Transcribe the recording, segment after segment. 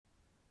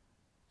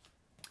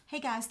Hey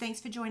guys, thanks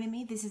for joining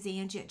me. This is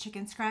Angie at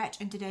ChicnScratch,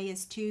 and today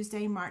is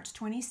Tuesday, March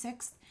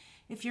 26th.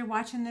 If you're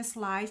watching this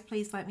live,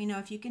 please let me know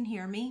if you can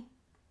hear me.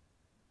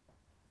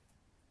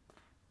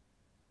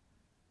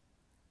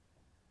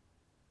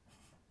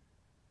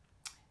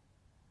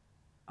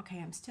 Okay,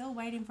 I'm still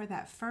waiting for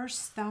that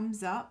first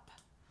thumbs up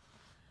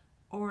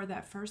or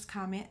that first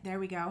comment. There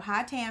we go.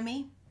 Hi,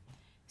 Tammy.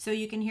 So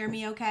you can hear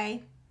me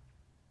okay?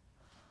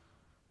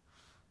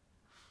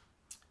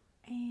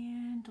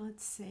 And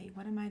let's see,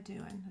 what am I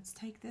doing? Let's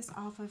take this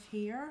off of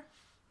here.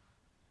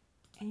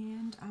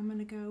 And I'm going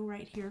to go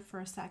right here for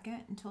a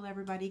second until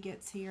everybody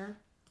gets here.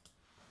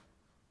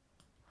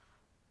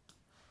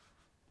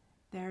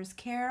 There's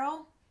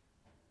Carol.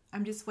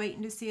 I'm just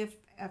waiting to see if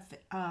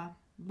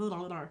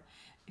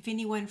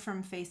anyone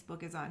from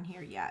Facebook is on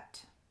here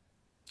yet.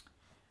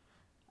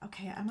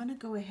 Okay, I'm going to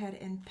go ahead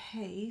and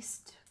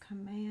paste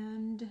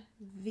Command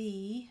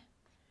V,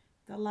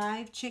 the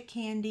live Chick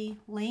Candy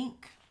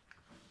link.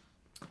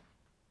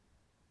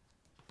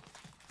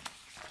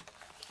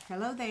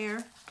 Hello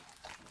there.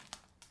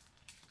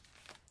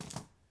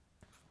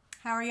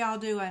 How are y'all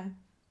doing?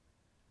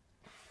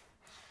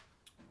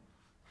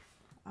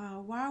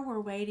 While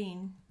we're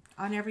waiting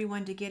on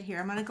everyone to get here,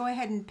 I'm going to go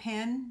ahead and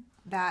pin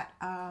that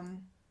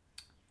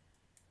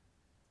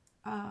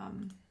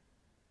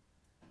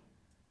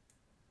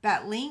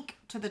that link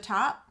to the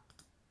top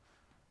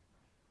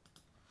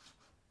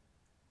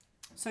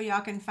so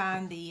y'all can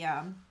find the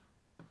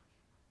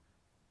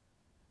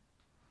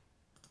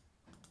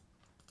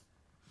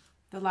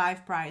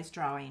live prize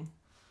drawing.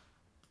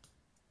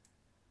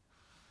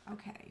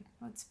 Okay,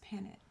 let's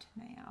pin it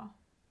now.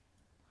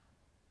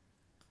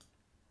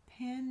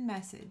 Pin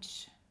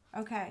message.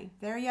 Okay,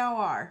 there y'all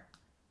are.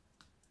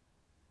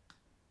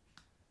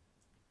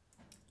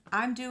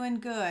 I'm doing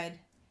good.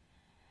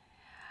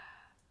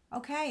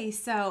 Okay,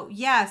 so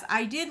yes,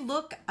 I did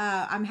look.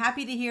 I'm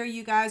happy to hear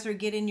you guys are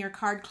getting your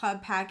card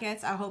club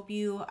packets. I hope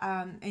you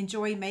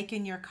enjoy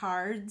making your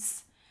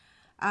cards.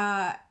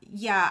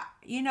 Yeah,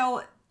 you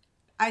know,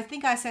 I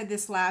think I said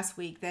this last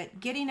week that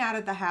getting out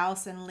of the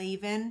house and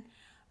leaving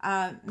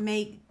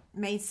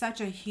made such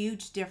a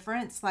huge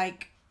difference.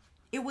 Like,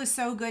 it was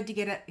so good to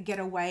get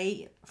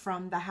away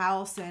from the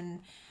house and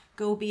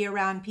go be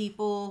around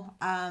people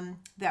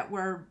that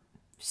were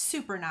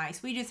super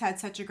nice. We just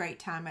had such a great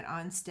time at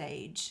On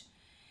Stage.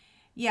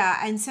 Yeah,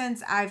 and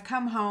since I've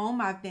come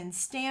home, I've been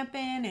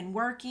stamping and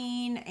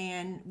working,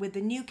 and with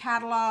the new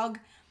catalog.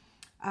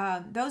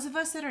 Those of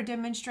us that are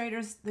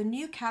demonstrators, the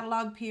new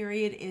catalog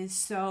period is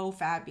so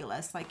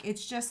fabulous. Like,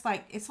 it's just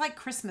like, it's like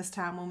Christmas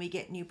time when we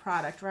get new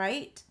product,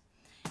 right?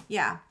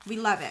 Yeah, we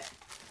love it.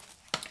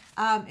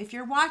 If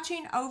you're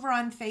watching over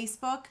on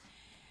Facebook,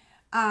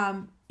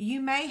 you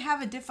may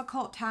have a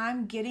difficult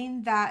time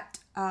getting that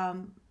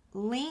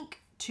link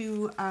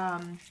to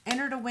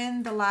enter to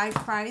win the live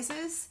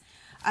prizes.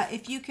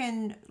 If you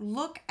can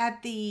look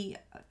at the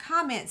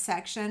comment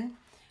section,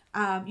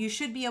 you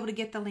should be able to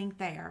get the link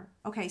there.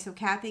 Okay, so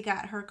Kathy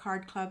got her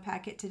card club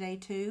packet today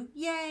too.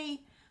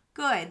 Yay,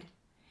 good.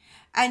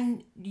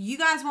 And you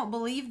guys won't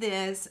believe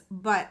this,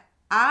 but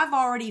I've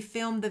already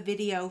filmed the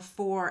video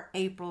for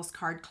April's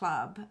card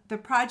club. The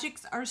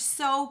projects are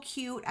so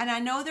cute, and I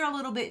know they're a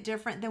little bit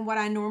different than what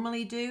I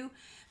normally do,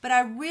 but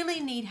I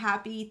really need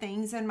happy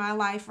things in my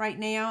life right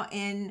now,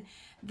 and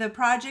the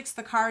projects,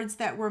 the cards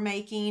that we're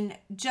making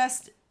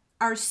just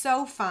are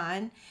so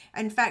fun.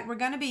 In fact, we're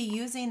going to be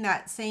using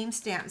that same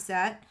stamp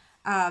set.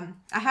 I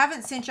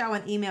haven't sent y'all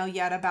an email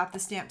yet about the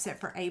stamp set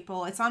for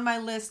April. It's on my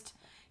list.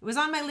 It was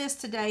on my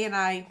list today and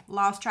I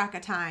lost track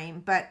of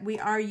time, but we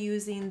are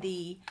using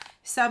the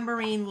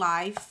Submarine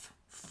Life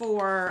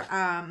for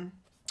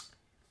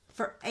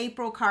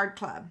April Card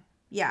Club.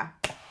 Yeah,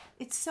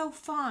 it's so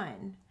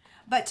fun.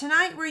 But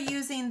tonight we're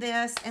using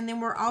this, and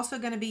then we're also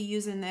going to be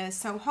using this.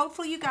 So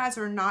hopefully you guys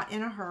are not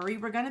in a hurry.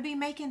 We're going to be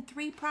making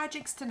 3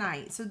 projects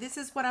tonight. So this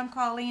is what I'm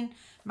calling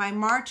my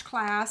March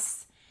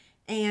class,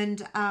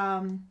 and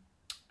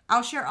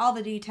I'll share all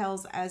the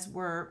details as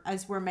we're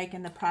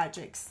making the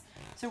projects.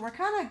 So we're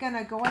kind of going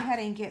to go ahead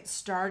and get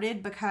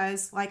started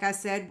because, like I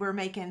said, we're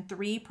making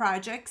 3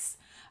 projects.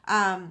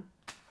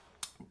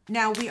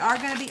 Now we are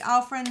going to be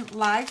offering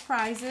live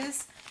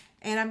prizes,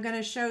 and I'm going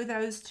to show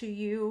those to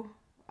you.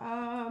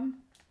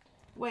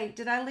 Wait,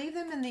 did I leave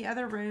them in the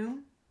other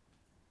room?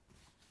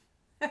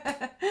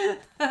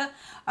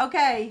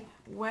 Okay,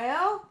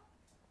 well,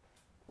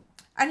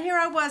 and here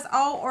I was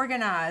all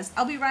organized.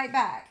 I'll be right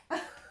back.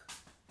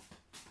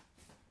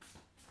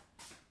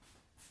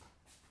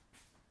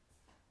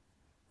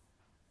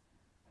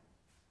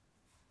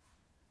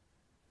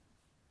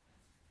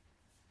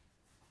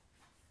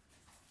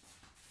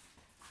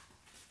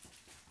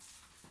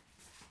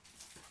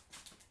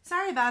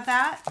 Sorry about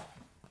that.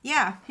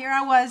 Yeah, here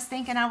I was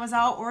thinking I was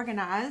all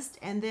organized,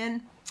 and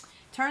then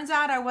turns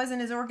out I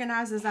wasn't as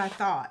organized as I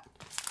thought.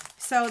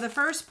 So the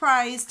first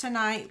prize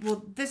tonight,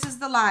 well, this is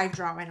the live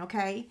drawing,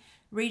 okay?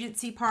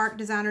 Regency Park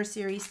Designer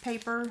Series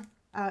paper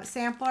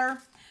sampler.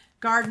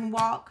 Garden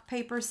Walk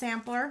paper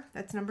sampler.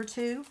 That's number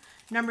 2.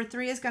 Number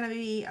 3 is going to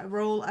be a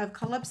roll of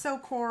Calypso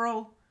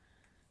Coral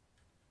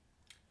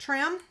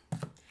trim.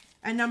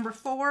 And number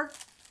 4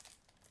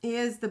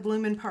 is the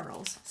Bloomin'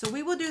 Pearls. So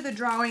we will do the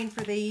drawing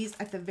for these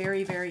at the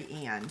very, very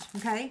end,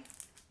 okay?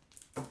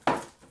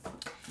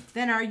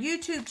 Then our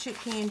YouTube Chick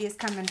Candy is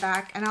coming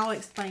back, and I'll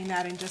explain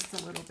that in just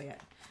a little bit.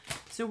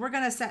 So we're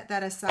going to set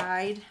that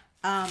aside.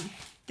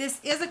 This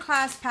is a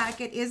class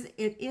packet.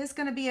 It is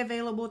going to be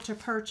available to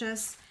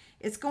purchase.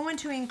 It's going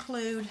to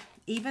include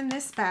even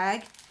this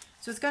bag.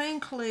 So it's going to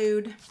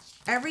include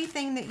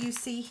everything that you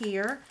see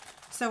here.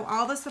 So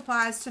all the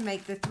supplies to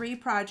make the 3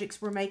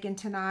 projects we're making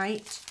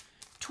tonight.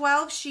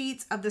 12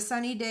 sheets of the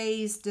Sunny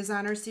Days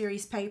Designer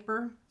Series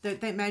paper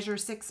that measure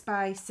 6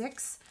 by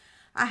 6.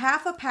 A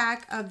half a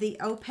pack of the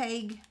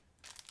opaque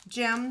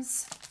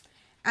gems.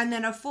 And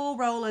then a full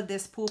roll of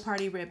this pool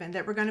party ribbon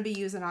that we're going to be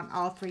using on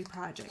all 3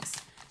 projects.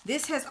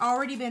 This has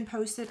already been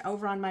posted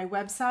over on my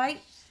website.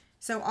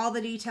 So all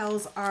the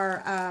details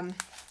are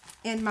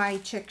in my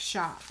Chick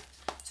shop.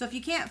 So if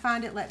you can't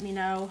find it, let me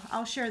know.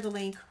 I'll share the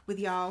link with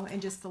y'all in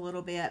just a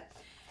little bit.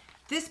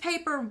 This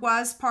paper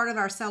was part of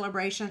our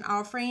celebration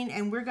offering,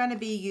 and we're going to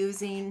be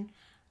using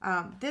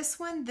this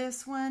one,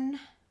 this one,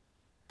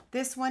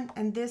 this one,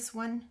 and this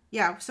one.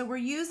 Yeah, so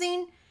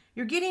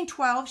you're getting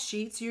 12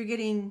 sheets. You're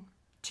getting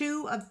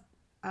 2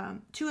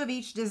 of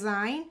each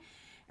design,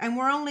 and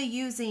we're only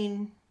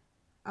using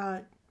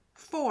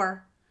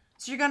 4.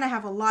 So you're going to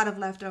have a lot of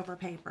leftover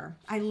paper.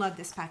 I love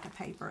this pack of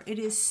paper. It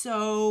is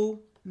so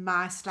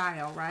my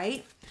style,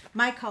 right?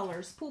 My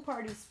colors. Pool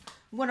Party's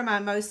one of my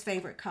most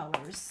favorite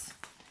colors.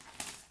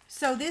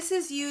 So this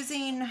is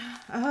using,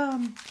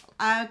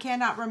 I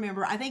cannot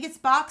remember. I think it's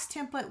box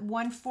template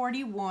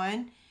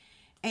 141.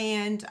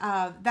 And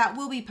that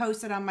will be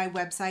posted on my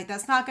website.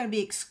 That's not going to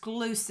be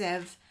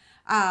exclusive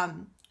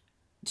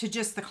to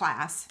just the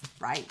class,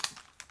 right?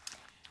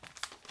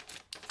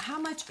 How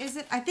much is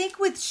it? I think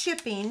with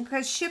shipping,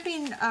 because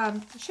shipping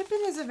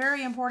is a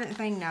very important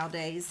thing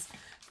nowadays.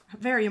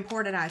 Very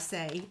important, I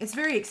say. It's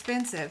very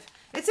expensive.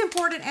 It's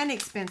important and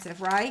expensive,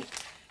 right?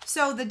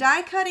 So the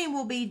die cutting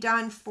will be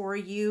done for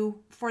you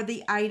for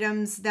the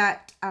items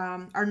that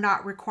are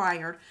not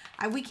required.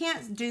 We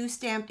can't do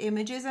stamped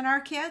images in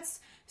our kits.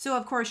 So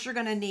of course you're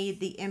going to need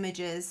the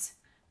images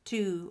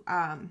to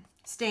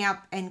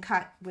stamp and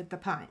cut with the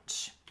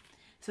punch.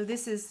 So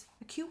this is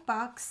a cute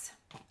box.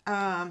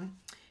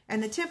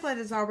 And the template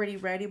is already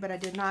ready, but I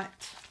did not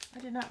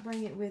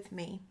bring it with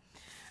me.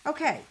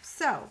 Okay,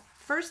 so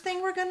first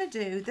thing we're going to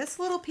do, this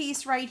little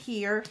piece right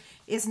here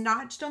is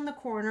notched on the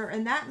corner,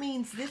 and that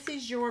means this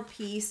is your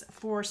piece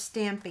for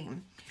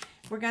stamping.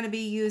 We're going to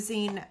be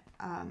using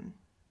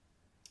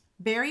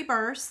Berry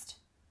Burst.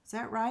 Is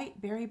that right?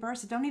 Berry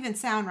Burst? It don't even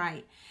sound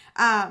right.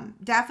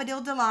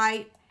 Daffodil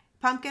Delight,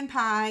 Pumpkin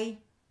Pie,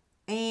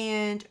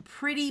 and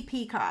Pretty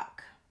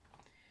Peacock.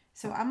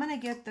 So I'm going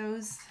to get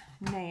those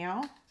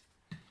now.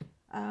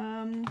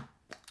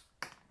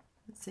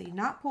 Let's see,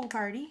 not Pool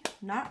Party,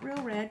 not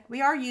Real Red.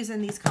 We are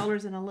using these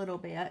colors in a little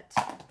bit.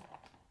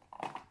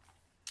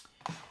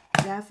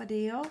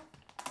 Daffodil,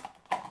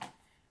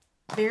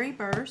 Berry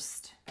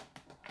Burst.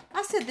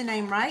 I said the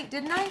name right,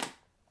 didn't I?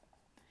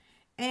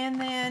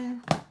 And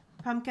then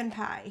Pumpkin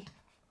Pie.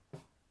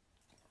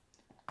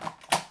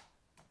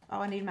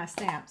 Oh, I need my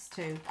stamps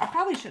too. I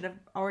probably should have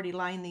already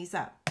lined these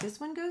up. This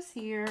one goes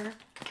here.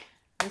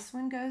 This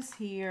one goes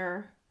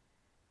here.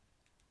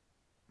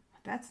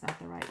 That's not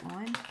the right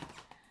one.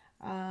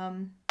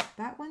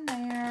 That one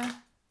there,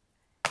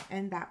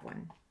 and that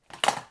one.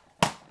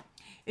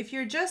 If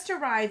you're just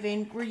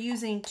arriving, we're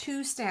using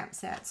 2 stamp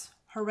sets.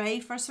 Hooray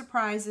for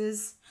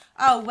surprises.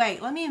 Oh,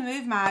 wait, let me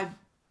move my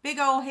big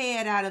old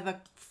head out of the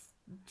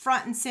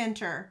front and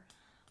center.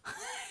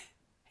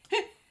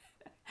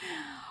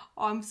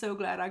 Oh, I'm so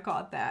glad I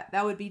caught that.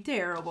 That would be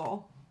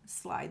terrible.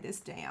 Slide this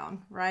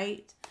down,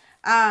 right?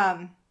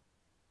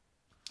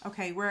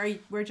 Okay,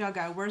 where'd y'all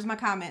go? Where's my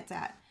comments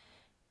at?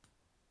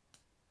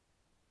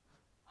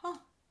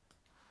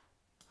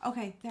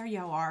 Okay, there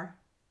y'all are.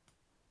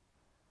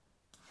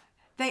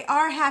 They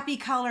are happy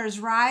colors,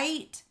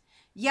 right?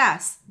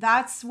 Yes,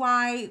 that's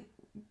why,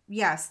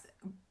 yes.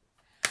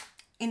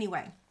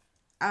 Anyway,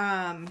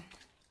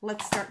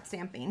 let's start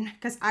stamping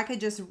because I could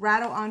just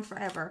rattle on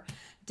forever.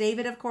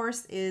 David, of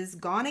course, is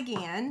gone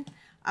again,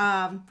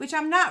 which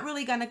I'm not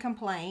really going to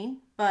complain,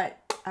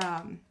 but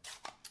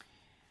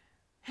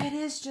it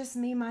is just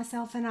me,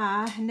 myself, and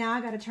I. Now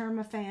I got to turn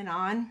my fan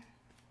on.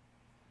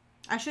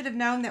 I should have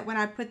known that when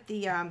I put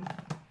the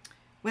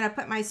when I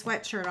put my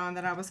sweatshirt on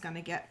that I was going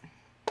to get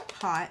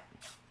hot.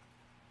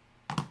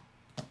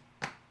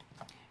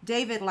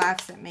 David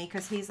laughs at me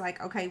because he's like,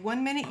 okay,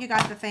 1 minute you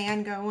got the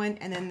fan going,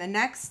 and then the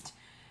next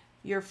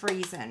you're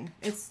freezing.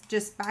 It's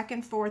just back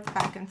and forth,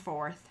 back and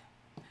forth.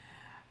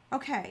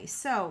 Okay,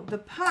 so the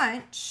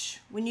punch,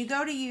 when you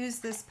go to use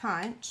this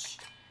punch,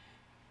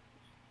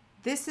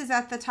 this is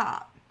at the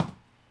top.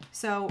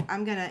 So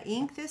I'm going to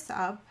ink this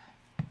up.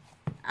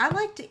 I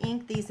like to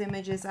ink these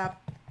images up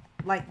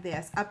like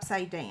this,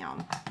 upside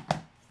down.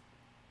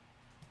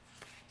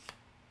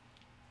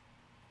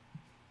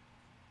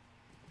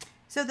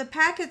 So the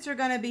packets are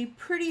going to be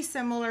pretty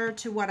similar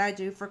to what I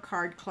do for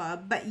Card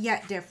Club, but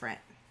yet different.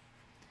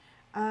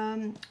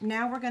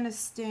 Now we're going to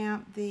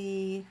stamp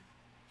the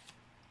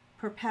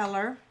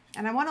propeller,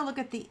 and I want to look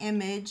at the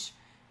image.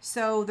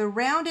 So the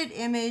rounded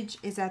image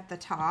is at the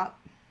top.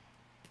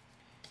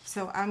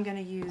 So I'm going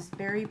to use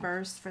Berry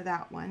Burst for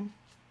that one.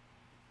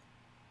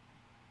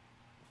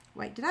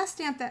 Wait, did I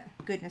stamp that?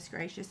 Goodness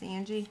gracious,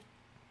 Angie.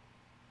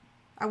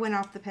 I went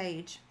off the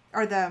page,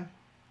 or the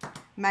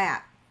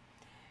mat.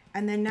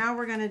 And then now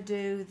we're going to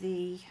do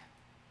the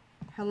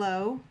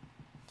hello.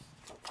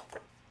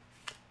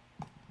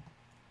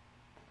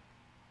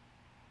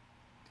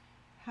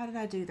 How did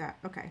I do that?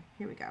 Okay,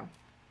 here we go.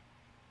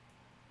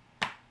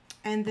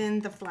 And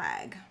then the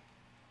flag.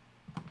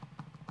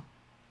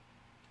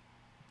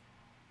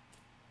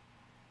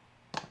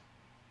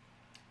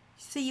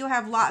 See, you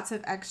have lots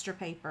of extra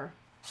paper.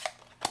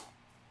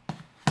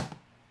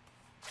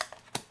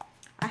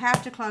 I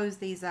have to close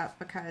these up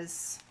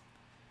because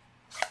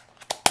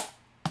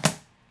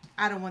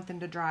I don't want them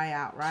to dry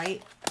out,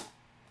 right?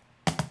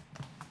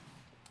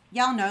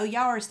 Y'all know,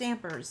 y'all are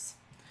stampers.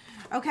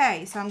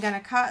 Okay, so I'm going to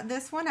cut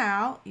this one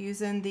out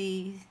using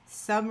the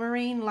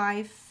Submarine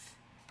Life.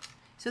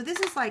 So this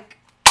is like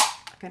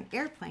an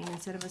airplane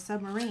instead of a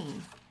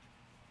submarine.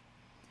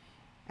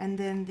 And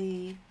then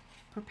the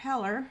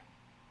propeller.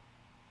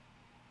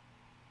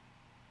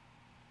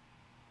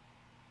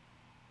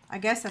 I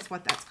guess that's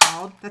what that's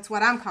called. That's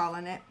what I'm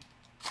calling it.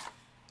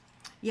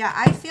 Yeah,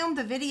 I filmed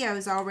the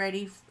videos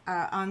already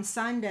on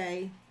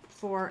Sunday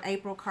for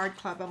April Card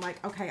Club. I'm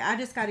like, okay, I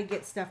just got to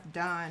get stuff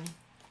done.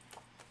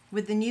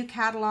 With the new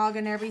catalog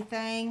and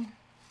everything,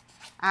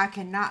 I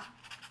cannot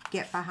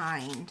get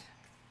behind.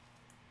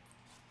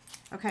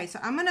 Okay, so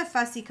I'm going to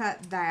fussy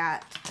cut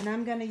that. And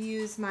I'm going to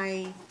use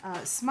my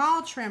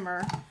small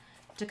trimmer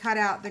to cut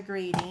out the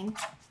greeting.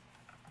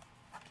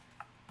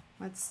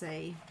 Let's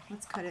see.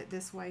 Let's cut it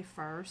this way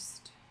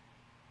first.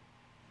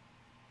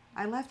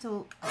 I left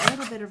a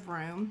little bit of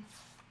room.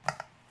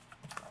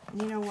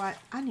 You know what?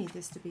 I need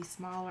this to be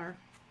smaller.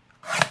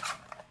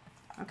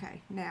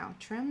 Okay, now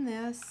trim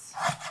this.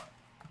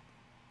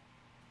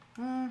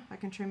 I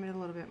can trim it a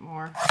little bit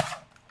more.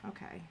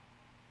 Okay.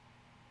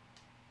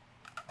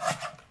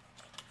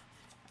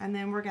 And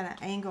then we're going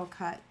to angle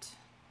cut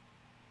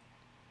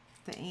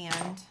the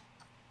end.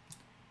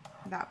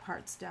 That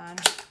part's done.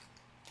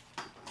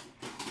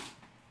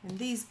 And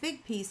these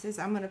big pieces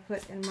I'm going to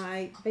put in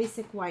my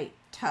basic white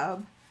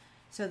tub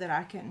so that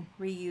I can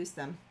reuse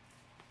them.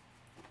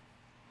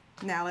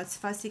 Now let's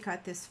fussy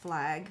cut this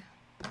flag.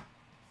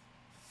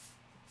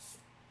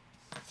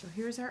 So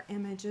here's our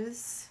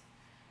images.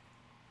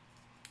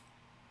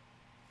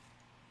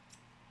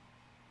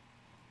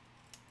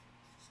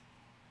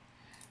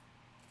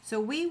 So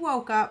we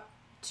woke up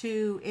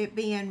to it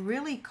being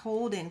really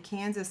cold in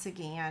Kansas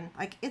again.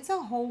 Like it's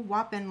a whole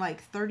whopping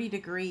like 30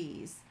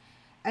 degrees.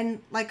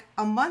 And like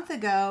a month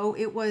ago,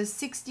 it was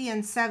 60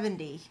 and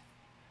 70.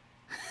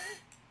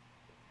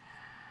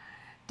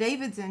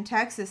 David's in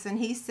Texas, and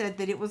he said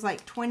that it was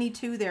like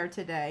 22 there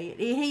today.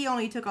 He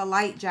only took a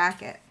light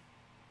jacket.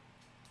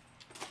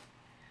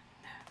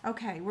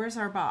 Okay, where's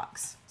our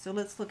box? So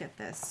let's look at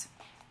this.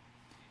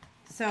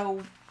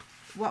 So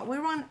what we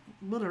want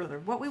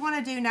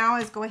to do now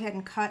is go ahead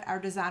and cut our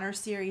designer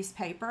series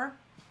paper.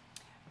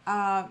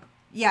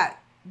 Yeah,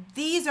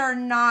 these are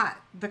not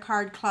the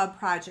Card Club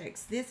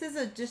projects. This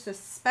is just a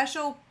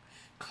special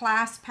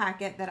class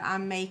packet that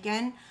I'm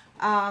making.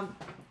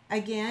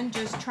 Again,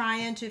 just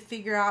trying to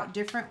figure out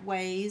different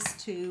ways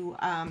to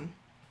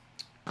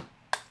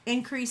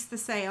increase the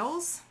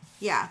sales.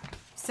 Yeah,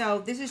 so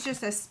this is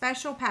just a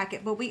special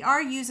packet, but we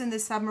are using the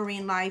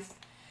Submarine Life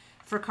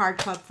for Card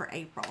Club for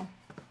April.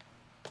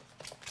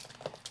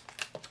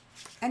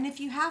 And if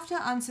you have to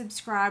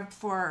unsubscribe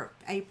for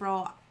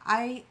April,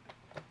 I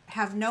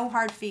have no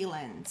hard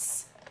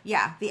feelings.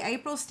 Yeah, the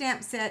April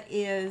stamp set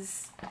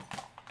is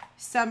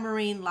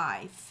Submarine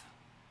Life.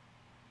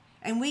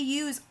 And we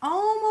use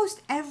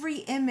almost every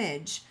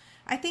image.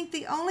 I think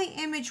the only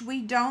image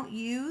we don't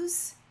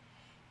use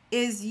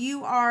is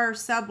You Are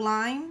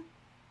Sublime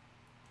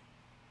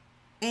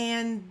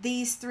and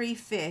these three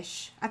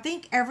fish. I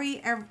think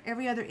every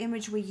other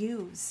image we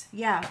use.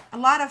 Yeah, a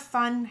lot of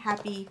fun,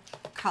 happy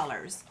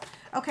colors.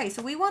 Okay,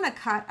 so we want to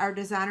cut our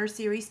designer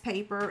series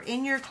paper.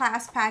 In your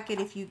class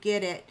packet, if you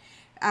get it,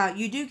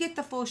 you do get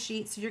the full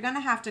sheet, so you're going to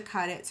have to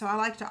cut it. So I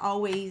like to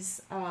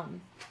always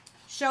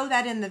show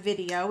that in the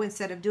video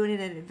instead of doing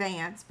it in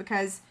advance,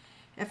 because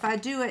if I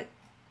do it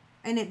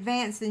in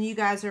advance, then you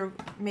guys are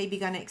maybe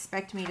going to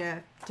expect me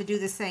to do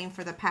the same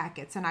for the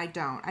packets, and I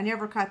don't. I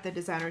never cut the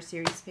designer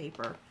series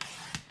paper.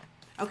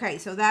 Okay,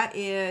 so that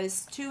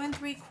is 2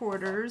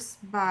 3/4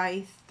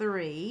 by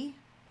 3.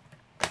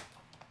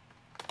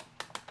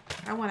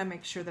 I want to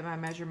make sure that my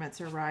measurements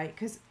are right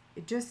because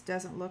it just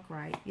doesn't look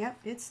right. Yep,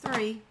 it's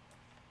 3.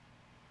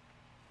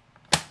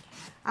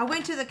 I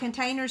went to the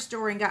Container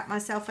Store and got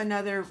myself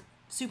another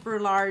super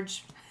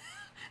large,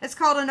 it's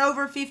called an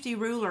over 50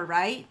 ruler,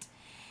 right?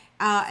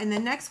 And the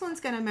next one's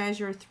going to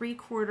measure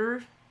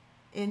 3/4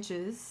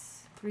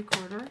 inches.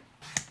 3/4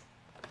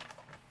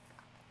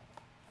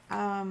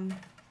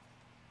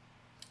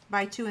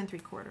 by 2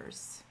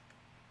 3/4.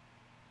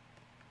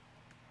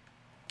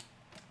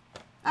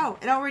 Oh,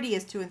 it already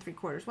is 2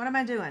 3/4. What am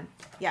I doing?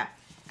 Yeah.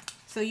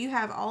 So you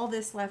have all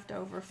this left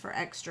over for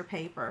extra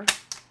paper.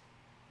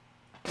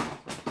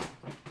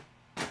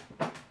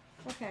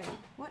 Okay,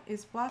 what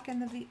is blocking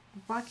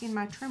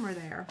my trimmer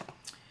there?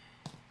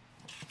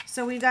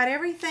 So we've got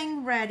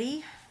everything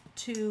ready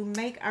to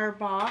make our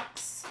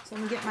box. So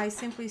I'm gonna get my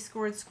Simply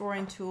Scored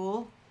scoring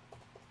tool.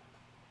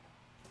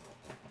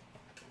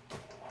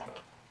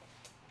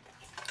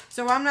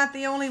 So I'm not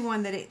the only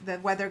one that the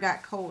weather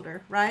got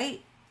colder,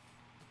 right?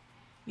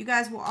 You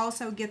guys will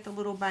also get the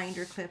little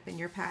binder clip in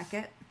your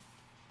packet.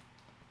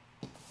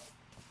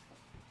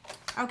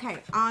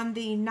 Okay, on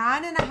the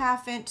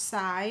 9.5 inch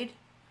side,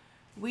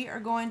 we are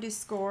going to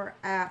score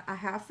at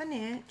 1/2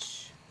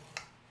 inch,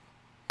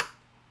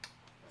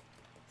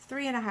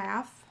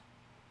 3.5,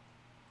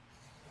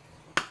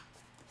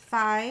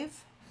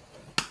 5,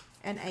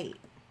 and 8.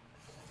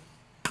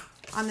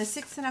 On the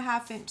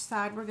 6.5 inch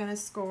side, we're going to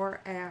score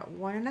at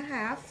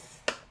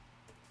 1.5,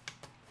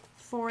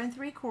 4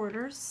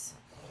 3/4,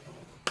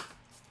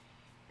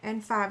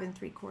 and 5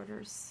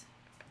 3/4.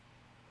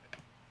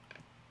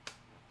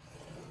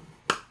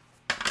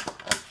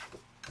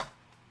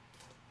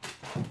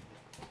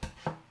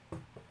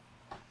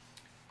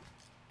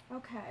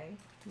 Okay,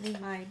 need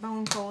my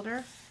bone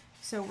folder.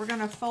 So we're going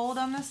to fold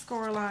on the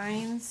score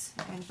lines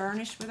and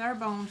burnish with our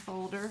bone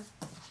folder.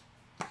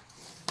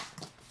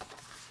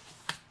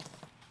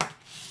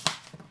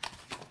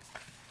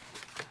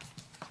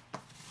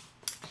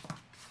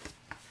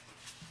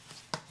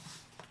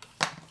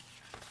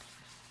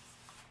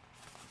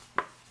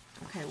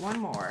 Okay, one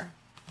more.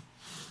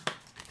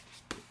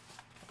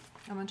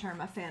 I'm going to turn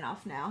my fan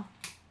off now.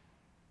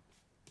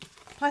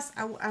 Plus,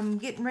 I'm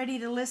getting ready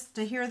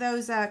to hear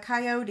those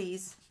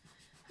coyotes.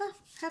 Huh,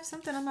 have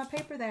something on my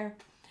paper there.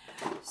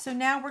 So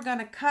now we're going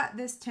to cut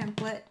this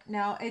template.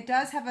 Now, it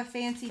does have a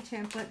fancy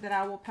template that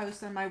I will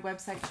post on my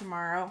website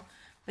tomorrow.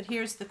 But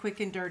here's the quick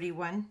and dirty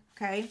one,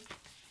 okay?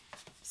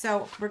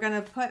 So we're going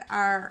to put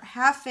our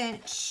 1/2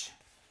 inch.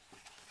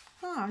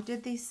 Oh, I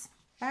did these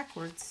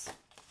backwards.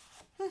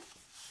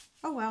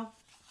 Oh, well.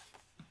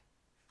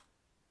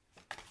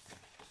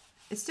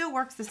 It still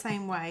works the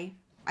same way,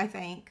 I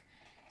think.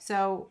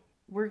 So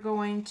we're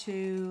going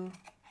to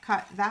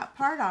cut that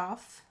part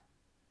off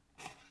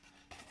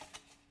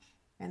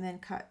and then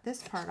cut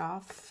this part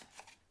off.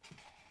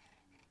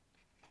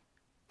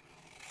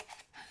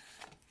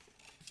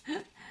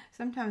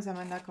 Sometimes I'm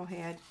a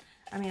knucklehead.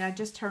 I mean, I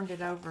just turned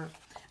it over.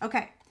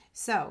 Okay,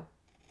 so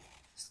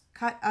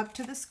cut up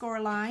to the score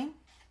line,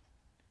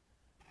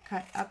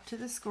 cut up to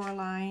the score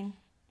line,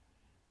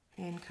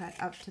 and cut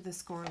up to the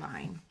score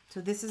line.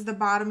 So this is the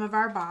bottom of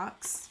our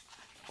box.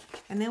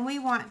 And then we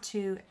want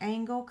to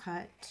angle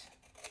cut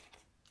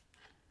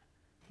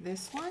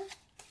this one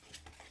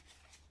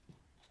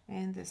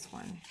and this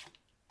one.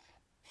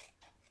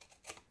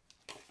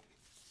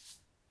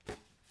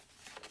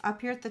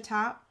 Up here at the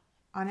top,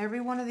 on every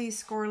one of these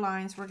score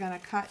lines, we're going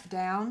to cut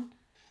down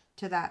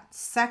to that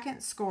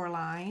second score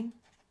line.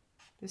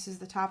 This is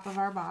the top of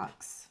our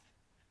box.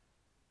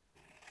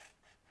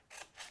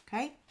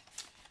 Okay?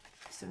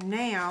 So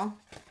now,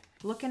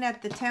 looking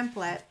at the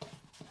template,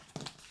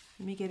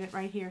 let me get it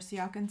right here so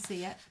y'all can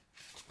see it.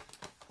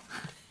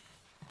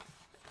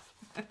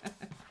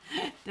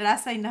 Did I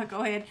say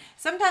knucklehead?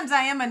 Sometimes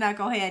I am a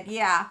knucklehead,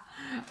 yeah.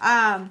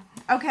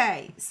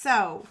 Okay,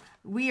 so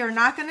we are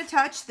not going to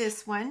touch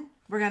this one.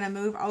 We're going to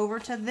move over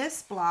to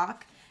this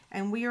block,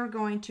 and we are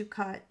going to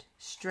cut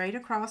straight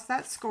across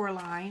that score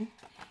line.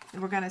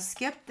 And we're going to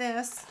skip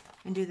this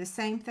and do the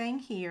same thing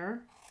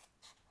here.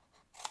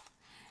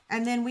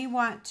 And then we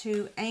want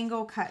to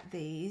angle cut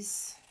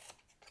these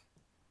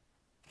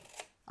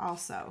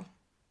also.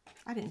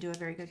 I didn't do a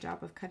very good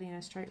job of cutting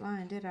a straight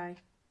line, did I?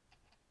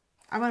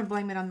 I'm going to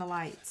blame it on the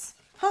lights.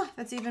 Huh,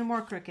 that's even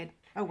more crooked.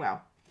 Oh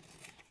well.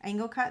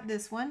 Angle cut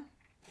this one.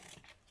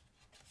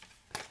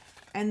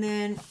 And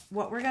then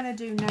what we're going to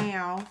do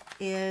now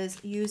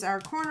is use our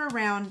corner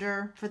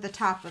rounder for the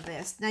top of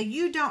this. Now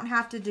you don't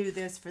have to do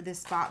this for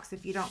this box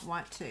if you don't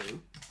want to.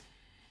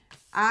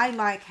 I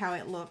like how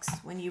it looks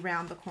when you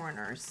round the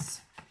corners.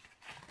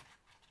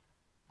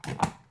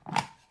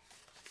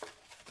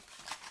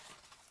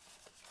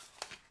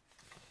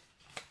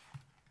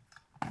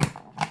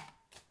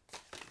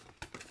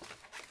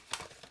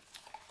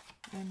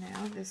 And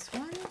now this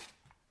one.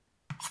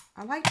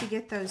 I like to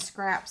get those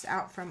scraps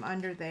out from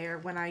under there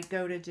when I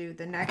go to do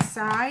the next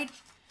side,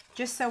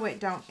 just so it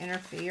don't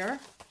interfere.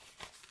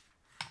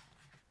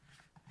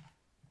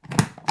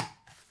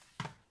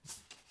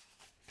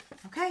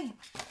 Okay.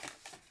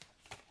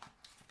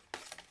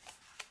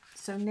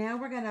 So now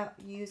we're going to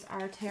use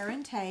our tear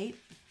and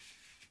tape.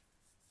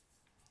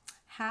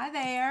 Hi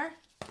there.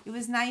 It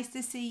was nice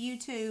to see you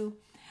too.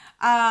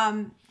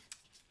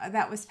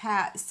 That was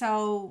Pat.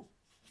 So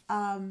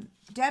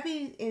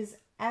Debbie is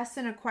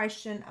asking a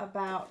question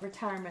about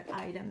retirement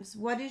items.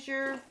 What is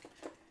your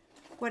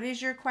What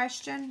is your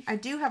question? I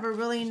do have a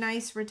really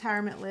nice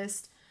retirement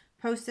list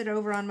posted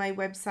over on my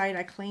website.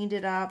 I cleaned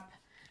it up.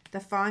 The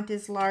font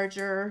is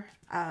larger.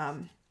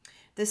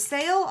 The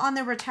sale on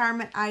the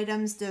retirement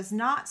items does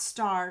not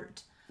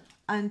start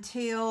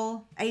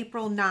until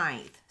April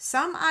 9th.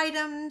 Some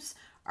items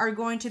are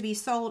going to be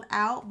sold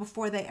out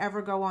before they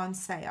ever go on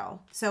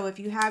sale. So if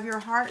you have your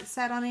heart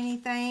set on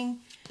anything,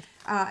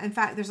 in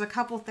fact, there's a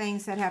couple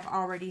things that have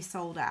already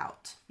sold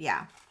out.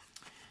 Yeah.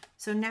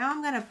 So now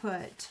I'm going to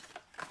put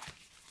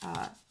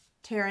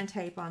tear and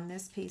tape on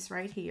this piece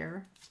right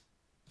here.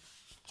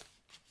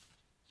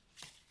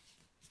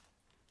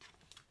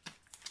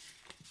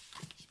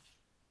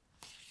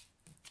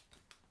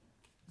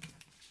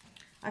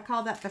 I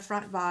call that the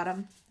front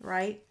bottom,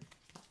 right?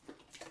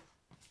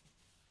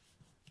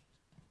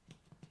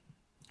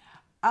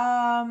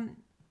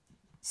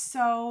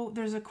 So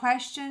there's a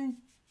question.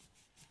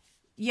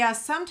 Yeah,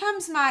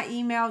 sometimes my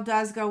email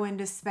does go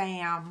into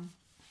spam.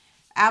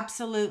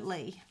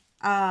 Absolutely.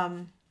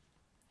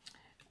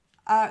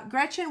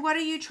 Gretchen, what are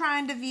you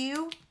trying to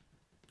view?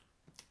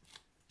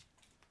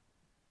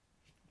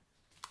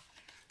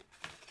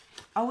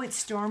 Oh, it's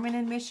storming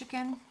in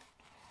Michigan.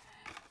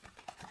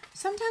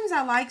 Sometimes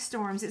I like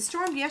storms. It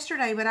stormed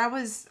yesterday, but I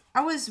was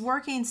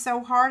working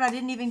so hard I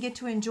didn't even get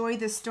to enjoy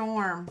the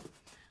storm.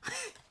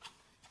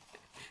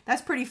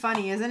 That's pretty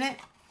funny, isn't it?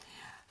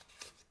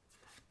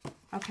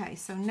 Okay,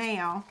 so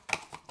now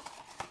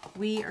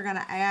we are going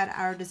to add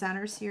our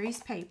designer series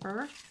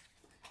paper.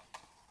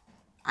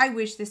 I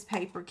wish this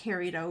paper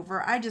carried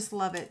over. I just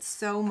love it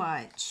so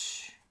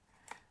much.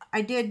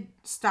 I did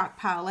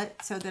stockpile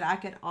it so that I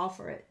could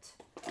offer it.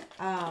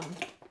 Oh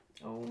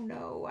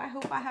no, I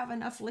hope I have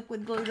enough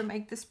liquid glue to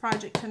make this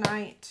project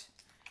tonight.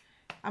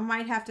 I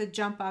might have to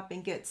jump up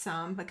and get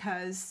some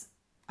because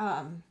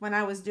when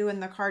I was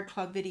doing the card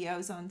club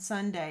videos on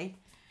Sunday,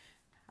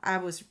 I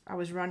was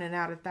running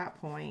out at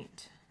that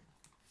point.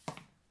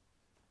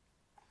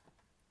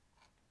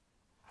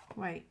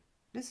 Wait,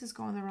 this is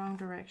going the wrong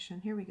direction.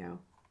 Here we go.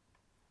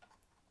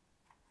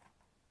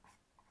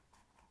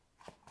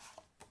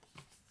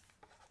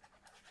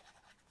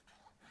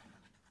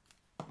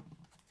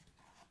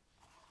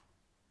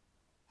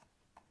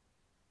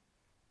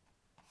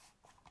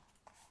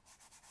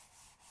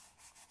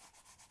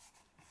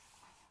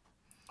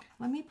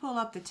 Let me pull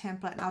up the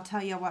template and I'll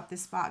tell you what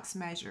this box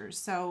measures.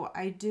 So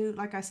I do,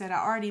 like I said, I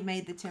already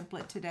made the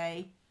template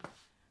today.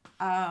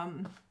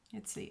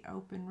 Let's see,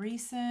 open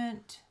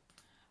recent,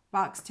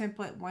 box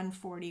template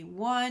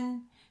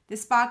 141.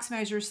 This box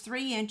measures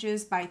 3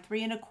 inches by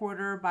 3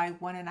 1/4 by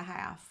 1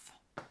 1/2.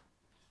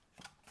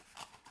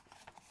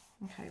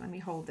 Okay, let me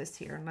hold this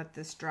here and let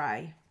this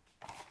dry.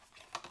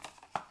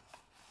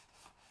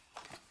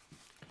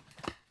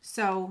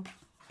 So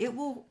it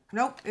will,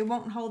 nope, it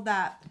won't hold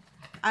that.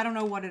 I don't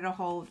know what it'll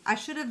hold. I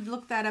should have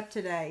looked that up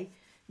today.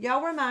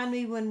 Y'all remind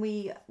me when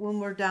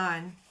we're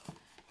done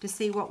to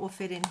see what will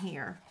fit in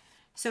here.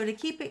 So to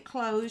keep it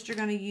closed, you're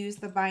going to use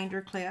the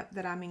binder clip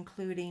that I'm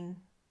including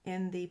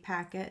in the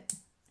packet.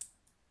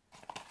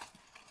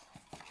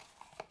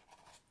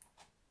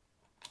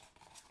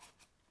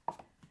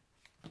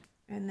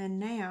 And then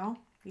now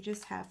we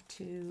just have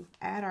to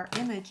add our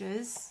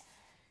images.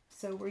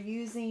 So we're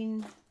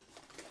using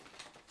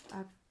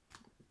a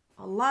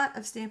lot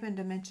of Stampin'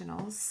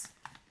 Dimensionals.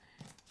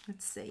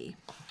 Let's see.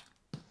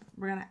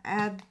 We're going to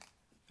add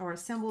or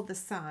assemble the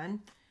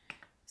sun.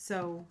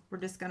 So we're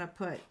just going to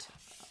put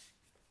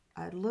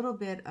a little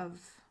bit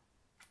of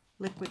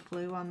liquid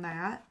glue on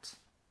that.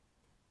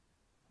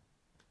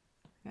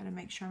 Got to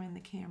make sure I'm in the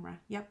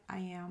camera. Yep, I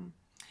am.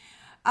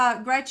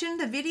 Gretchen,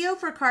 the video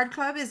for Card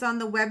Club is on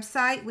the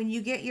website. When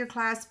you get your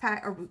class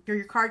pack or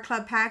your Card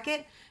Club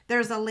packet,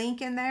 there's a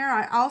link in there.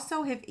 I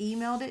also have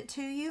emailed it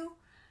to you.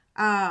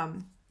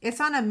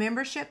 It's on a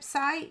membership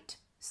site.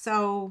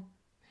 So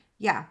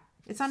yeah,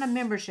 it's on a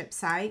membership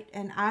site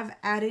and I've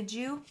added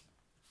you.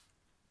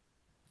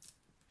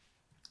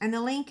 And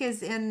the link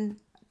is in,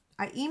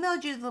 I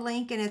emailed you the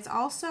link and it's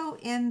also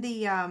in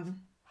the,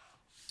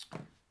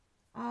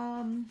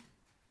 on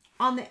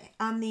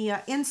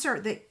the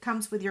insert that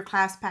comes with your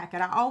class packet.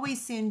 I always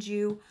send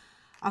you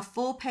a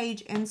full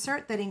page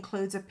insert that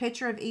includes a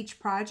picture of each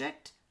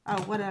project.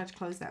 Oh, what did I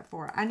close that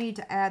for? I need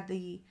to add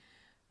the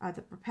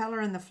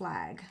propeller and the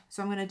flag.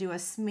 So I'm going to do a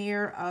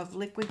smear of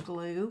liquid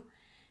glue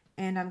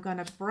and I'm going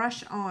to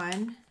brush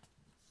on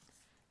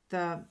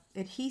the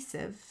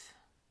adhesive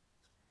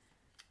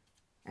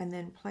and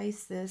then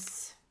place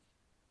this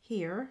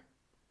here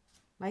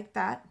like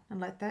that and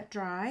let that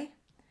dry.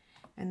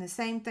 And the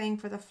same thing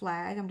for the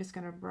flag. I'm just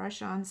going to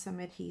brush on some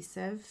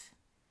adhesive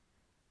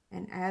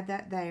and add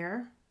that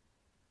there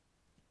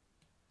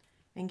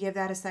and give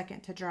that a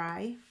second to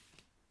dry.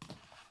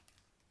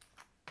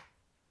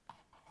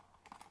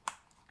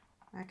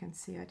 I can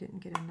see I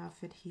didn't get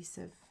enough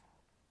adhesive.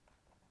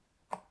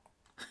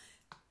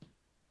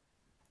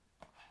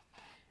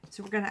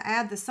 So we're going to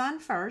add the sun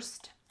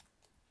first,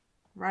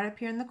 right up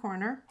here in the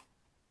corner.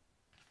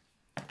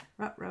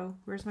 Ruh-roh,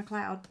 where's my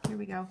cloud? Here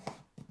we go.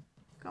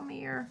 Come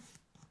here.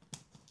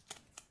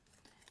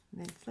 And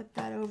then flip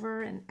that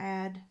over and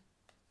add,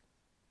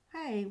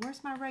 hey,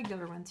 where's my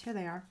regular ones? Here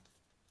they are.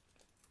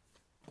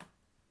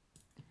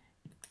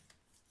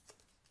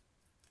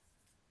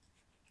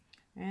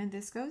 And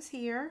this goes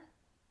here,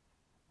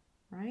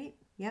 right?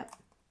 Yep.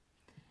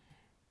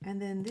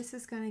 And then this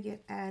is going to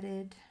get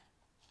added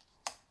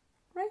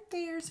right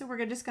there. So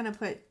we're just going to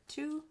put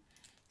 2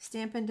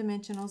 Stampin'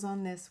 Dimensionals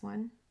on this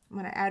one. I'm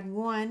going to add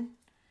 1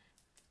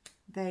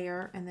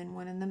 there and then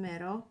 1 in the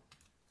middle.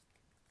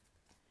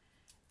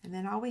 And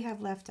then all we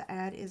have left to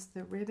add is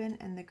the ribbon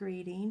and the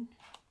greeting.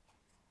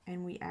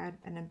 And we add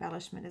an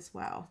embellishment as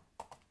well.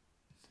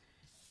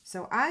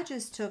 So I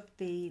just took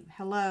the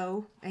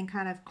hello and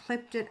kind of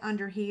clipped it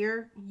under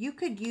here. You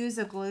could use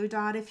a glue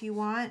dot if you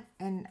want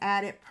and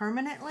add it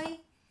permanently.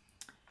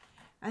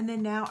 And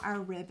then now our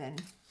ribbon.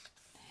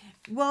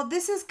 Well,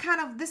 this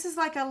is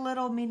like a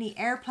little mini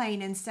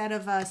airplane instead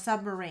of a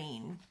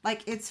submarine.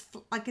 It's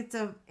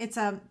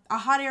a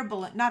hot air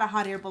balloon, not a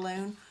hot air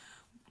balloon.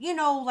 You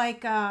know,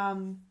 like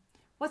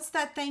what's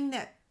that thing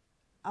that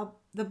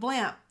the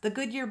blimp, the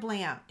Goodyear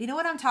blimp. Do you know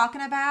what I'm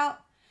talking about?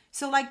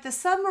 So like the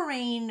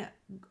submarine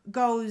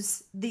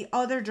goes the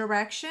other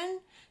direction.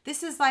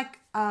 This is like,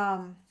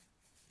 am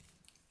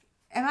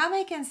I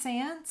making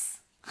sense?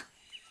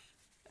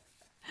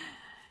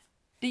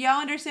 Do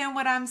y'all understand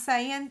what I'm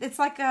saying? It's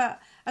like a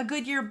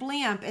Goodyear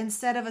blimp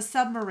instead of a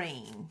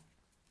submarine.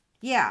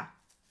 Yeah.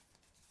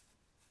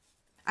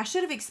 I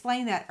should have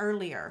explained that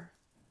earlier.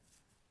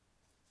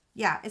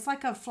 Yeah, it's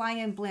like a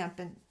flying blimp,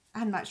 and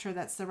I'm not sure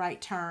that's the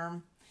right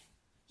term.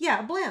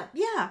 Yeah, blimp.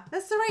 Yeah,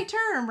 that's the right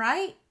term,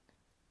 right?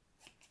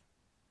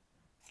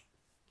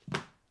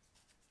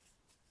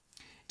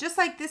 Just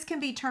like this can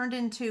be turned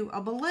into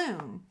a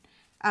balloon,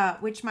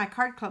 which my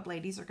card club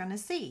ladies are going to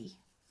see.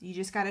 You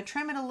just got to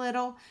trim it a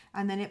little,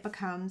 and then it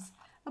becomes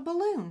a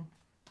balloon.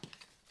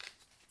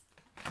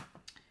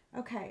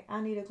 Okay,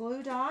 I need a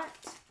glue dot.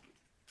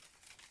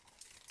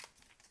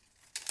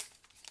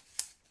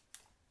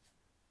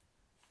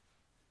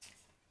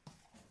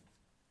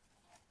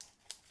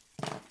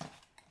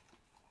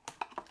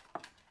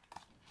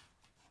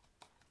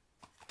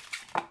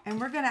 And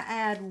we're going to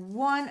add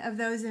 1 of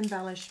those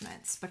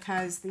embellishments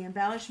because the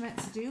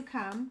embellishments do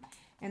come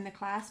in the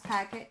class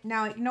packet.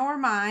 Now ignore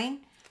mine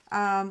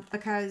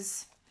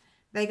because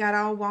they got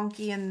all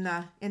wonky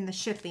in the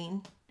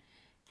shipping,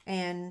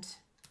 and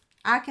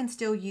I can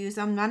still use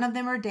them. None of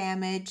them are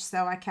damaged,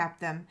 so I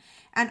kept them.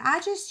 And I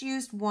just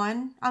used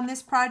 1 on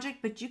this project,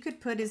 but you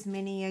could put as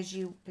many as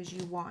you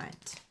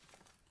want.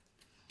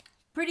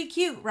 Pretty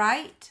cute,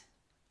 right?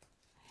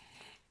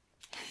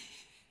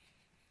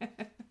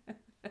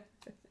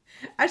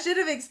 I should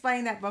have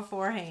explained that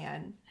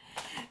beforehand.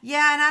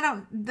 Yeah,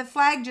 and the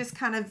flag just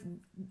kind of,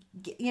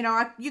 you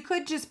know, you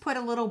could just put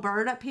a little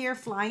bird up here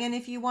flying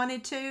if you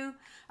wanted to.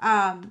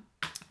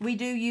 We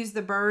do use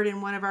the bird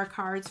in one of our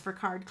cards for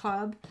Card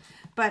Club,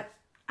 but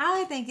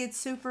I think it's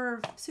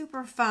super,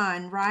 super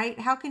fun, right?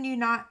 How can you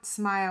not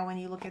smile when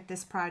you look at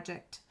this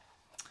project?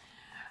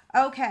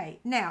 Okay,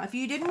 now, if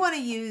you didn't want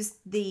to use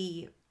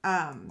the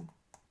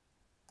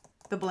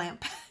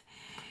blimp,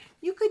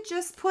 you could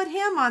just put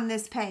him on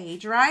this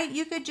page, right?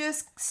 You could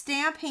just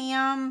stamp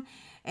him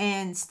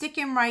and stick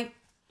him right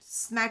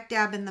smack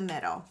dab in the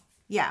middle.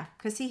 Yeah,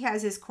 because he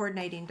has his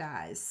coordinating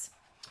dies.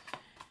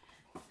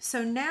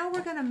 So now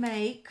we're going to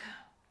make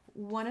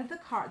one of the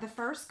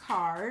first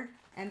card,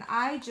 and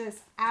I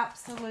just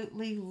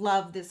absolutely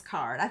love this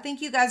card. I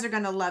think you guys are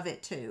going to love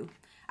it too.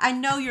 I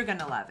know you're going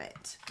to love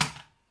it.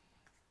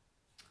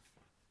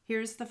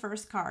 Here's the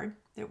first card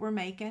that we're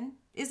making.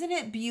 Isn't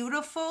it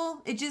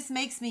beautiful? It just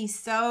makes me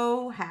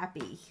so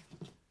happy.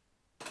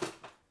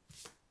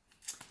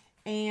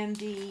 And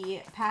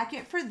the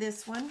packet for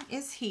this one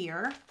is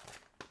here.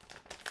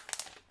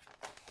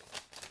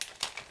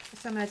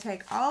 So I'm going to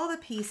take all the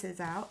pieces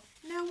out.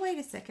 Now, wait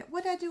a second.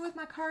 What did I do with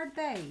my card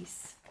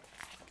base?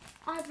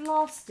 I've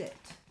lost it.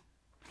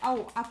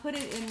 Oh, I put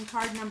it in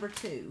card number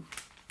 2.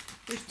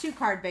 There's 2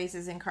 card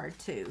bases in card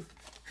 2.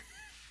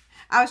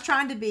 I was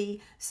trying to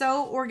be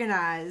so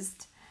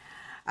organized.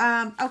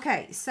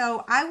 Okay,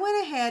 so I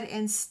went ahead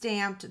and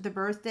stamped the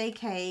birthday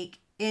cake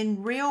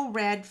in real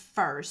red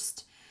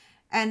first,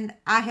 and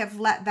I have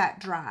let that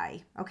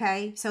dry.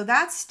 Okay, so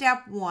that's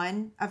step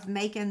 1 of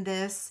making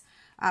this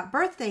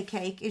birthday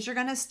cake, is you're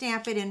going to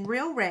stamp it in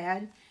real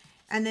red,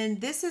 and then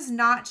this is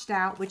notched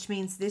out, which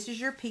means this is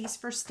your piece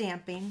for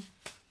stamping.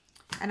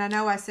 And I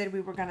know I said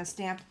we were going to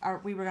stamp, or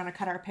we were going to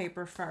cut our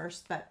paper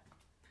first, but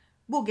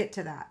we'll get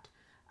to that.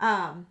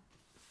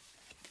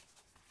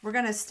 We're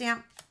going to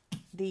stamp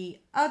the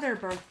other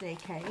birthday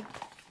cake.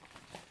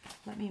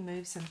 Let me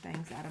move some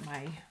things out of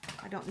I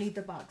don't need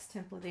the box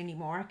template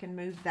anymore. I can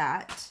move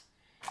that.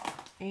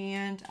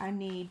 And I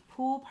need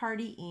Pool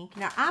Party ink.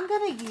 Now I'm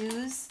going to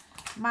use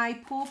my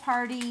Pool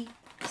Party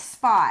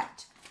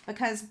spot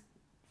because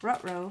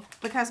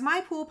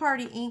my Pool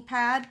Party ink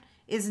pad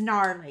is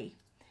gnarly.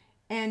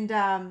 And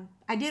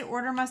I did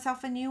order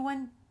myself a new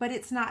one, but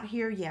it's not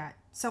here yet.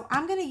 So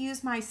I'm going to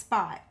use my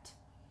spot.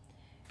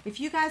 If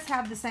you guys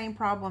have the same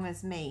problem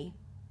as me,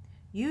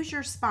 use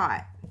your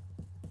spot.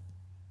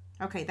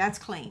 Okay, that's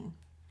clean.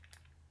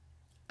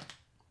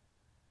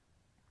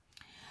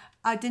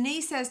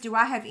 Denise says, do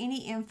I have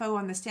any info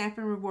on the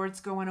Stampin' Rewards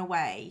going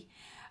away?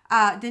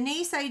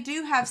 Denise, I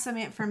do have some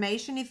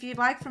information. If you'd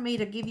like for me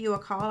to give you a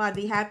call, I'd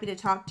be happy to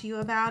talk to you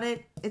about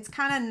it. It's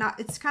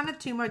kind of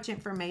too much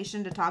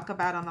information to talk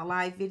about on a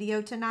live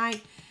video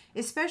tonight,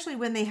 especially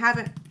when they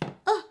haven't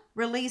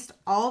released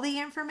all the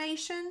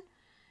information.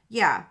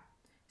 Yeah,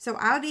 so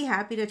I'll be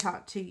happy to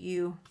talk to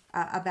you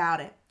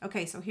about it.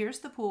 Okay, so here's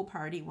the pool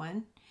party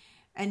one.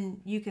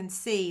 And you can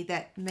see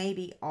that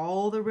maybe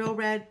all the real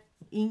red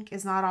ink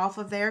is not off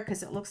of there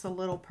because it looks a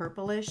little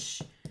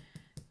purplish.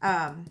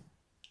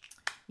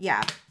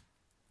 Yeah.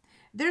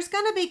 There's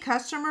going to be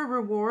customer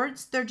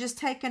rewards. They're just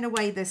taking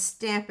away the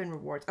Stampin'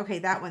 Rewards. Okay,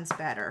 that one's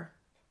better.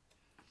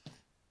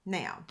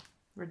 Now,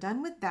 we're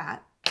done with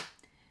that.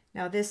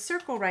 Now, this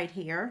circle right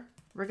here,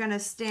 we're going to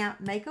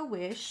stamp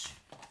Make-A-Wish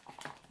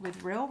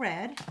with real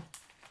red.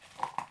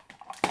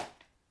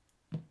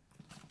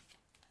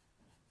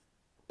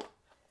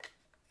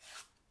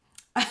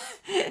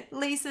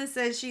 Lisa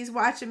says she's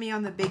watching me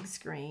on the big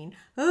screen.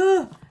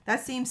 Oh,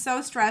 that seems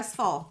so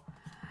stressful.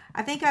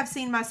 I think I've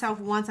seen myself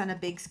once on a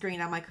big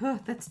screen. I'm like, oh,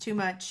 that's too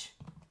much.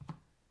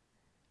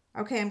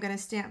 Okay, I'm going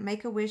to stamp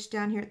Make-A-Wish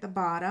down here at the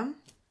bottom.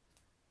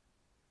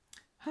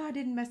 Oh, I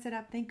didn't mess it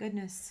up. Thank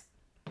goodness.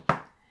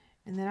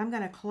 And then I'm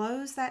going to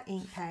close that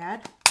ink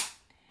pad.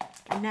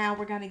 And now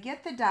we're going to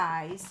get the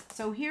dies.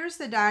 So here's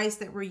the dies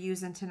that we're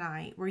using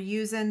tonight. We're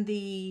using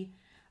the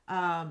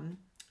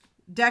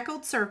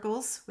deckled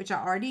circles, which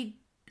I already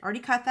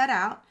cut that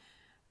out.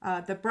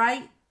 The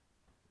bright,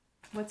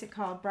 what's it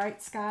called?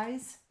 Bright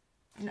Skies.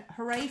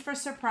 Hooray for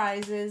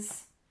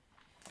Surprises.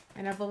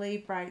 And I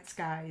believe Bright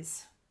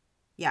Skies.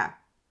 Yeah.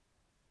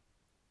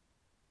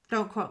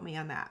 Don't quote me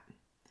on that.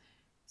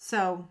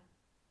 So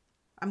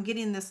I'm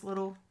getting this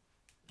little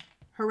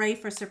Hooray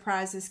for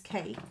Surprises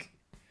cake.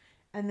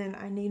 And then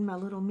I need my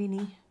little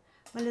mini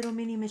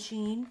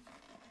machine.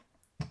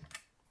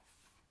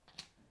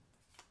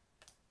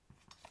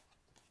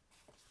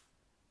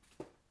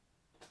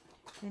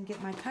 And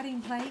get my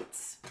cutting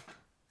plates.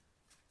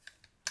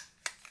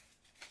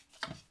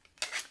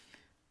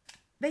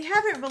 They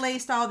haven't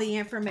released all the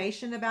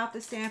information about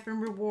the Stampin'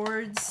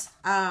 Rewards.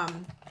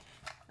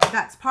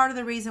 That's part of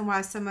the reason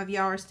why some of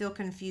y'all are still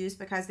confused,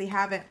 because they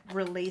haven't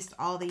released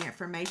all the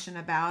information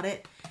about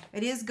it.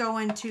 It is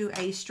going to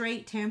a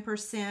straight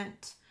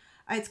 10%.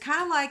 It's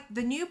kind of like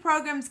the new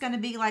program is going to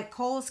be like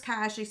Kohl's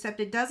Cash, except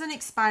it doesn't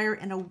expire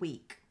in a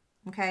week.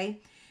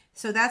 Okay,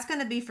 so that's going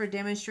to be for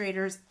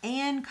demonstrators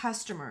and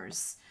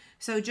customers.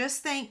 So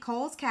just think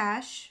Kohl's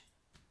Cash.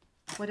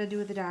 What did I do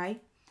with the die?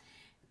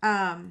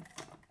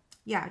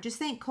 Yeah, just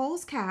think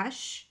Kohl's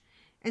Cash.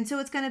 And so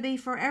it's going to be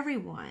for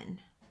everyone.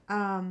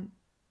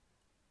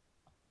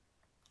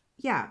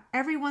 Yeah,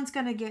 everyone's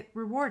going to get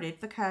rewarded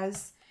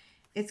because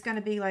it's going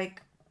to be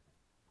like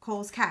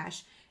Kohl's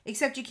Cash.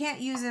 Except you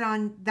can't use it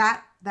on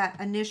that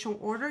initial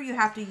order. You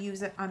have to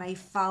use it on a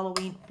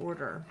following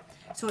order.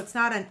 So it's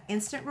not an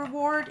instant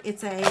reward.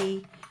 It's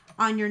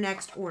on your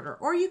next order.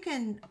 Or you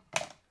can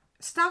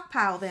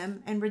stockpile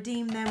them and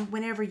redeem them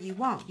whenever you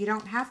want. You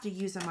don't have to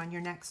use them on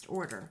your next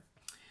order.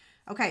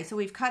 Okay, so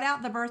we've cut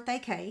out the birthday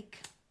cake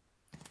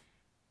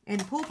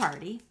and pool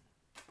party.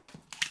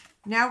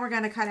 Now we're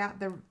going to cut out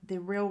the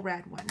real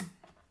red one.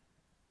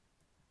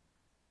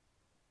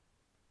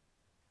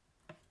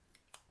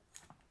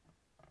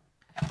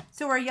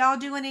 So are y'all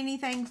doing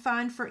anything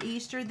fun for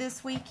Easter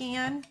this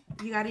weekend?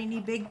 You got any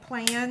big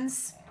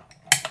plans?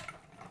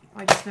 Oh,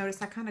 I just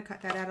noticed I kind of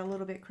cut that out a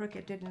little bit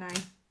crooked, didn't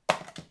I?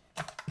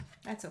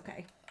 That's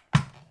okay.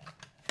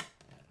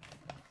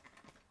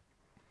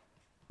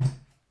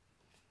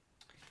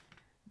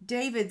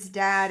 David's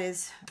dad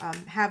is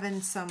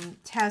having some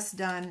tests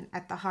done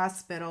at the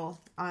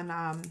hospital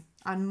on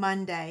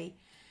Monday.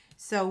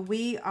 So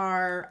we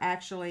are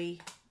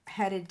actually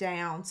headed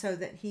down so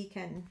that he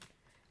can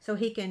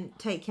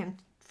take him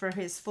for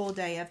his full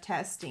day of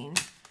testing.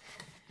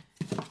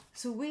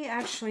 So we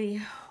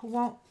actually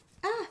won't,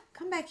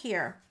 come back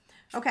here.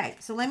 Okay,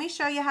 so let me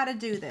show you how to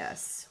do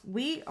this.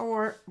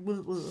 I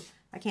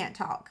can't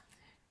talk.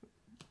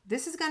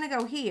 This is going to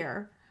go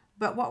here,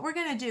 but what we're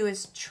going to do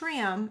is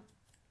trim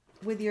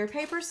with your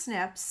paper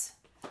snips.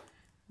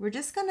 We're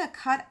just going to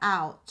cut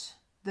out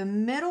the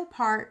middle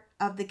part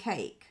of the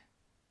cake.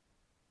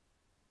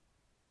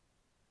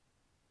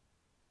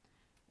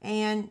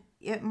 And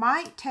it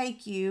might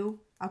take you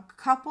a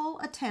couple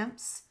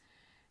attempts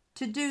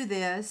to do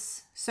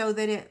this so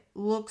that it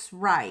looks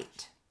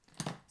right.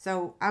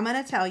 So I'm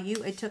going to tell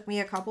you, it took me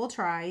a couple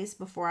tries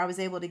before I was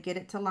able to get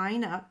it to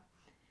line up.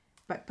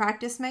 But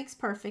practice makes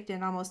perfect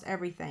in almost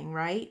everything,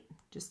 right?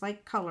 Just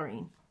like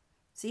coloring.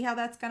 See how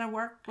that's going to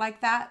work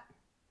like that?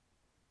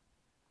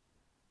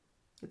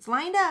 It's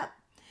lined up.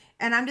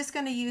 And I'm just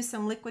going to use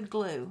some liquid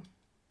glue.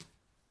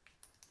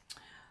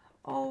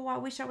 Oh, I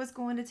wish I was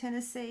going to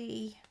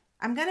Tennessee.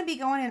 I'm going to be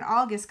going in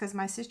August because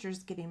my sister's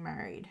getting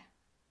married.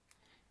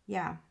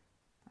 Yeah,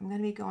 I'm going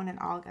to be going in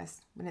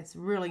August when it's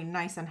really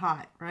nice and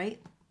hot,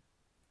 right?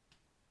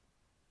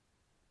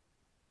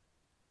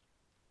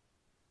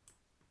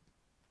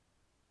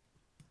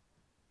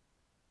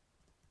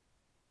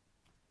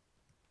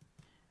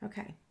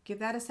 Okay, give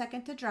that a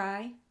second to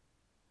dry.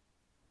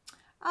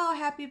 Oh,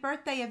 happy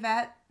birthday,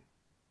 Yvette.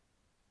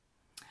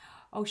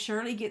 Oh,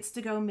 Shirley gets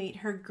to go meet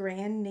her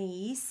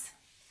grandniece.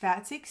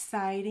 That's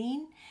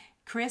exciting.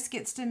 Chris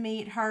gets to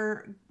meet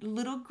her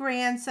little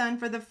grandson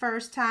for the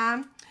first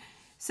time.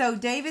 So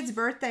David's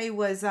birthday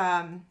was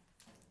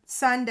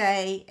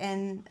Sunday,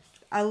 and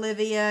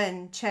Olivia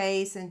and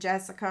Chase and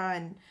Jessica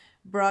and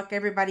Brooke,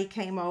 everybody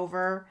came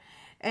over.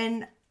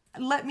 And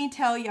let me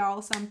tell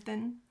y'all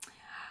something.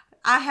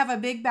 I have a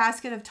big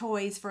basket of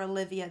toys for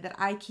Olivia that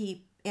I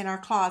keep in our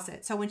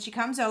closet. So when she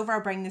comes over, I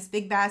bring this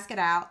big basket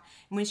out.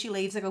 And when she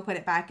leaves, I go put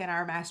it back in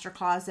our master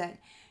closet.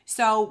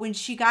 So when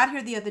she got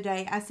here the other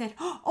day, I said,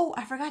 oh,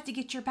 I forgot to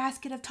get your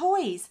basket of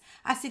toys.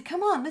 I said,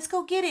 come on, let's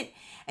go get it.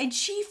 And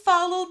she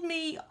followed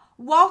me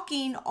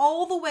walking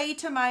all the way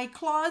to my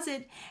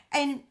closet,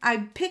 and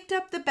I picked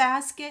up the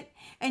basket,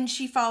 and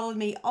she followed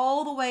me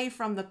all the way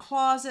from the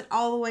closet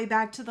all the way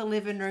back to the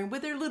living room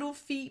with her little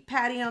feet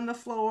patting on the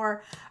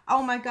floor.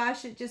 Oh my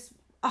gosh, it just,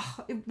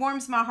 it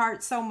warms my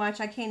heart so much.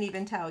 I can't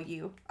even tell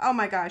you. Oh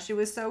my gosh, it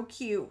was so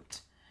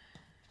cute.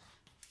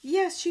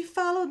 Yes, she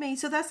followed me.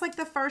 So that's like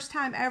the first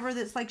time ever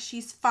that's like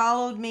she's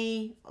followed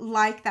me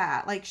like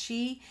that. Like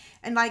she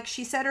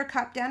set her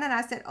cup down, and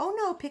I said, oh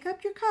no, pick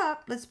up your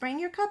cup. Let's bring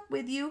your cup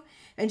with you.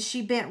 And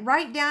she bent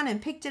right down and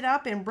picked it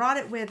up and brought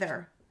it with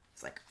her.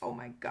 It's like, oh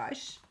my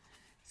gosh,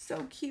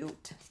 so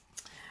cute.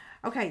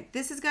 Okay,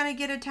 this is going to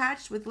get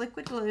attached with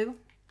liquid glue.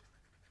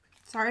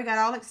 Sorry, I got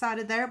all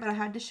excited there, but I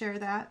had to share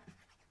that.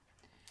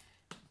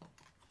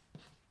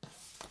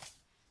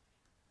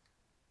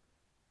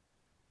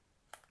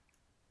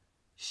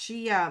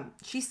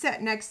 She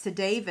sat next to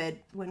David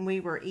when we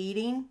were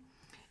eating,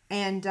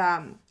 and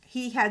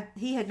he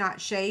had not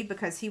shaved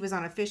because he was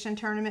on a fishing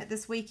tournament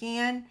this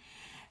weekend.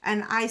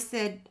 And I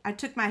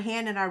took my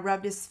hand and I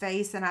rubbed his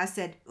face, and I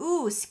said,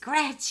 ooh,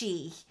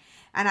 scratchy.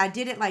 And I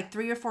did it like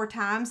 3 or 4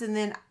 times, and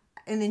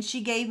then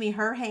she gave me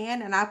her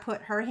hand, and I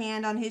put her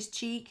hand on his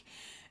cheek,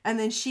 and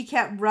then she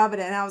kept rubbing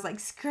it, and I was like,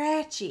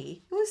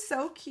 scratchy. It was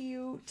so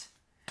cute.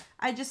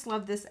 I just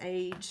love this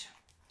age.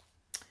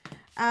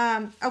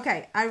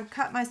 Okay, I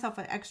cut myself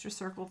an extra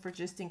circle for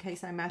just in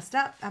case I messed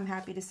up. I'm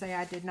happy to say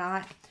I did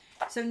not.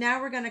 So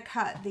now we're going to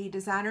cut the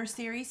designer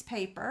series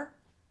paper.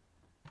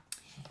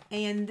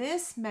 And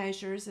this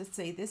measures, let's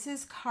see, this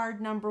is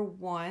card number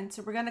 1.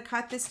 So we're going to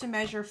cut this to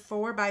measure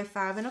 4 by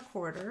 5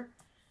 1/4.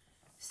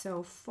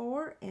 So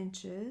 4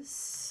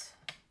 inches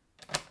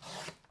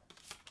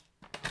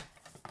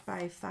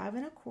by 5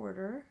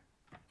 1/4.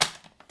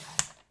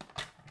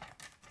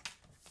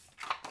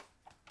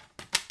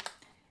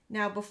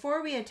 Now,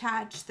 before we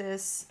attach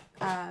this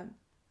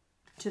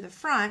to the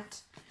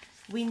front,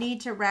 we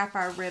need to wrap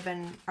our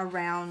ribbon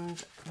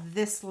around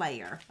this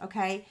layer,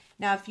 okay?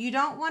 Now, if you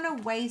don't want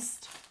to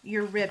waste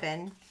your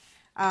ribbon,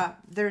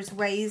 there's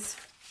ways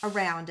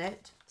around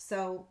it.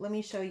 So let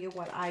me show you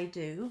what I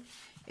do,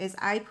 is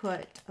I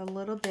put a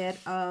little bit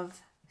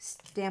of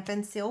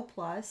Stampin' Seal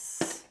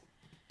Plus,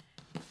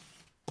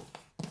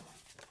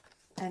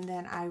 and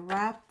then I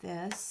wrap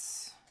this.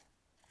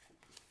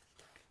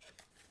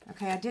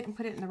 Okay, I didn't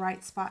put it in the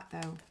right spot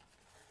though,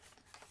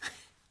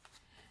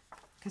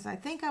 because I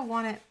think I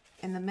want it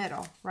in the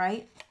middle,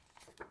 right?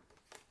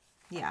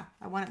 Yeah,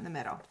 I want it in the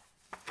middle.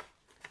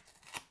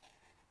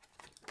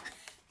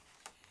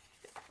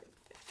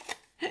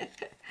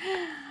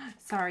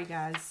 Sorry,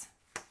 guys.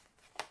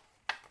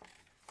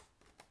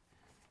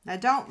 Now,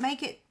 don't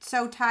make it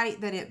so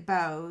tight that it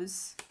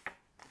bows.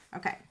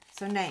 Okay,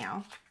 so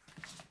now,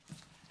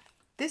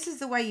 this is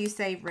the way you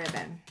save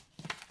ribbon.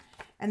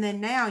 And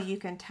then now you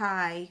can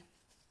tie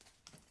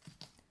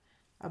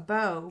a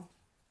bow.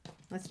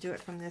 Let's do it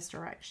from this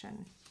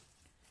direction.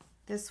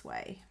 This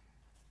way.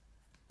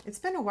 It's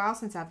been a while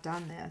since I've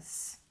done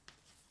this.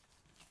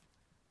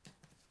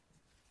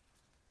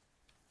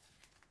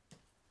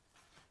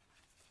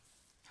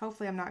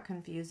 Hopefully I'm not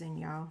confusing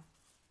y'all.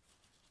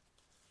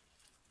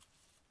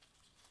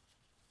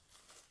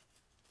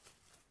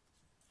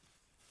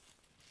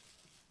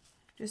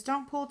 Just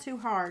don't pull too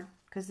hard,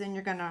 because then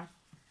you're gonna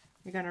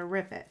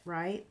rip it,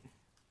 right?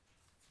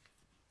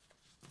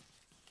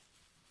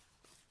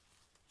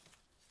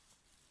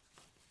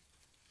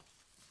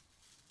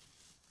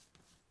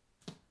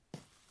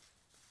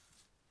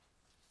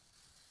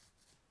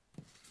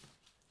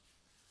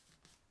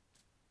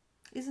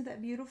 Isn't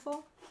that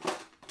beautiful?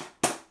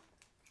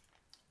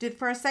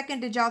 For a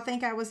second, did y'all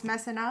think I was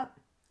messing up?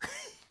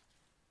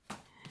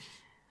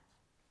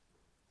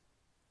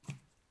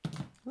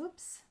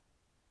 Whoops.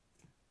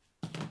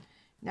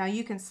 Now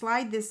you can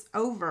slide this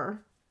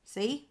over,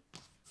 see?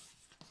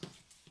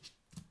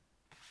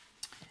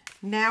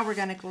 Now we're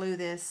going to glue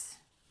this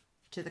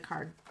to the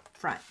card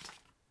front,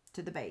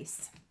 to the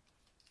base.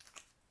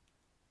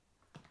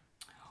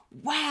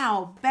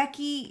 Wow,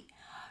 Becky,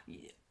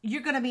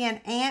 you're going to be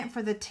an aunt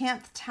for the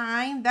 10th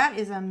time? That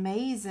is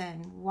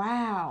amazing.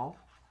 Wow.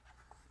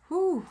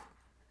 Whew.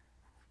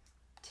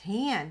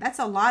 10. That's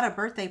a lot of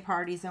birthday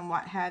parties and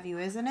what have you,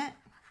 isn't it?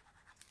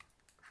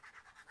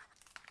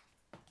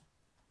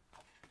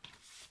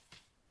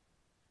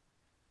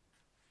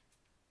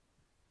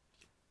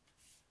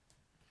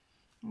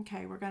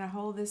 Okay, we're going to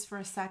hold this for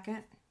a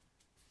second.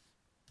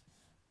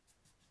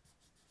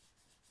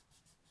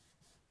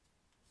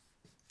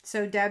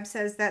 So Deb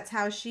says that's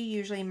how she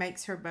usually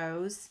makes her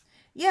bows.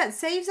 Yeah, it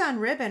saves on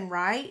ribbon,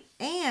 right?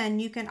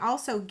 And you can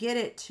also get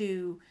it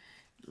to,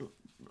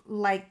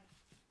 like,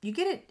 you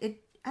get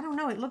it, I don't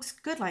know, it looks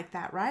good like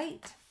that,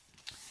 right?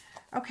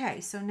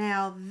 Okay, so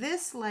now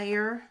this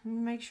layer, let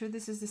me make sure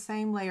this is the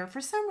same layer.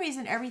 For some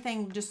reason,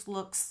 everything just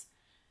looks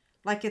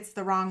like it's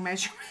the wrong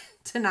measurement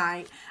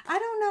tonight. I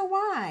don't know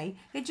why.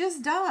 It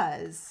just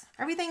does.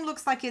 Everything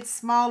looks like it's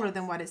smaller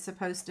than what it's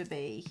supposed to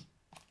be.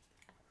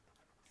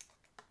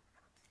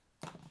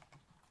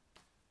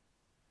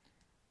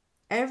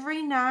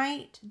 Every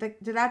night,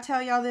 did I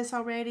tell y'all this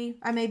already?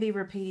 I may be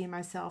repeating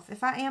myself.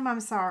 If I am, I'm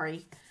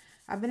sorry.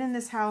 I've been in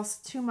this house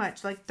too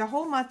much. Like the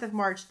whole month of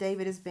March,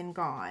 David has been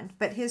gone.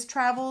 But his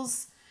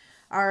travels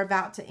are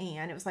about to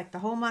end. It was like the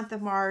whole month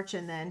of March,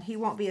 and then he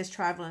won't be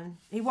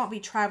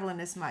traveling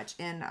as much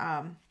in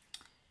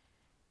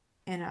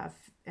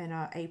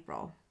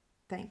April.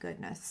 Thank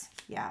goodness.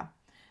 Yeah.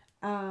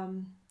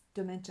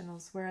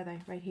 Dimensionals, where are they?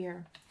 Right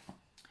here.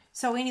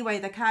 So anyway,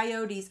 the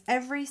coyotes,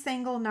 every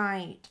single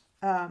night,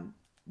 I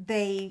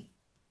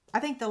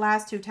think the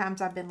last 2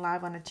 times I've been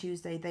live on a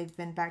Tuesday, they've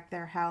been back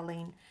there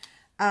howling.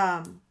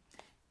 Last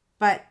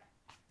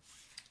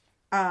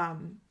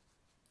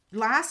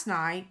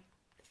night,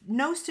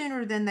 no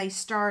sooner than they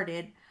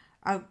started,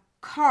 a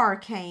car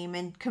came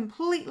and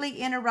completely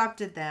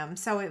interrupted them.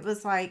 So it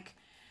was like,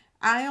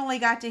 I only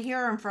got to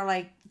hear them for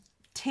like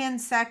 10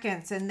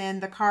 seconds, and then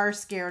the car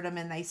scared them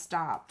and they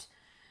stopped.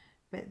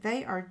 But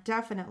they are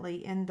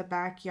definitely in the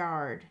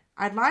backyard.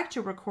 I'd like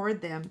to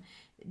record them.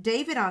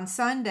 David on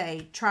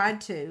Sunday tried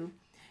to,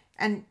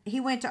 and he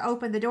went to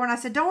open the door, and I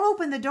said, "Don't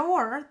open the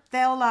door.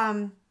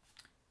 They'll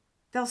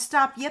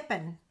stop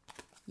yipping.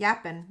 I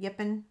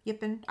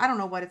don't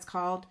know what it's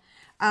called."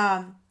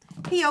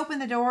 He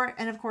opened the door,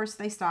 and of course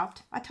they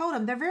stopped. I told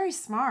him they're very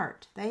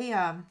smart.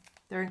 They're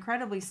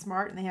incredibly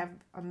smart, and they have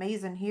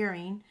amazing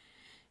hearing.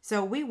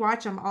 So we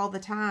watch them all the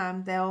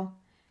time. They'll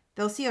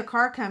see a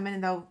car coming,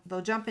 and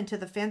they'll jump into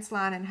the fence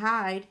line and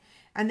hide.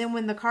 And then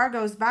when the car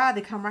goes by,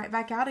 they come right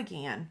back out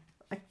again.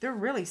 Like, they're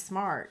really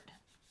smart.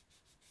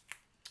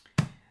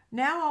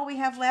 Now all we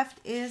have left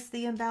is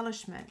the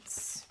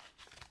embellishments.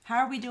 How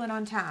are we doing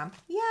on time?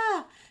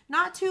 Yeah,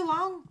 not too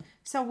long.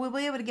 So we'll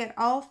be able to get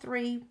all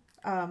three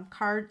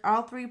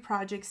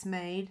projects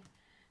made,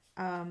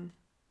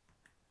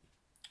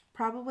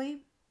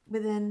 probably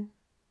within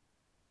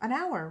an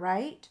hour,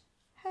 right?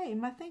 Hey,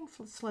 my thing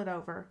slid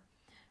over.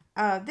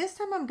 This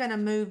time I'm going to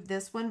move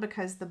this one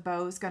because the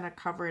bow is going to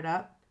cover it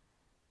up.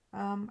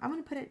 I'm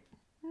going to put it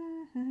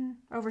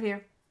over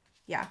here.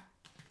 Yeah.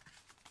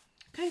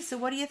 Okay, so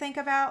what do you think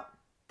about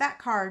that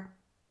card?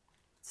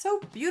 So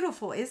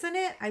beautiful, isn't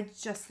it? I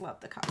just love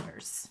the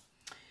colors.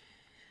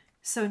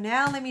 So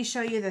now let me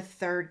show you the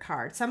third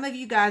card. Some of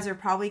you guys are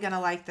probably going to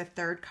like the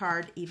third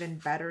card even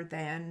better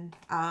than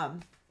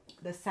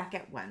the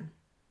second one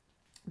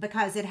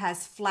because it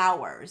has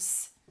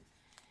flowers.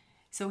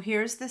 So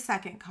here's the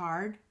second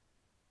card.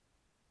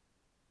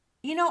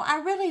 You know, I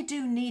really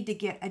do need to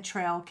get a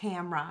trail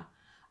camera.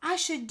 I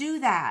should do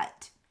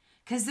that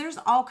because there's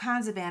all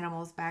kinds of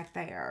animals back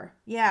there.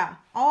 Yeah,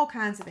 all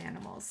kinds of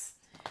animals.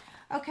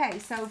 Okay,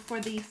 so for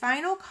the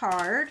final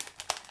card,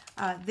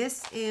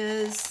 this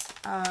is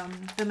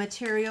the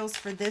materials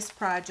for this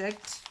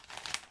project.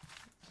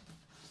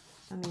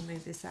 Let me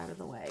move this out of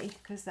the way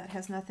because that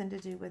has nothing to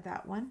do with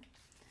that one.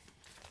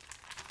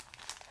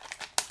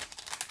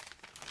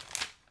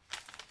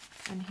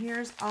 And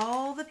here's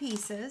all the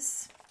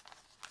pieces.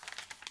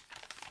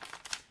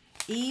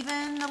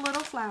 Even the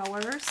little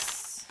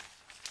flowers.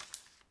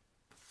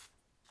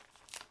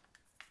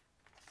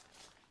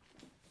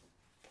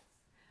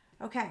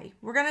 Okay,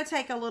 we're going to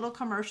take a little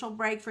commercial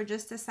break for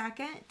just a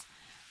second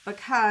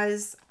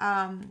because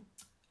I'm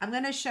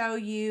going to show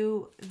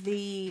you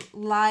the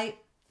live,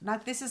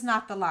 this is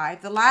not the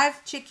live. The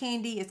live chick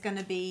candy is going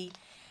to be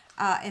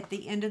at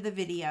the end of the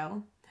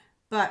video.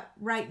 But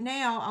right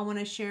now, I want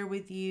to share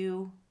with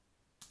you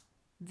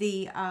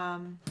the...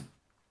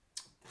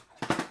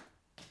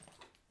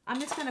 I'm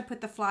just going to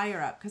put the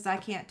flyer up because I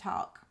can't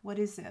talk. What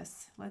is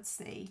this? Let's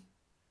see.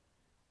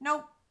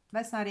 Nope,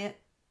 that's not it.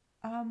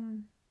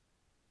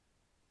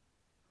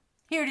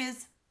 Here it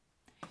is.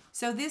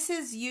 So this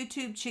is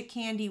YouTube Chick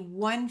Candy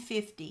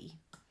 150.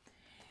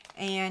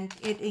 And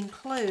it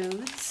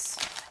includes,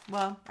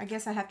 well, I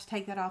guess I have to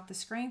take that off the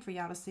screen for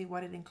y'all to see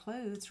what it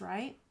includes,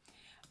 right?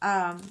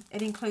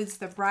 It includes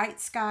the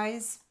Bright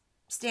Skies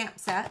stamp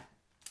set.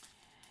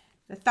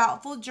 The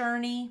Thoughtful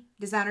Journey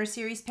Designer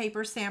Series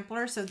Paper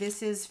Sampler. So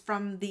this is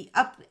from the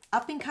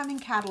up-and-coming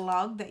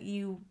catalog that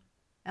you,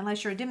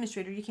 unless you're a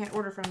demonstrator, you can't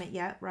order from it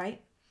yet,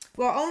 right?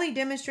 Well, only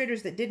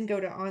demonstrators that didn't go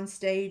to On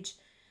Stage,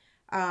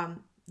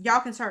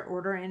 y'all can start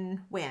ordering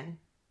when?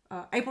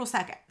 April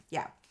 2nd,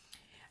 yeah.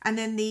 And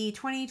then the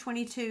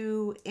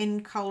 2022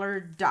 In Color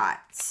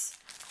Dots.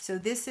 So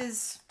this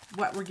is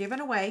what we're giving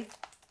away.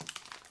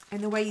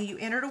 And the way you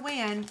enter to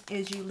win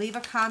is you leave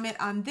a comment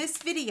on this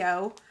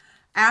video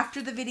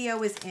after the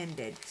video is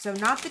ended. So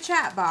not the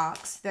chat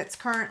box that's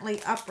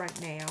currently up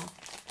right now.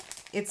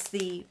 It's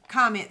the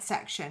comment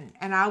section.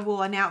 And I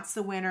will announce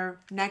the winner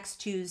next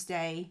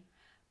Tuesday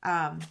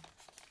on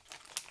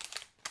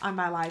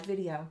my live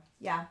video.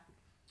 Yeah.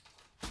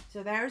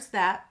 So there's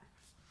that.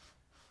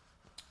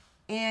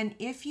 And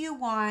if you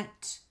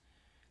want,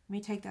 let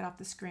me take that off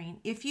the screen.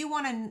 If you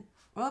want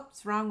to,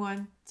 oops, wrong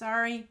one.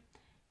 Sorry.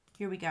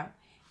 Here we go.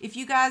 If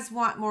you guys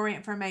want more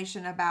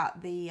information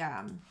about the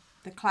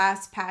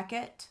class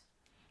packet,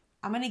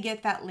 I'm going to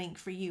get that link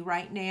for you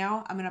right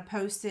now. I'm going to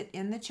post it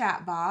in the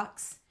chat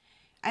box.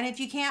 And if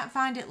you can't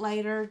find it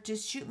later,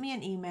 just shoot me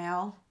an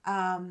email.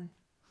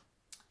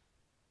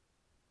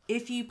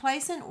 If you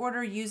place an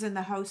order using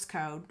the host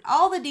code,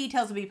 all the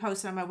details will be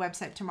posted on my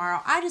website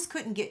tomorrow. I just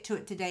couldn't get to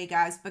it today,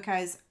 guys,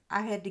 because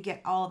I had to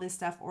get all this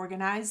stuff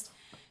organized.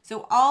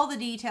 So all the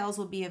details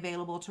will be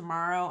available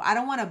tomorrow. I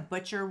don't want to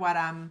butcher what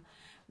I'm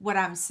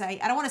saying.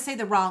 I don't want to say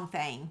the wrong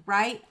thing,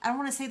 right? I don't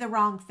want to say the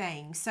wrong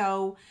thing.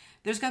 So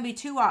there's going to be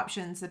two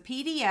options. The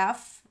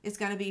PDF is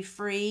going to be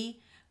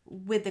free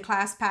with the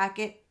class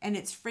packet, and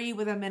it's free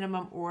with a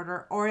minimum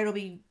order, or it'll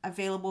be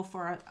available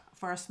for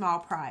a small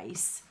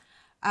price.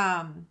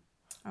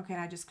 Okay,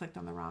 I just clicked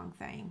on the wrong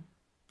thing.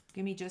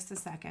 Give me just a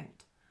second.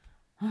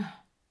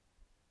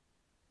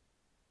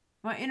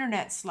 My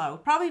internet's slow.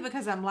 Probably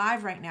because I'm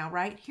live right now,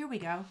 right? Here we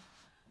go.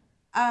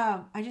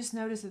 I just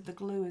noticed that the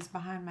glue is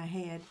behind my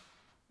head.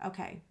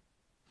 Okay,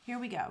 here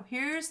we go.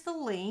 Here's the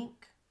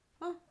link.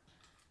 Oh,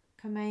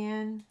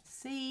 Command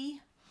C.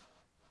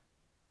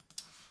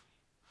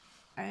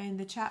 And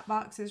the chat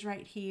box is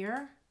right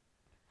here.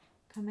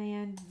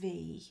 Command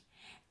V.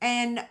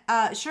 And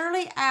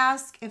Shirley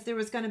asked if there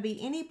was going to be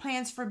any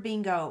plans for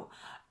bingo.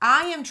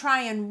 I am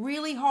trying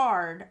really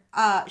hard.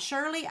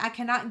 Shirley, I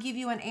cannot give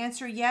you an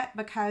answer yet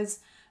because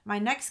my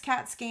next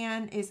CAT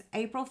scan is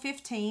April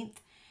 15th.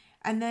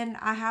 And then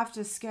I have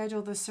to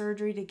schedule the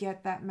surgery to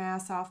get that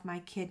mass off my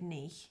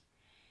kidney,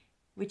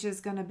 which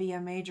is going to be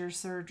a major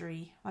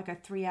surgery, like a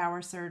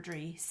 3-hour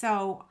surgery.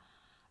 So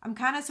I'm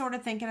kind of sort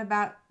of thinking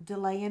about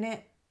delaying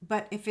it.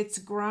 But if it's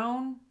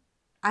grown,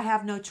 I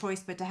have no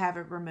choice but to have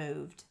it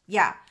removed.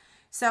 Yeah.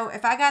 So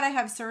if I got to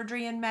have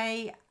surgery in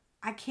May,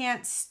 I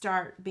can't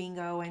start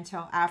bingo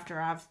until after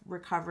I've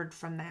recovered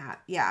from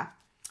that. Yeah.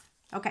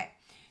 Okay.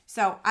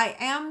 So I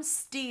am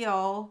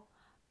still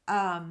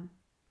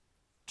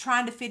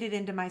trying to fit it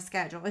into my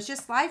schedule. It's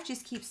just life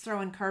just keeps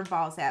throwing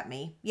curveballs at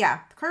me. Yeah.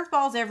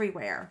 Curveballs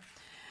everywhere.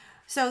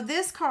 So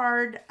this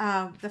card,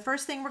 the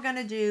first thing we're going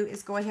to do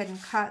is go ahead and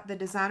cut the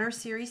designer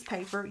series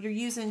paper. You're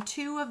using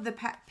 2 of the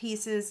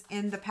pieces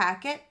in the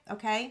packet,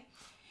 okay?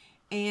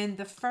 And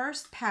the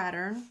first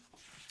pattern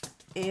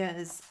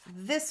is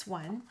this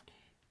one.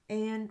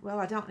 And, well,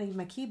 I don't need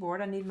my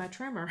keyboard. I need my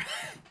trimmer.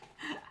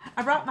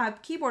 I brought my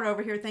keyboard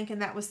over here thinking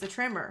that was the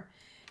trimmer.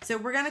 So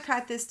we're going to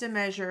cut this to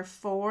measure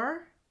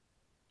 4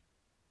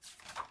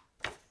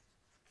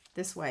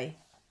 this way.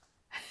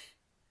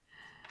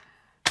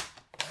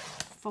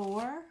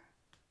 4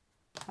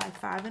 by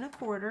 5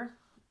 1/4.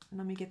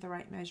 Let me get the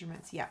right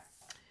measurements. Yeah,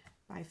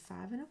 by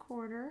 5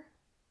 1/4.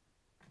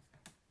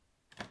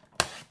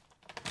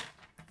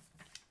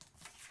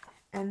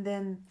 And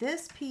then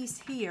this piece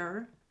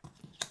here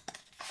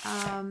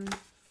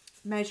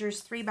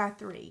measures 3 by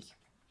 3.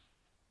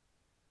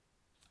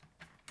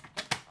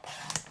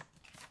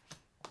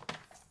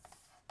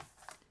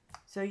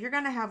 So you're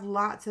going to have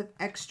lots of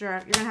extra,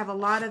 you're going to have a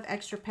lot of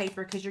extra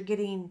paper because you're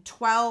getting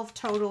 12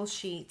 total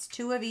sheets,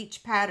 2 of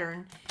each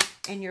pattern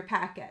in your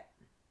packet.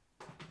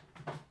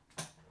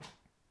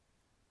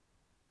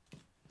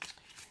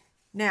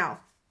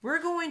 Now,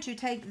 we're going to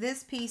take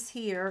this piece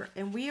here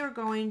and we are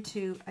going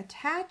to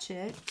attach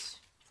it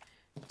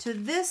to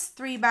this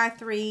 3 by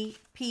 3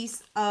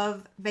 piece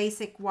of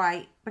basic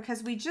white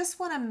because we just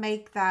want to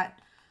make that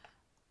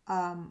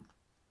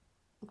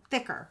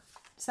thicker.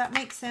 Does that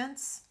make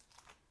sense?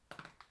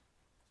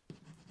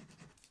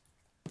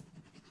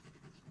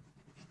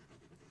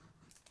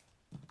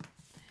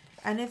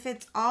 And if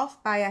it's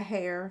off by a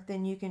hair,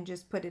 then you can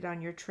just put it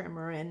on your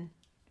trimmer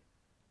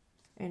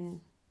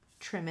and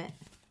trim it.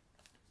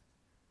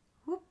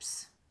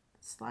 Whoops.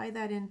 Slide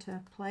that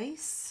into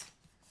place.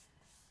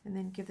 And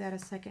then give that a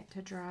second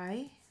to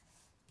dry.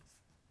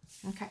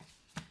 Okay.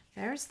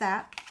 There's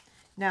that.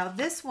 Now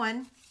this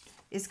one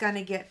is going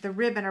to get the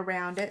ribbon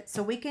around it.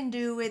 So we can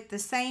do it the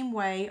same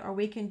way or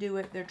we can do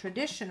it the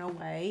traditional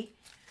way,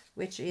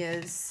 which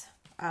is,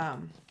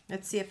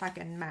 let's see if I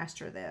can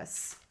master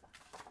this.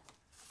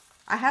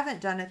 I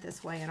haven't done it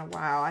this way in a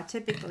while. I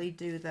typically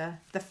do the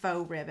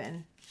faux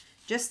ribbon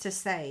just to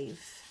save.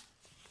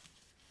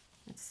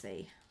 Let's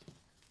see.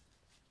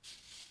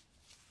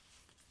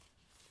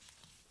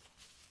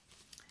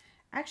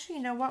 Actually,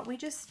 you know what? We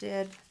just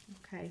did.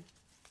 Okay.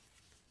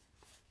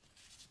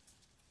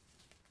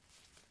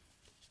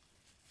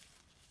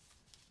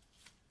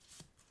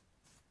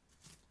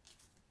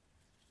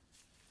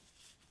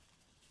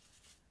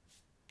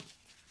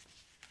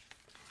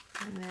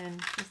 And then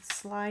just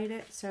slide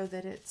it so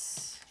that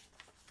it's,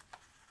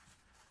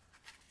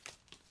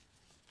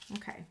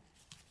 okay.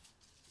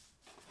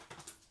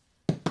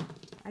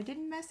 I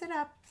didn't mess it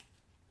up.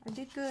 I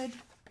did good.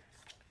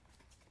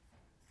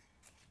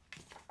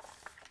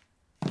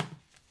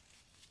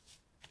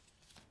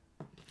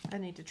 I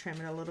need to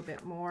trim it a little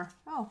bit more.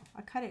 Oh,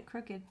 I cut it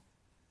crooked.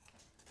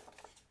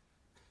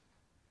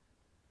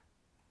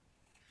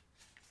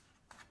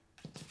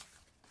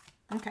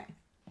 Okay.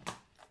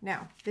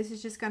 Now, this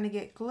is just going to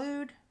get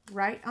glued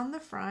right on the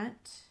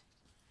front.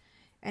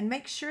 And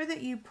make sure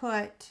that you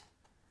put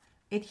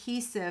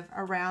adhesive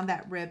around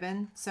that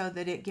ribbon so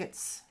that it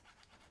gets...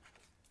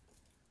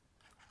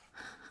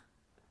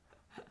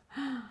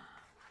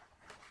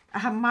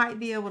 I might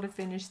be able to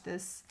finish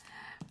this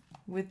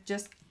with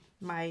just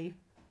my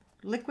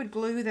liquid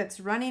glue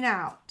that's running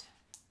out.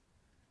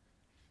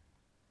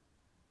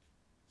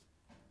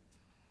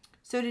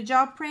 So did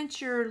y'all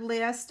print your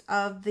list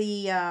of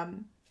the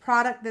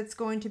product that's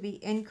going to be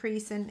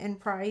increasing in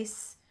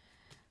price?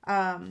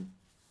 Overall,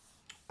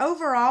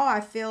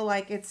 I feel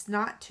like it's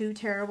not too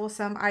terrible.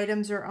 Some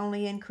items are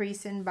only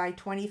increasing by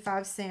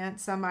 25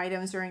 cents. Some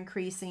items are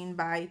increasing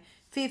by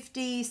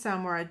 50,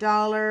 some are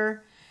 $1,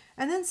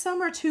 and then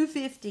some are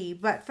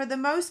 $2.50. But for the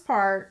most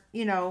part,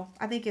 you know,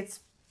 I think it's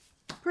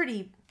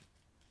pretty,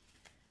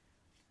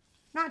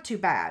 not too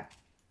bad,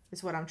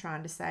 is what I'm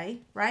trying to say,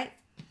 right?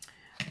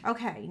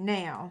 Okay,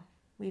 now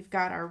we've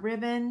got our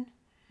ribbon,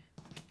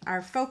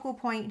 our focal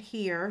point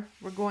here.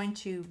 We're going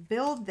to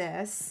build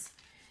this,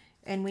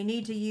 and we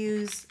need to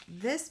use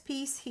this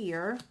piece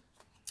here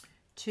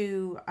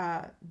to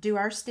do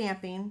our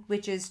stamping,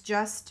 which is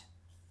just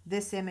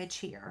this image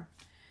here.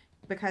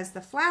 Because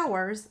the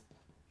flowers,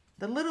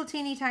 the little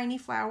teeny tiny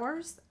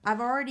flowers,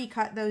 I've already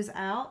cut those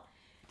out,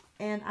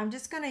 and I'm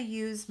just going to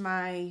use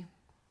my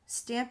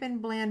Stampin'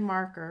 Blend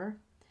marker.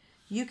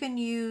 You can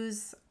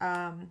use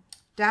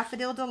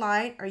Daffodil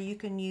Delight, or you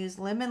can use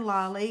Lemon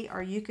Lolly,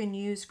 or you can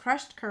use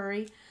Crushed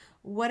Curry,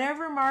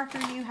 whatever marker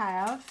you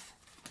have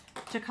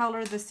to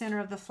color the center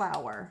of the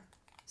flower.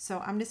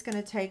 So I'm just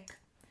going to take,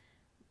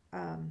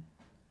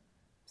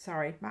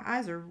 sorry, my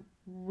eyes are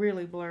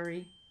really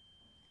blurry.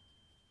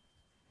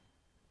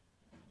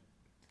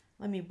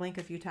 Let me blink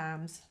a few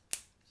times.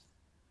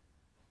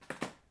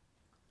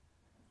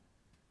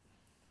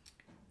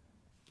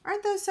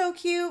 Aren't those so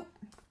cute?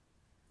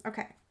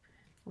 Okay,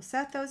 we'll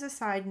set those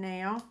aside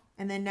now.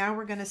 And then now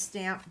we're going to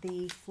stamp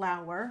the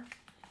flower.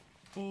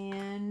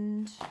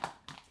 And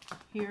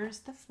here's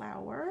the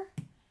flower.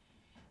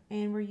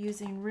 And we're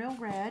using Real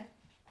Red.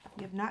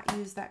 We have not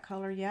used that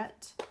color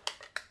yet.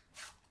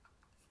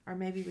 Or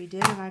maybe we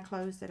did and I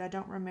closed it. I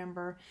don't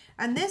remember.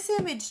 And this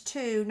image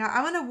too, now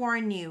I'm going to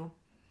warn you.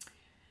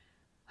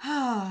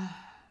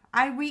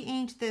 I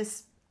re-inked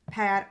this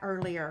pad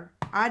earlier.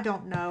 I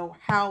don't know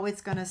how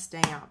it's going to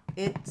stamp.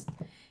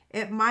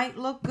 It might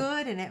look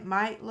good and it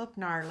might look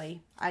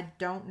gnarly. I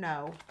don't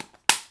know.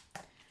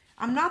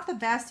 I'm not the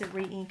best at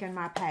re-inking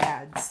my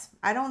pads.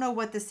 I don't know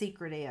what the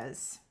secret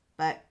is,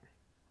 but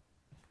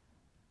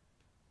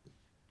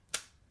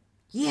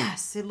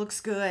yes, it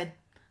looks good.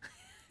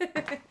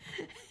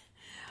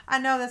 I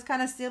know that's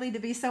kind of silly to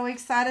be so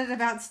excited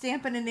about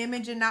stamping an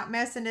image and not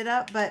messing it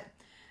up, but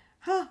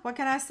what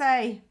can I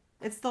say?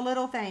 It's the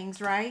little things,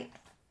 right?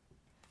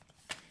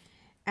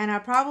 And I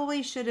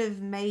probably should have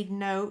made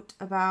note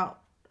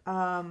about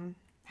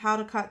how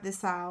to cut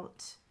this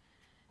out.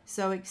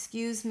 So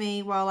excuse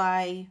me while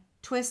I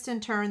twist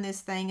and turn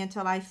this thing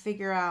until I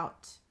figure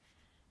out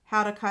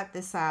how to cut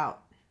this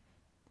out.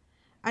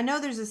 I know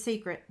there's a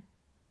secret.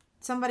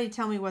 Somebody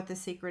tell me what the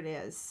secret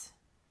is.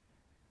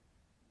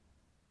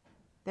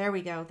 There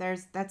we go.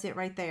 That's it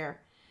right there.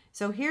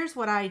 So here's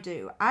what I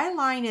do. I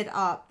line it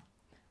up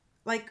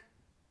like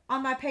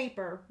on my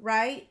paper,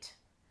 right?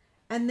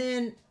 And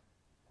then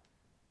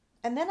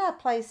I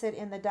place it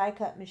in the die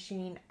cut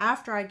machine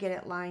after I get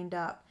it lined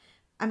up.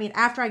 I mean,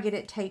 after I get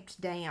it taped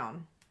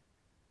down.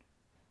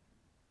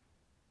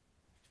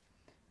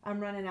 I'm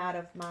running out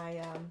of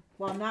my,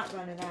 well, I'm not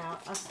running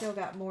out. I've still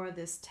got more of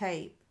this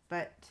tape,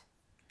 but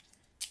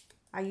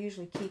I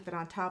usually keep it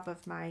on top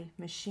of my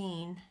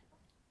machine.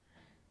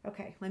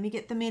 Okay, let me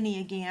get the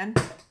mini again.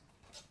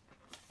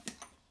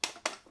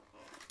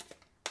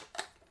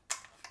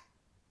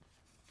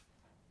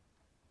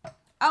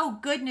 Oh,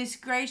 goodness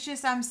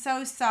gracious, I'm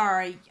so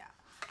sorry.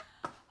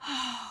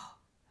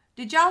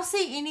 Did y'all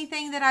see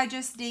anything that I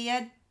just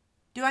did?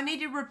 Do I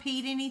need to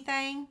repeat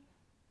anything?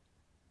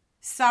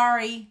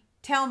 Sorry.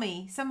 Tell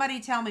me.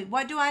 Somebody tell me.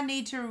 What do I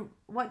need to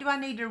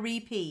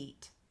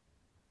repeat?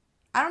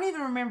 I don't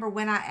even remember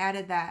when I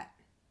added that.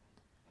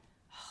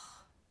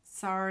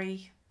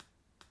 Sorry.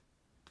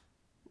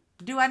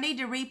 Do I need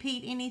to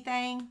repeat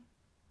anything?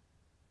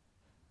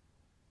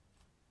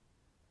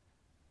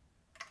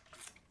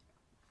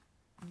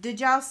 Did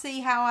y'all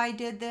see how I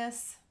did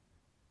this?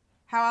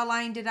 How I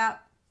lined it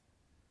up?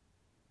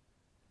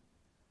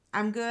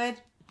 I'm good?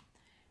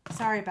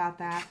 Sorry about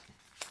that.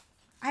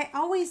 I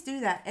always do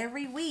that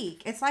every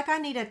week. It's like I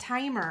need a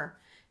timer.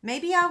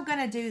 Maybe I'm going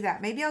to do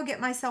that. Maybe I'll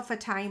get myself a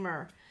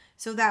timer.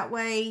 So that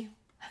way,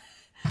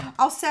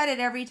 I'll set it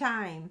every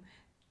time.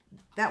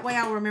 That way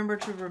I'll remember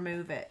to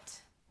remove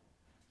it.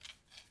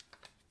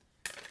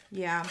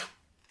 Yeah.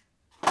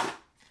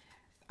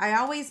 I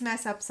always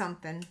mess up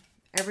something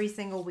every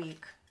single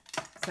week.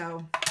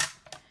 So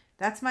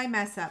that's my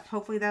mess up.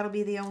 Hopefully that'll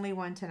be the only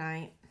one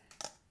tonight.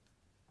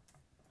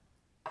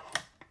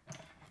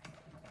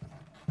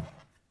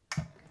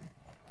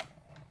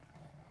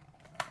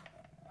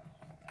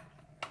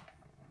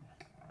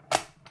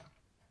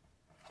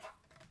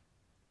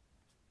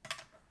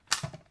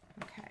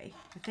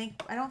 Okay,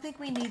 I don't think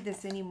we need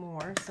this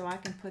anymore, so I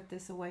can put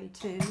this away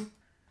too.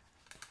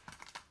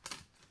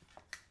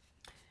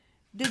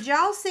 Did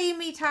y'all see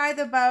me tie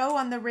the bow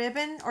on the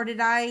ribbon, or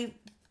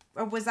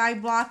was I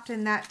blocked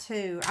in that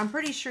too? I'm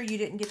pretty sure you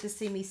didn't get to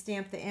see me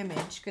stamp the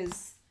image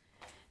because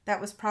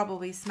that was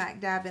probably smack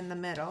dab in the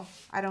middle.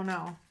 I don't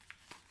know.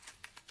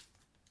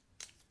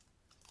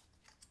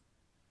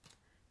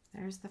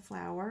 There's the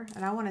flower,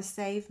 and I want to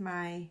save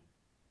my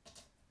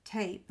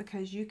tape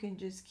because you can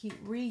just keep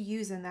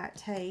reusing that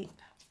tape.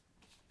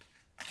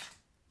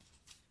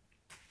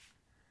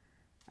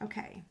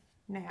 Okay,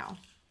 now.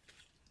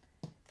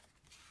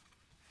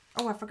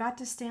 Oh, I forgot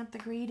to stamp the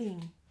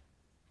greeting.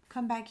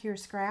 Come back here,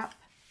 Scrap.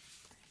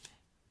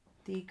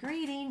 The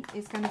greeting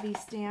is going to be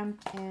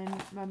stamped in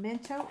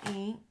Memento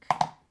ink.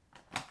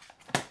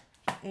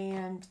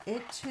 And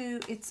it too,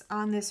 it's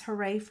on this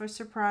Hooray for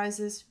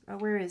Surprises. Oh,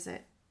 where is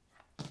it?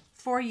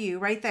 For you,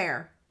 right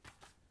there.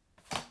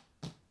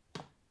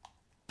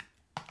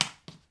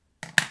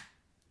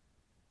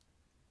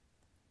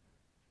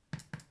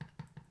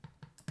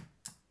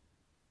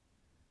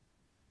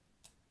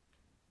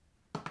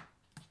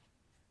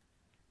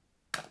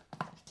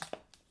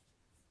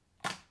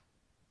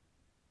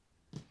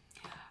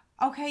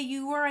 Okay,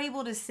 you were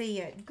able to see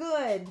it.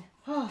 Good.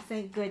 Oh,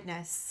 thank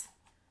goodness.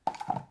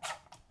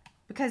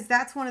 Because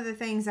that's one of the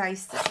things I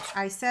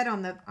said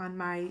on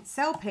my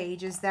sell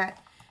page is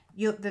that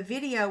the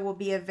video will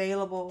be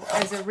available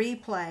as a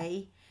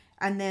replay,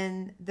 and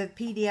then the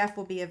PDF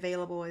will be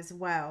available as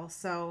well.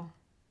 So,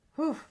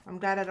 whew, I'm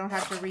glad I don't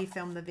have to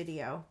refilm the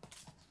video.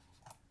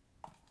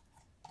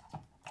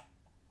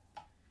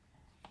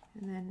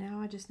 And then now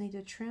I just need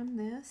to trim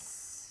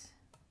this.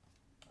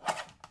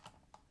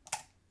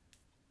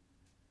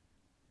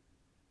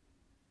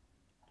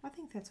 I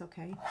think that's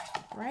okay,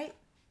 right?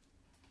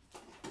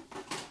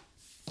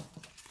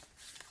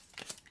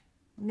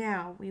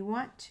 Now we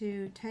want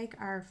to take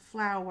our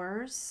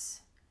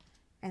flowers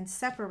and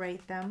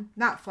separate them,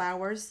 not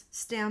flowers,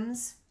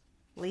 stems,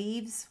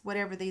 leaves,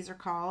 whatever these are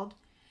called.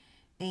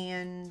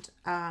 And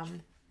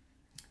I'm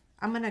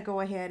going to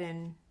go ahead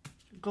and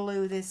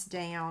glue this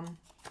down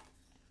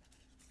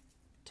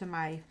to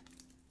my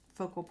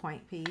focal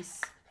point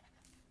piece.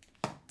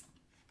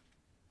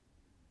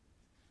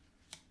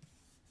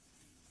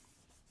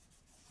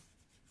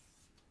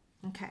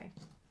 Okay,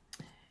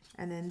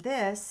 and then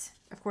this,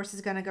 of course,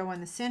 is going to go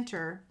in the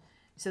center.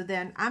 So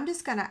then I'm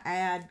just going to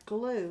add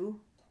glue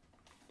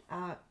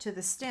to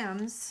the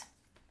stems.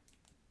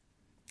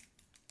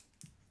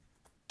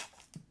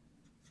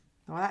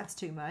 Well, that's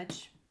too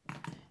much.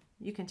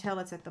 You can tell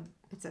it's at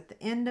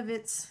the end of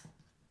its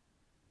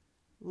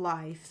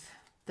life.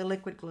 The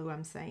liquid glue,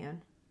 I'm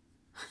saying.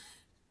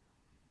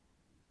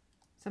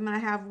 So I'm going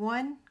to have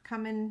one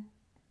coming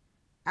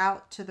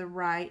out to the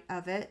right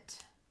of it.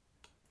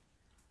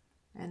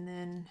 And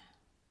then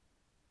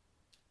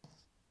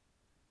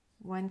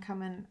one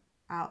coming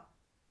out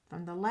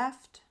from the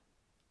left.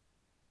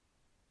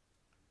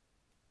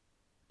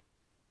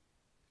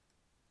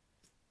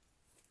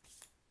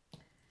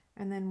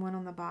 And then one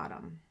on the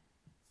bottom.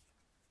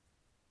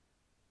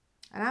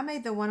 And I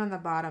made the one on the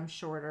bottom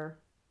shorter.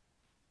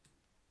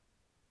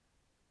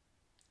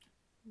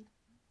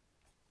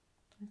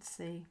 Let's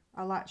see,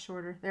 a lot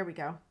shorter. There we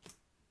go.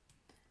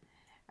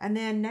 And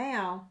then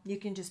now you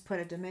can just put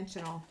a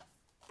dimensional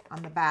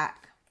on the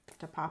back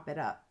to pop it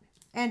up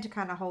and to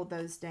kind of hold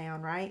those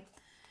down, right?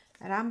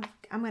 And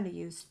I'm going to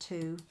use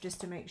 2 just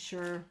to make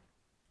sure.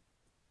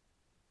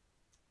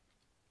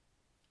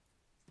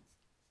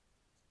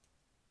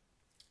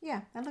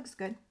 Yeah, that looks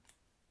good.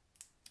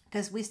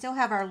 Because we still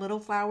have our little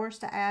flowers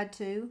to add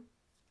too.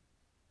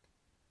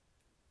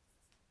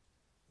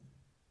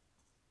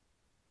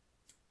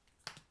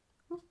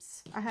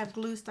 Oops, I have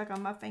glue stuck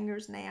on my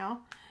fingers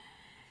now.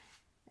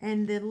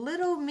 And the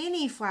little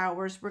mini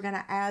flowers, we're going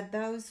to add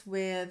those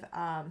with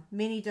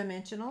mini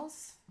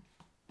dimensionals.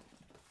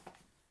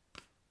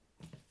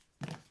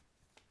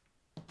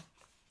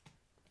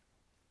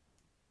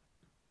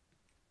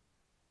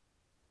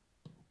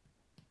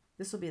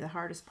 This will be the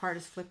hardest part,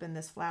 is flipping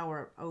this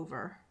flower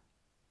over.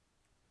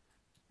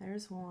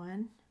 There's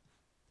one.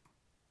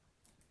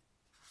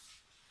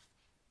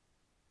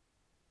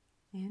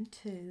 And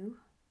 2.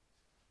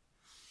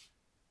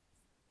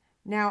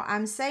 Now,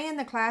 I'm saying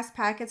the class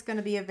packet's going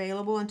to be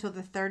available until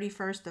the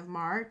 31st of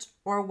March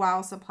or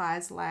while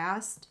supplies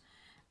last.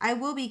 I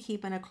will be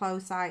keeping a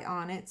close eye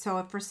on it. So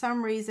if for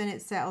some reason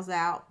it sells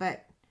out,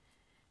 but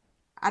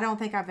I don't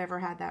think I've ever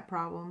had that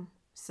problem.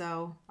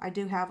 So I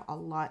do have a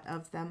lot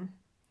of them.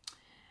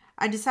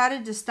 I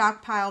decided to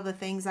stockpile the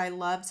things I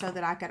love so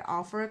that I could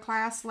offer a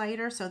class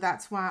later. So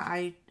that's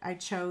why I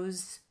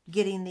chose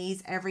getting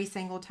these every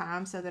single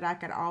time so that I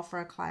could offer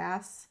a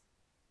class.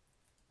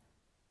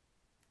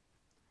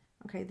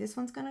 Okay, this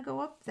one's going to go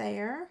up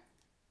there.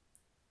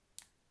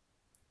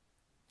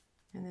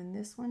 And then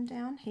this one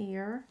down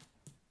here.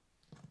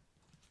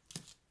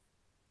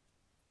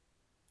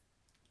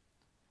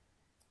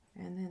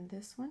 And then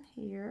this one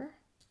here.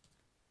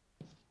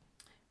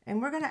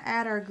 And we're going to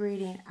add our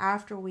greeting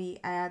after we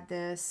add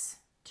this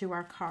to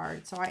our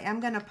card. So I am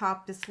going to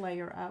pop this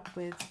layer up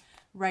with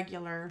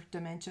regular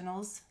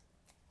dimensionals.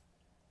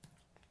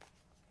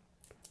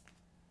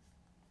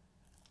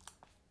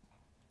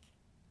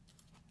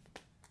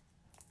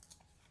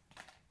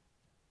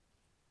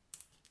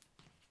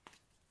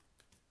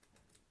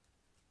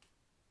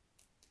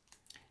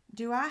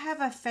 Do I have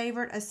a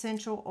favorite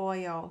essential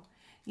oil?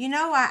 You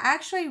know, I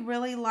actually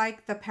really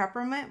like the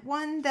peppermint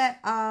one that,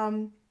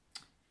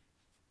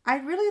 I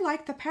really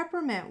like the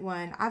peppermint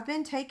one. I've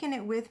been taking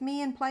it with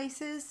me in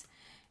places,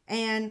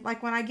 and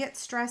like when I get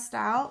stressed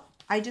out,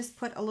 I just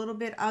put a little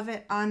bit of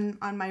it on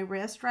my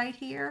wrist right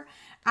here.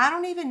 I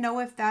don't even know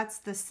if that's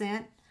the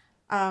scent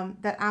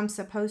that I'm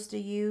supposed to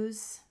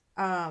use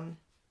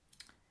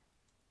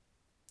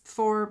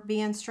for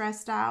being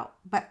stressed out,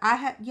 but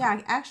I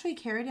actually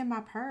carry it in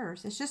my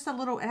purse. It's just a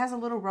little, it has a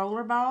little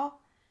roller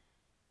ball.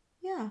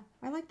 Yeah,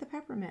 I like the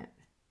peppermint.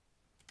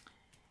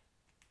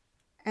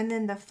 And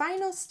then the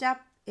final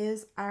step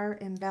is our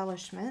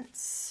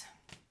embellishments.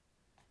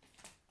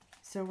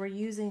 So we're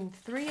using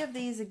 3 of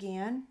these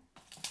again.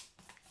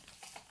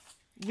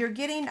 You're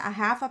getting a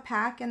half a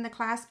pack in the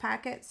class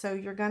packet, so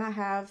you're gonna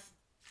have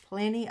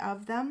plenty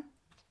of them.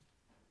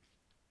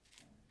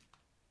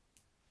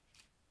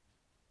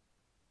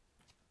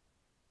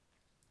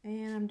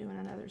 And I'm doing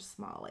another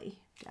smallie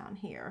down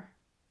here.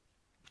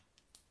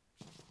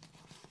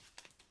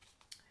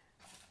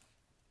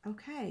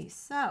 Okay,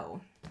 so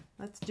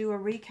let's do a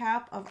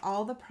recap of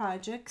all the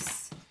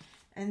projects,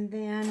 and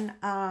then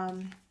I'll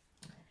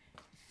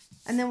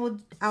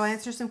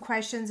answer some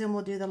questions and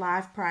we'll do the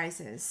live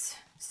prizes.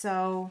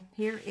 So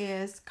here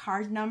is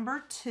card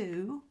number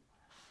 2.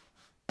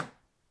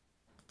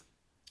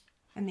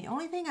 And the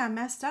only thing I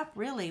messed up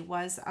really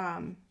was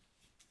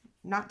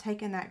not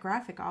taking that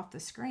graphic off the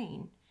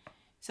screen.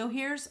 So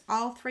here's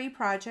all 3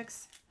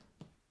 projects.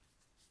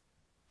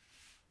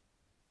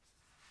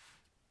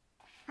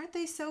 Aren't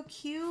they so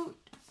cute?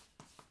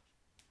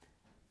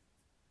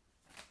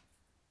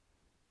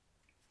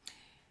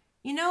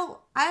 You know,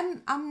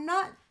 I'm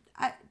not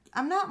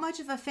much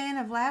of a fan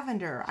of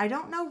lavender. I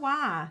don't know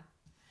why.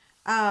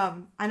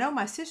 I know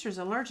my sister's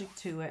allergic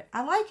to it.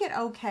 I like it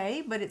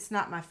okay, but it's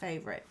not my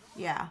favorite.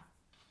 Yeah.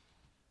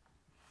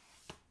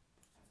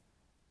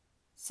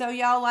 So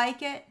y'all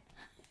like it?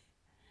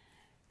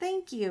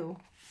 Thank you.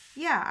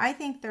 Yeah, I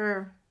think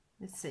they're,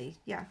 let's see.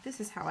 Yeah, this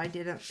is how I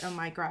did it on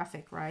my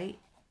graphic, right?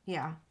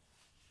 Yeah.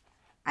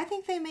 I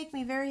think they make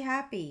me very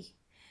happy.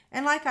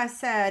 And like I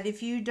said,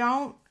 if you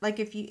don't, like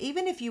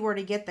even if you were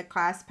to get the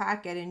class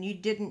packet and you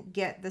didn't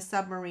get the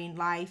Submarine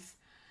Life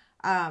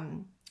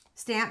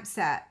stamp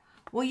set,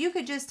 well, you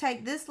could just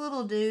take this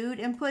little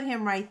dude and put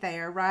him right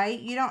there, right?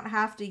 You don't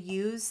have to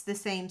use the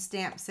same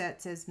stamp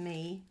sets as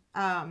me.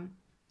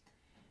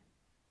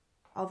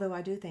 Although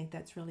I do think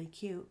that's really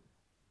cute.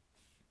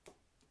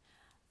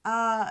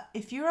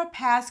 If you're a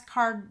past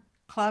card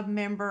club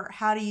member,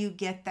 how do you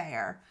get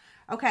there?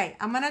 Okay,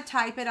 I'm going to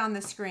type it on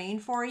the screen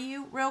for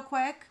you real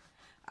quick.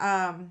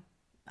 I'm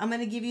going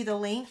to give you the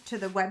link to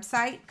the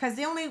website because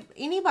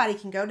anybody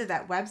can go to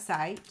that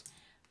website.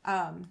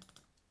 Let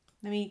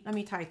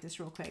me type this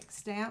real quick.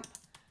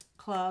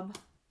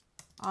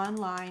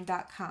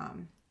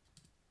 stampclubonline.com.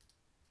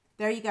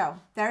 There you go.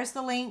 There's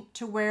the link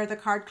to where the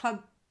card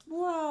club.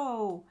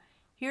 Whoa!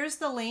 Here's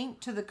the link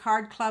to the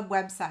card club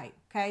website.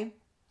 Okay.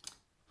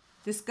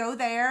 Just go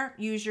there,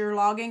 use your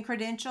login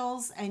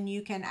credentials, and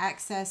you can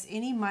access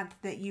any month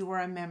that you were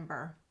a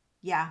member.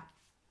 Yeah.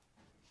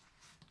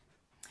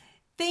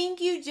 Thank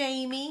you,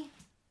 Jamie.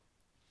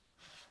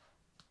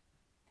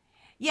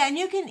 Yeah, and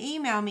you can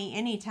email me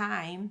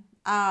anytime.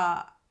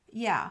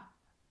 Yeah.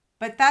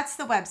 But that's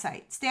the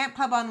website, Stamp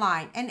Club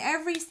Online. And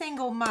every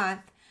single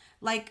month,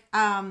 like,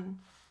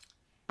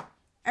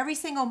 every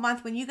single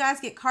month when you guys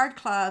get Card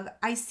Club,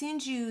 I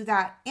send you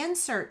that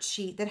insert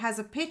sheet that has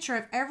a picture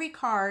of every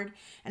card,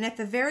 and at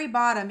the very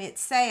bottom it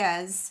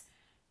says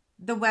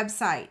the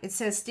website. It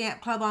says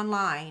Stamp Club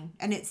Online,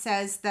 and it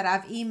says that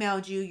I've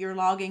emailed you your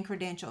login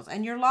credentials,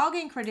 and your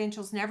login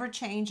credentials never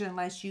change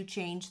unless you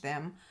change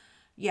them.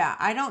 Yeah,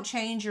 I don't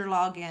change your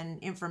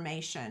login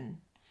information.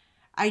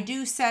 I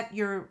do set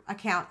your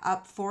account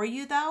up for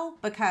you though,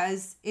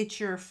 because it's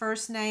your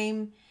first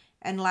name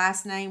and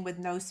last name with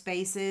no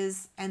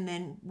spaces, and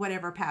then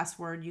whatever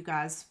password you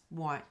guys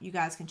want. You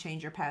guys can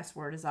change your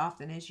password as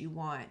often as you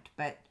want,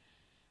 but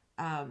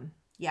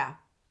yeah,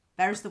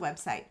 there's the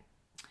website.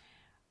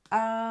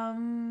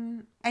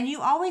 And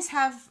you always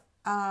have,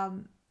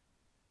 well,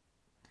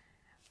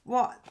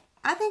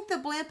 I think the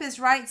blimp is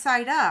right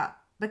side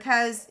up,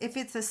 because if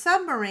it's a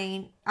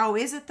submarine, oh,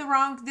 is it the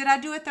wrong, did I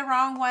do it the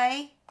wrong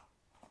way?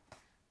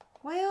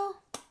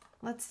 Well,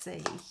 let's see. I think the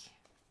blimp is right side up, because if it's a submarine, oh, is it the wrong, did I do it the wrong way? Well, let's see. I think the blimp is right side up, because if it's a submarine, oh, is it the wrong, did I do it the wrong way? Well, let's see. I think the blimp is right side up, because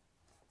if it's a submarine, oh, is it the wrong, did I do it the wrong way? Well, let's see.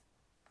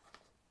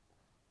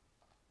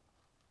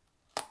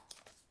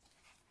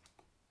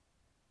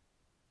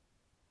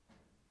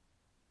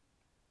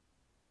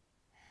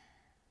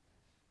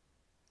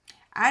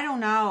 I don't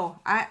know.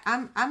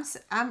 I'm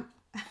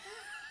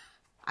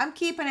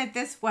keeping it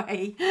this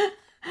way.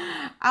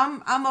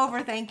 I'm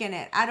overthinking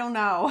it. I don't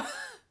know.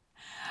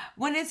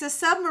 When it's a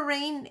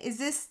submarine, is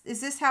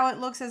this how it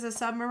looks as a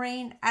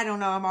submarine? I don't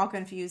know. I'm all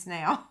confused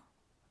now.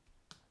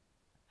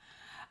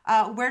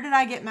 Where did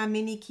I get my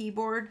mini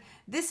keyboard?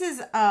 This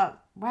is,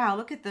 wow,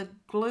 look at the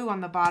glue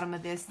on the bottom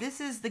of this.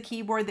 This is the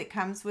keyboard that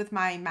comes with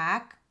my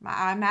Mac, my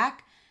iMac.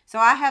 So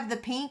I have the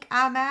pink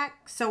iMac.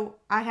 So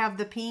I have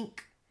the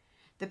pink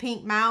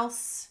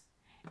mouse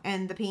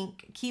and the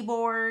pink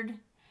keyboard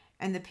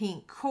and the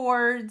pink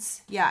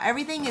cords. Yeah,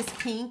 everything is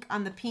pink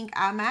on the pink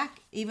iMac.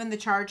 Even the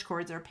charge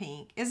cords are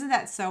pink. Isn't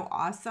that so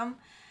awesome?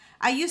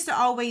 I used to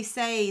always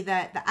say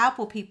that the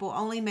Apple people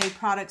only made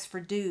products for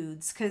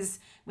dudes, because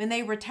when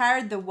they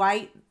retired the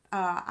white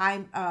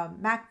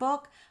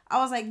MacBook, I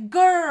was like,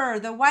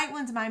 grr, the white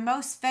one's my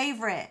most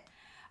favorite.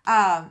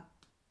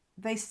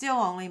 They still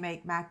only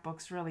make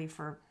MacBooks really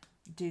for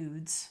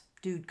dudes,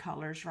 dude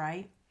colors,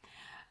 right?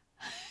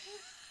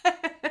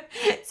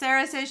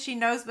 Sarah says she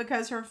knows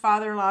because her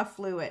father-in-law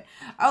flew it.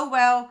 Oh,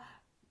 well,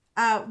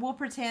 we'll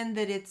pretend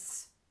that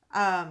it's,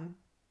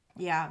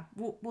 yeah,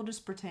 we'll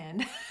just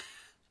pretend.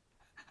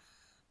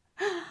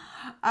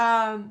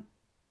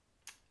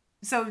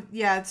 So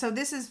yeah, so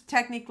this is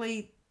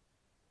technically,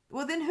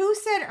 well, then who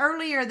said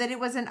earlier that it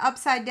was an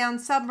upside down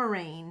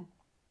submarine?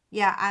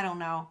 Yeah, I don't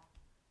know.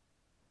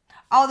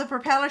 Oh, the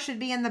propeller should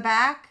be in the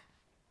back.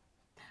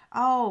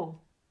 Oh,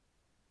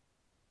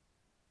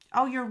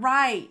 you're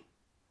right.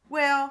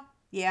 Well,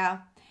 yeah,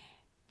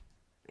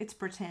 it's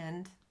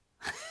pretend.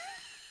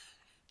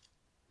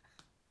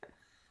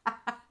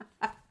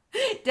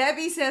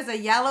 Debbie says a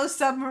yellow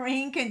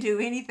submarine can do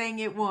anything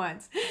it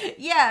wants.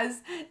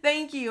 Yes,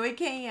 thank you. It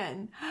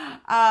can.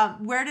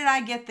 Where did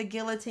I get the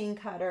guillotine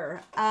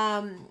cutter?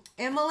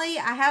 Emily,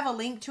 I have a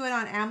link to it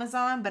on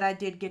Amazon, but I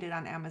did get it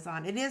on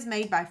Amazon. It is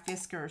made by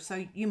Fisker,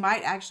 so you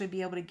might actually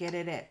be able to get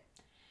it at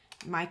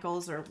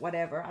Michael's or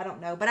whatever. I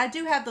don't know. But I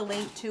do have the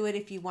link to it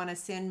if you want to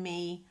send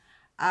me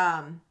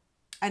an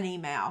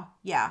email.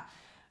 Yeah.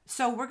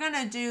 So we're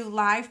going to do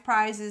live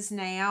prizes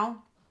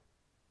now.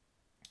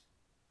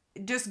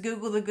 Just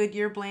Google the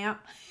Goodyear blimp.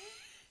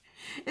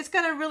 It's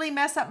going to really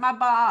mess up my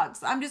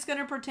box. I'm just going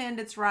to pretend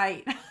it's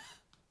right.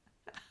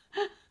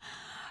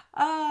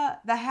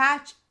 The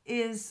hatch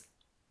is,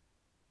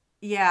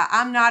 yeah,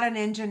 I'm not an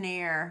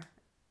engineer.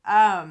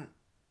 I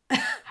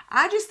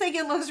just think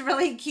it looks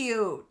really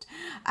cute.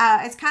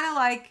 It's kind of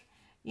like,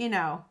 you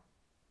know,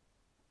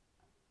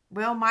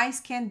 well, mice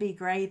can be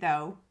gray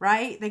though,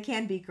 right? They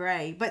can be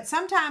gray. But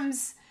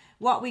sometimes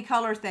what we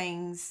color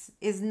things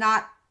is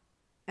not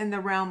in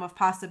the realm of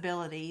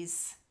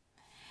possibilities.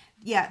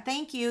 Yeah,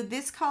 thank you.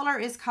 This color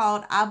is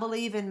called I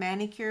Believe in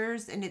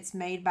Manicures, and it's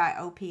made by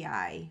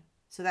OPI.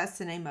 So that's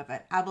the name of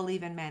it. I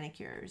Believe in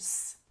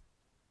Manicures.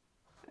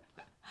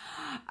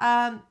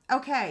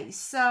 Okay,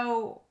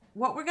 so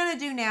what we're going to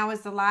do now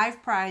is the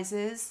live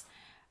prizes.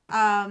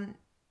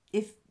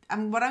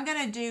 What I'm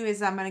going to do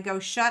is I'm going to go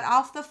shut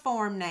off the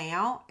form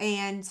now.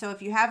 And so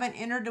if you haven't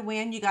entered to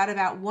win, you got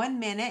about 1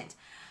 minute.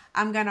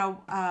 I'm going to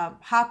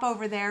hop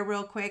over there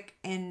real quick,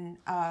 and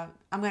I'm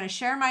going to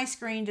share my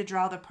screen to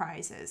draw the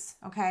prizes.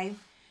 Okay,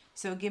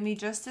 so give me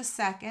just a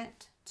second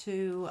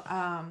to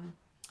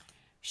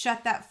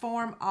shut that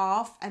form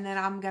off, and then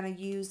I'm going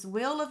to use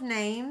Wheel of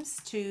Names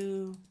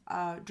to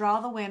draw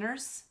the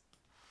winners.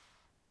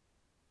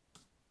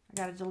 I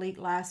got to delete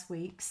last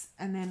week's,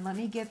 and then let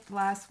me get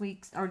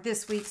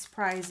this week's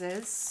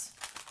prizes.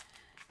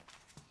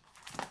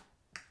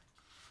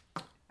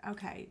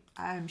 Okay,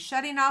 I'm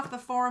shutting off the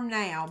form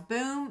now.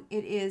 Boom,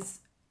 it is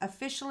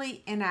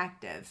officially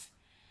inactive.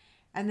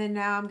 And then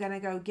now I'm going to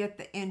go get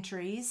the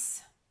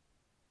entries.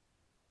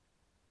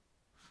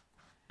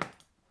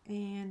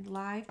 And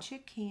live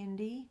chick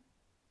candy.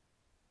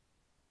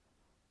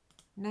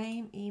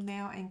 Name,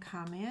 email, and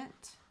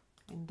comment.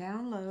 And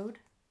download.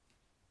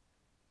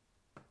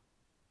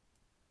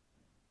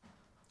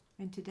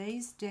 And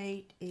today's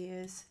date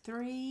is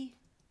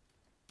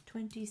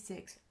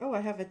 3/26. Oh,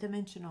 I have a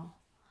dimensional.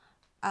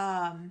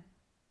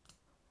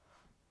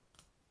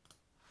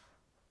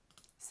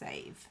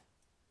 Save.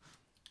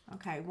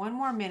 Okay, 1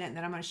 more minute, and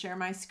then I'm going to share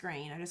my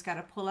screen. I just got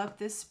to pull up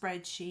this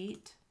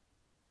spreadsheet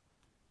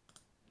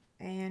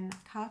and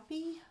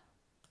copy.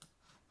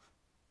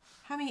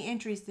 How many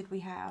entries did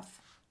we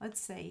have?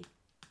 Let's see.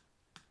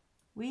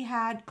 We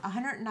had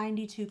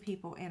 192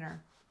 people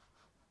enter.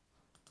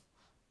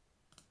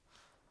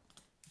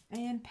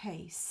 And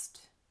paste.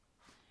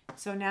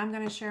 So now I'm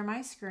going to share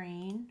my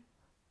screen.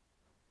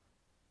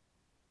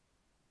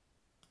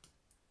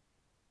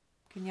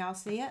 Can y'all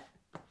see it?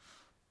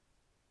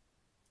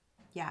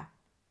 Yeah.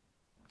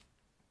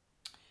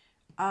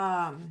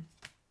 And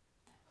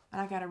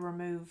I got to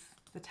remove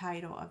the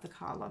title of the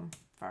column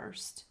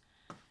first.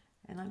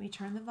 And let me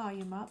turn the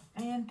volume up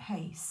and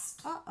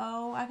paste.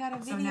 Uh-oh, I got a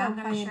video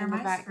playing in the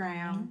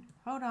background.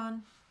 Hold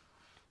on.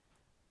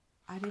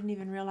 I didn't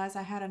even realize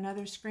I had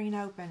another screen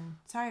open.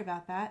 Sorry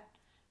about that.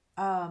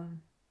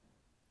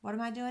 What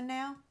am I doing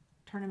now?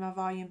 Turning my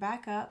volume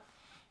back up.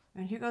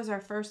 And here goes our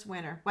first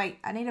winner. Wait,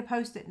 I need a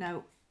Post-it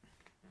note.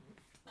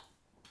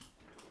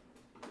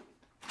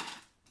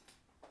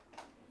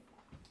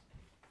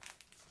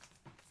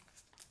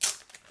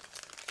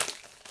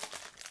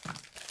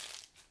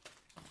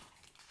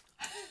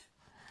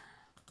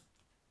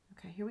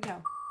 Okay, here we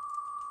go.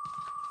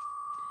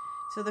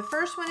 So the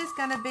first one is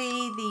going to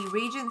be the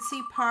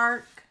Regency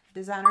Park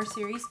Designer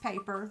Series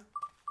paper.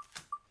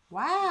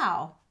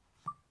 Wow.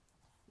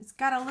 It's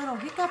got a little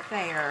hiccup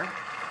there.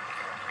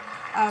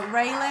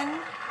 Raylyn.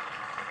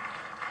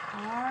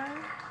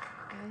 R-A-Y-E-L-Y-N.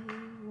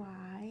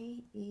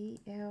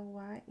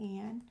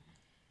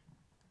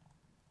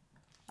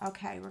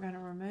 Okay, we're going to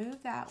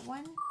remove that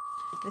one.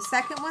 The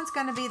second one's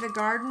going to be the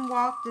Garden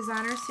Walk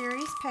Designer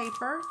Series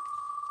paper.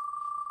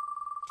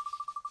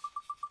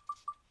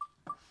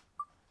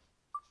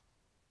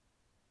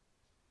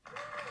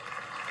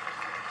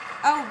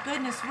 Oh,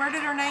 goodness. Where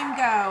did her name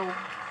go?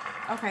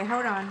 Okay,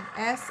 hold on.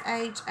 S-H-A-N-A.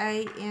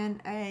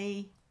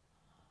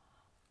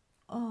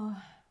 Oh.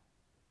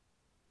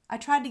 I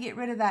tried to get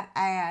rid of that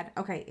ad.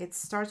 Okay, it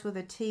starts with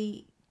a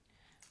T.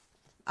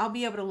 I'll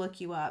be able to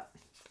look you up.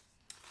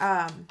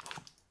 And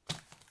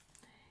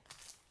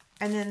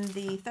then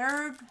the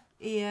third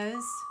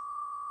is...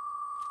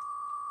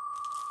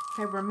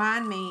 Okay,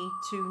 remind me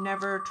to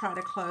never try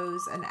to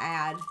close an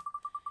ad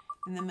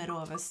in the middle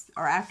of a...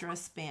 or after a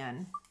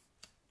spin.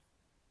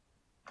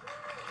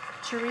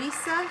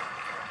 Teresa,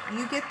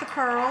 you get the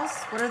pearls.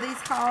 What are these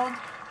called?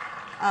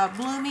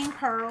 Blooming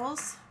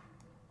pearls.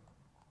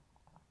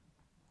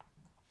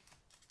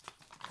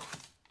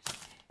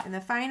 And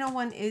the final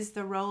one is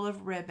the roll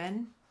of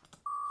ribbon.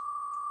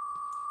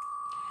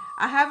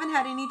 I haven't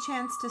had any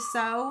chance to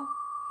sew,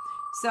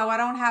 so I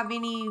don't have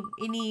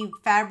any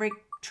fabric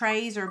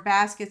trays or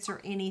baskets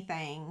or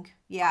anything.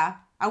 Yeah,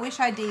 I wish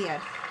I did.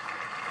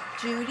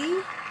 Judy,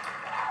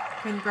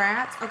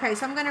 congrats. Okay,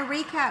 so I'm going to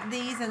recap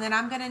these, and then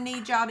I'm going to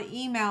need y'all to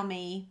email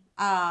me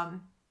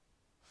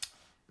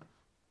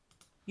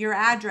your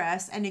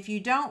address. And if you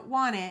don't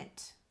want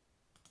it,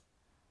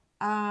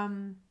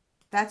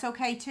 that's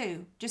okay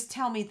too. Just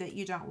tell me that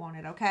you don't want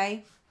it,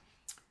 okay?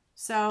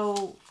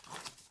 So,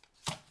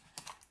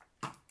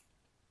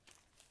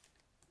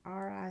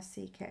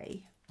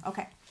 R-I-C-K.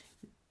 Okay.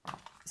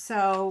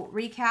 So,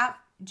 recap.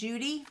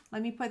 Judy,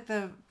 let me put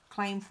the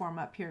claim form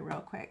up here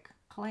real quick.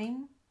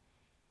 Claim.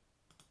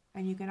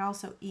 And you can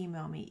also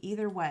email me.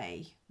 Either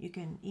way, you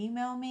can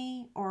email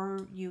me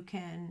or you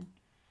can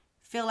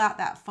fill out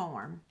that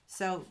form.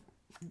 So,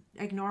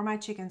 ignore my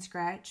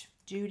ChicnScratch.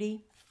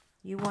 Judy,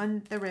 you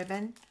won the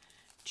ribbon.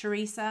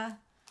 Teresa,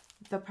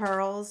 the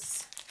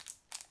pearls.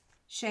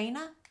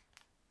 Shayna?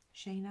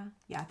 Shayna?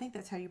 Yeah, I think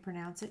that's how you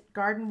pronounce it.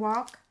 Garden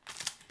Walk.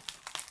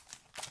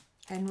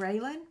 And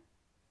Raylyn,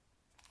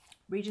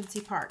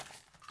 Regency Park.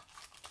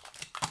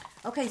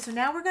 Okay, so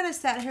now we're going to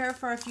sit here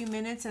for a few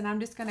minutes, and I'm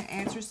just going to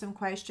answer some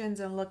questions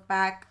and look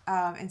back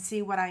and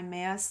see what I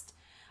missed.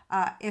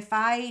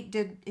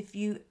 If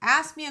you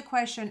asked me a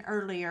question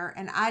earlier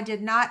and I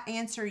did not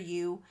answer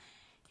you,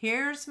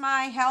 here's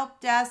my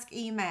help desk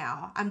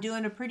email. I'm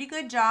doing a pretty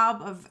good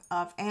job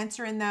of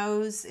answering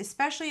those,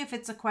 especially if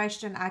it's a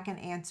question I can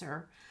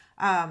answer.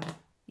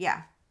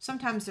 Yeah,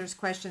 sometimes there's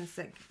questions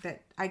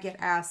that I get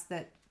asked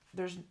that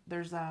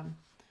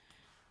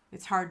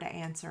it's hard to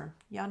answer.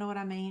 Y'all know what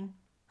I mean?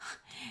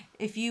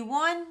 If you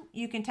won,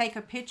 you can take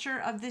a picture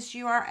of this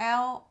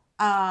URL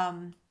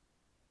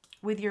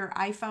with your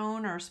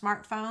iPhone or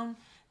smartphone.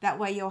 That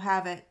way you'll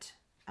have it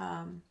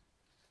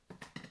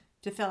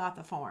to fill out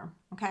the form,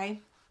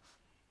 okay?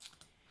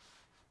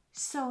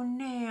 So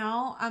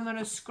now I'm going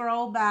to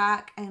scroll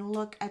back and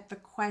look at the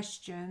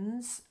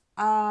questions.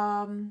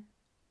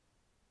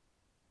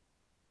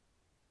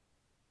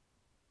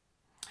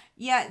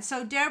 Yeah,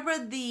 so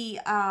Deborah,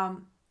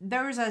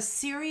 there's a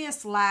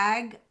serious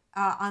lag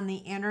on the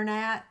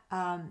internet.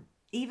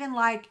 Even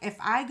like if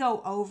I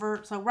go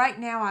over, so right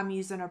now I'm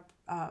using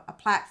a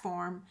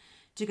platform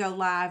to go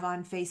live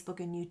on Facebook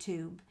and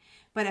YouTube.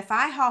 But if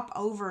I hop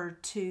over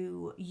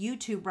to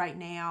YouTube right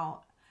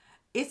now,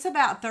 it's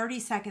about 30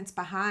 seconds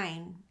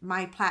behind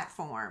my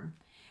platform.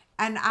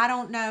 And I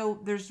don't know,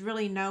 there's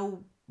really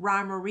no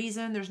rhyme or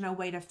reason. There's no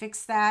way to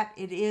fix that.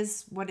 It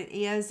is what it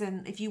is.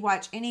 And if you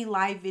watch any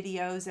live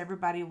videos,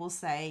 everybody will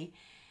say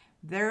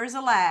there's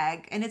a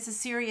lag, and it's a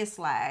serious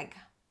lag.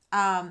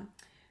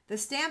 The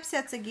stamp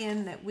sets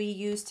again that we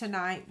used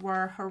tonight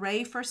were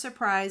Hooray for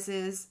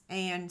Surprises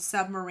and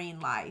Submarine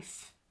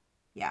Life.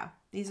 Yeah,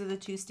 these are the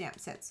two stamp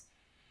sets.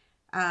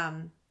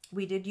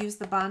 We did use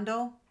the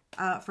bundle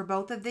for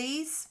both of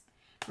these.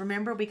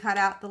 Remember, we cut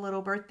out the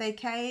little birthday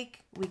cake.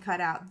 We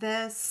cut out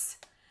this.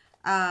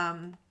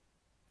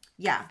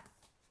 Yeah.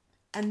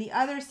 And the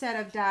other set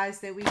of dies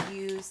that we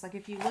use, like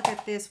if you look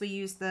at this, we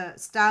use the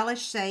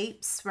Stylish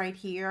Shapes right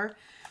here.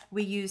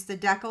 We use the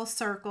Deco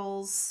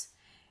Circles,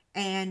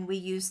 and we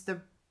use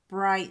the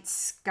Bright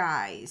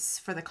Skies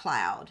for the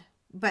cloud.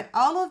 But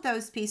all of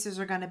those pieces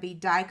are going to be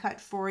die cut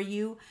for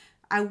you.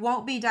 I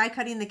won't be die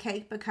cutting the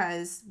cake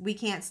because we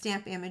can't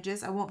stamp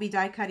images. I won't be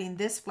die cutting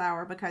this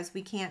flower because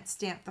we can't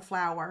stamp the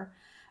flower.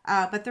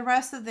 But the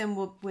rest of them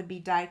would be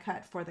die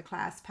cut for the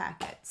class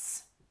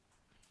packets.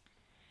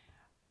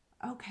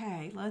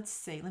 Okay, let's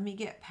see. Let me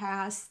get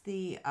past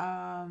the,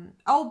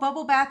 oh,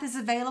 Bubble Bath is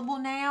available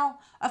now.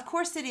 Of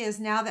course it is,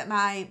 now that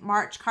my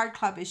March card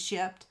club is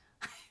shipped.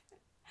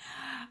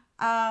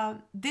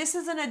 This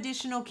is an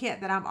additional kit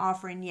that I'm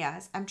offering,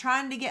 yes. I'm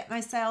trying to get my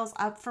sales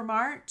up for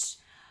March.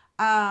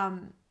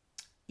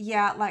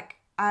 Yeah, like,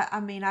 I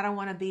mean, I don't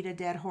want to beat a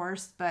dead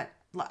horse, but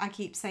I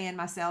keep saying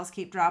my sales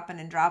keep dropping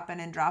and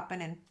dropping and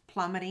dropping and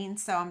plummeting.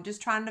 So I'm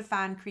just trying to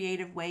find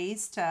creative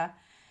ways to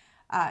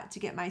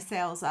get my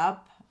sales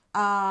up.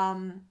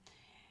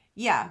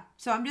 Yeah,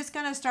 so I'm just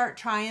going to start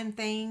trying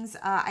things.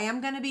 I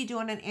am going to be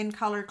doing an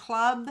in-color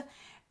club,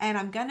 and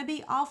I'm going to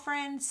be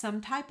offering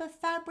some type of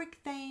fabric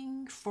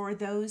thing for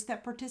those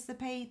that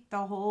participate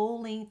the whole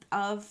length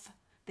of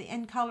the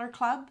in-color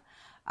club.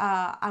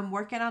 I'm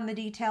working on the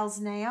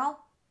details now.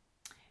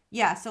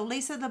 Yeah, so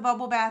Lisa, the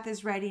bubble bath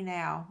is ready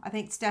now. I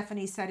think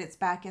Stephanie said it's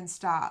back in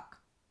stock.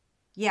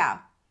 Yeah.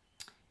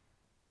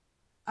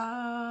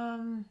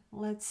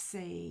 Let's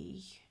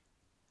see.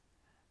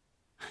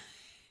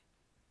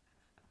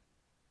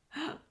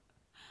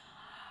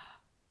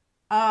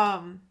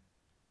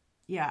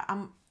 Yeah,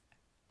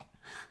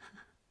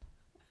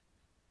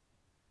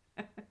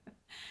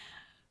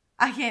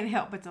 I can't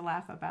help but to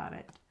laugh about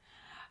it.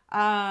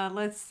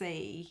 Let's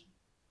see.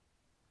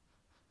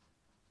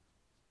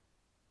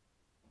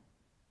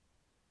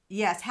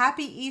 Yes,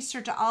 happy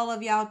Easter to all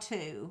of y'all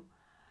too.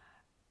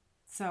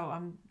 So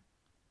I'm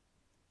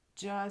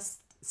just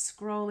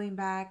scrolling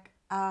back.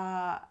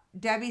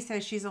 Debbie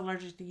says she's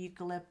allergic to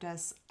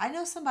eucalyptus. I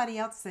know somebody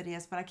else that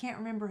is, but I can't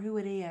remember who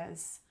it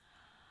is.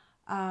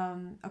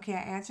 Okay,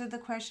 I answered the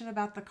question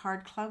about the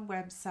Card Club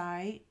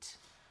website.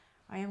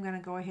 I am going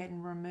to go ahead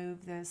and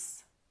remove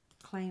this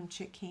Claim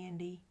Chick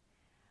Candy.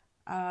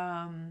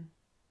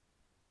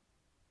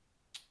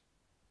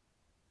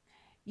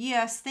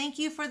 Yes, thank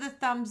you for the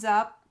thumbs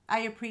up. I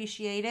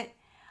appreciate it.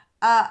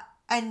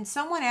 And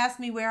someone asked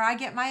me where I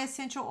get my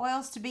essential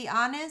oils. To be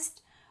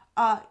honest,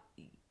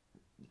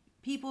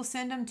 people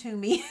send them to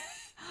me.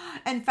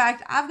 In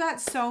fact, I've got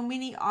so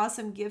many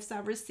awesome gifts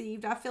I've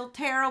received. I feel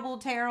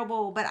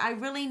terrible, but I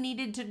really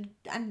needed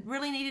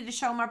to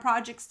show my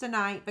projects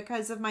tonight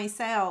because of my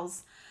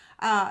sales.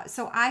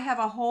 So I have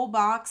a whole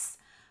box.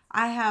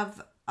 I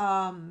have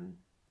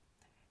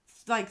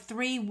like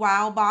 3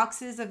 wow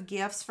boxes of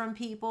gifts from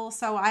people.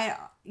 So I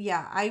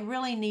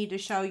really need to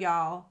show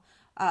y'all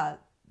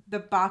the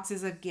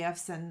boxes of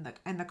gifts and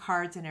the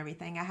cards and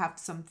everything. I have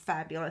some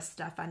fabulous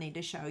stuff I need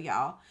to show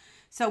y'all.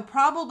 So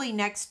probably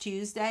next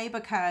Tuesday,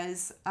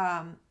 because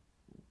I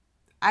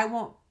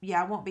won't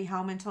be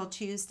home until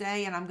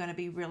Tuesday, and I'm going to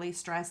be really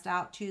stressed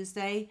out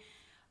Tuesday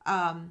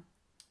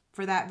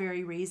for that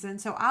very reason.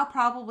 So I'll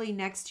probably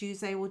next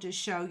Tuesday will just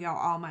show y'all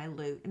all my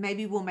loot.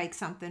 Maybe we'll make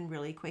something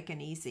really quick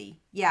and easy.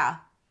 Yeah.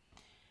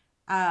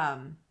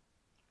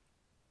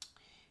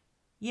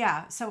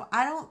 Yeah, so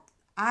I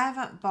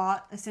haven't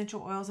bought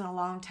essential oils in a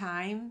long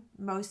time.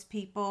 Most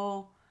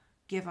people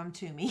give them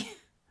to me.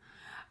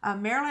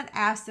 Marilyn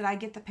asked, did I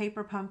get the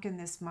paper pumpkin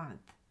this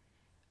month?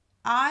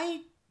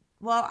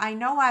 Well, I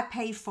know I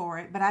paid for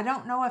it, but I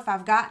don't know if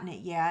I've gotten it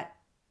yet.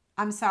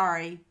 I'm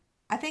sorry.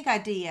 I think I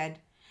did.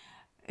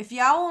 If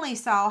y'all only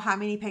saw how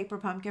many paper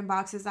pumpkin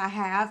boxes I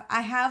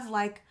have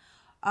like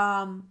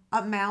a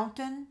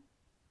mountain,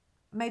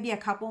 maybe a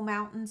couple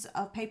mountains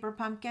of paper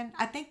pumpkin.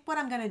 I think what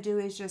I'm going to do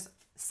is just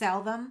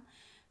sell them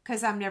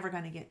because I'm never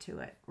going to get to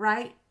it,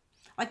 right?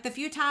 Like the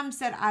few times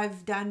that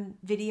I've done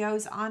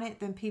videos on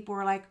it, then people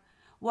were like,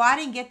 well, I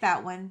didn't get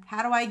that one.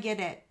 How do I get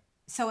it?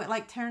 So it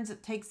like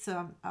takes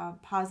a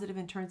positive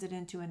and turns it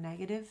into a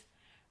negative,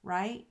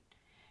 right?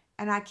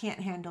 And I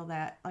can't handle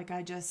that. Like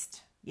I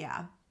just,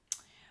 yeah.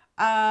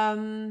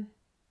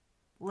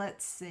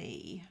 Let's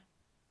see.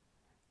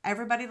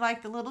 Everybody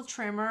liked the little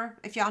trimmer.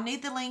 If y'all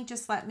need the link,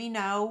 just let me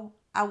know.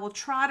 I will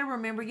try to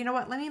remember. You know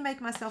what? Let me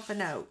make myself a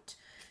note.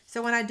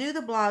 So when I do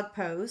the blog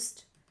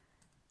post,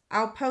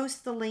 I'll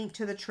post the link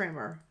to the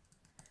trimmer.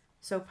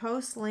 So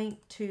post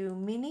link to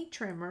mini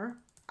trimmer.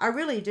 I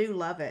really do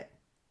love it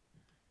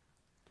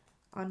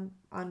on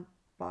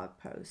blog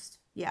post.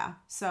 Yeah,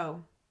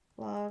 so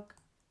blog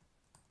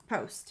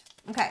post.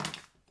 Okay,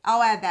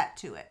 I'll add that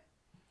to it.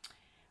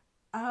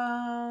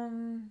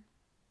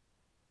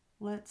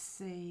 Let's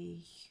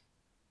see.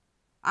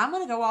 I'm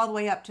going to go all the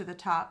way up to the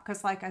top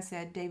because like I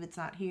said, David's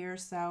not here,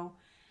 so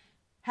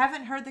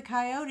haven't heard the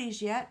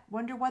coyotes yet.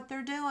 Wonder what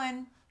they're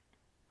doing.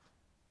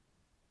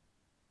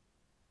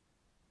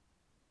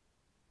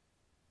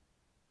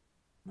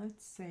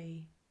 Let's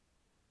see.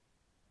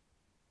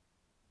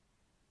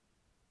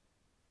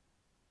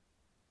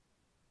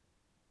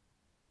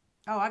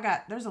 Oh,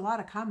 there's a lot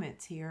of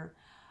comments here.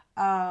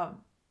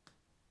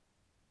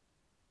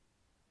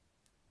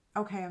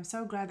 Okay, I'm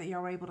so glad that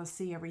y'all were able to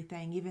see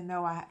everything, even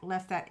though I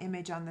left that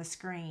image on the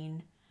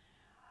screen.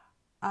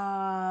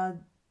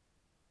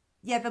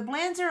 Yeah, the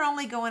blends are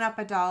only going up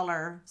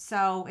 $1.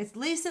 So at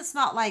least it's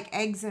not like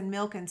eggs and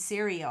milk and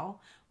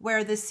cereal,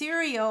 where the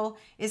cereal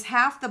is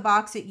half the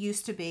box it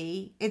used to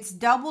be. It's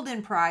doubled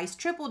in price,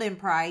 tripled in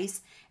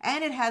price,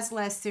 and it has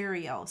less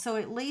cereal. So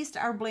at least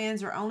our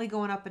blends are only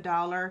going up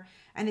 $1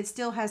 and it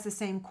still has the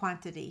same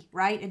quantity,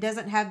 right? It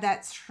doesn't have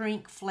that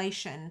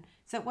shrinkflation.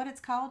 Is that what it's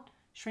called?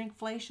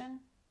 Shrinkflation?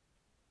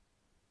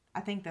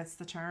 I think that's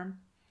the term.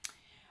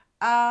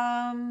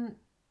 Um,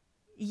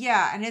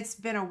 yeah, and it's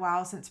been a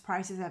while since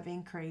prices have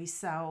increased,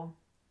 so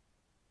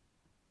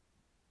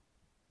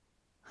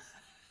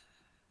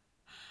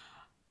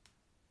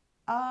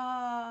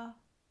uh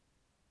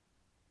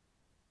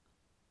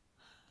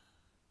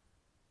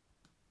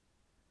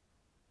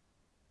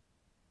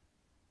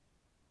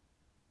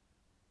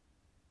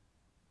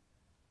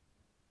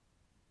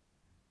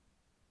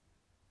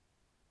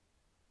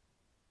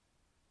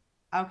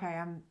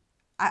okay,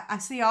 I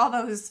see all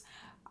those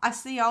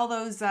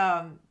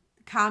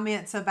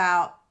comments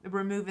about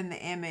removing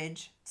the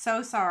image.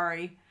 So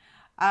sorry.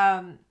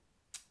 Um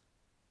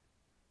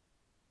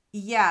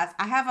yes,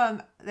 I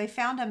have they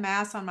found a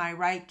mass on my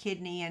right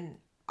kidney, and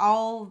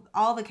all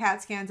the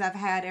CAT scans I've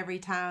had, every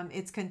time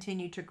it's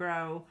continued to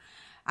grow.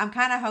 I'm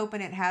kind of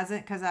hoping it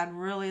hasn't, because I'd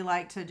really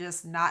like to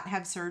just not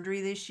have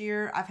surgery this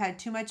year. I've had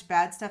too much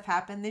bad stuff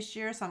happen this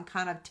year, so I'm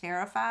kind of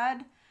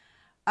terrified.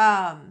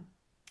 Um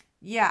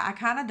yeah, I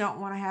kind of don't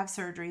want to have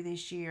surgery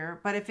this year,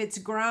 but if it's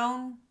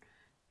grown,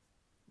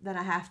 then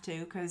I have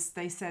to, because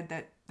they said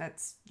that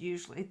that's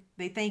usually,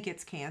 they think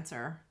it's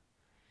cancer.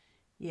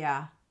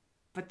 Yeah.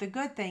 But the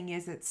good thing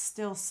is it's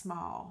still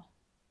small.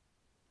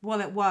 Well,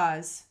 it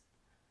was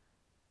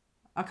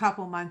a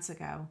couple months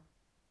ago.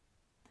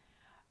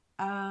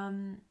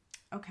 Um,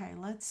 okay,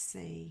 let's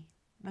see.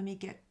 Let me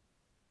get,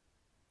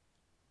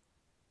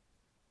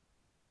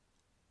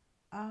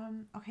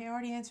 okay, I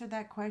already answered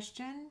that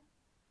question.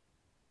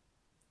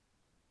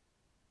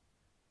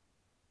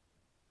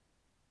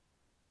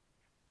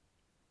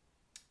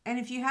 And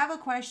if you have a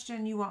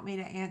question you want me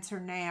to answer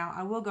now,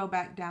 I will go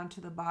back down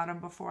to the bottom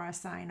before I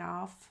sign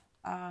off.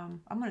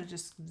 I'm going to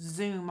just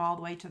zoom all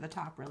the way to the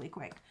top really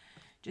quick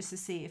just to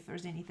see if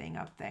there's anything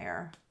up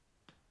there.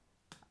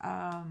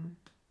 Um,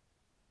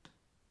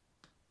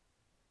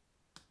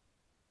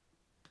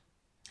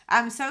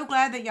 I'm so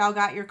glad that y'all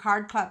got your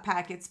card club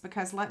packets,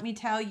 because let me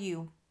tell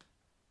you,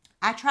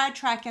 I tried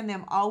tracking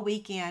them all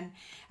weekend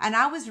and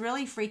I was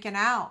really freaking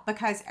out,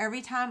 because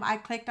every time I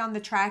clicked on the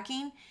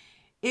tracking,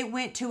 it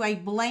went to a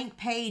blank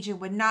page and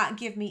would not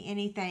give me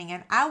anything.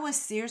 And I was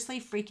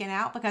seriously freaking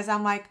out, because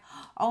I'm like,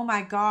 oh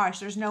my gosh,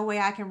 there's no way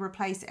I can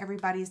replace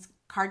everybody's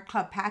card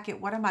club packet.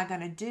 What am I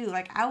going to do?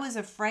 Like, I was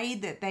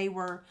afraid that they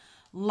were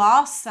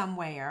lost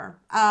somewhere.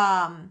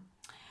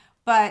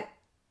 But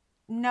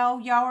no,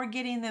 y'all are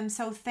getting them.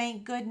 So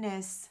thank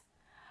goodness.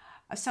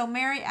 So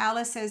Mary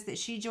Alice says that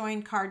she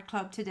joined Card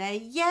Club today.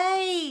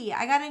 Yay!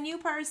 I got a new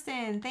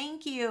person.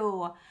 Thank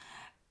you.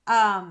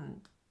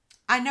 Um,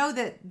 I know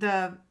that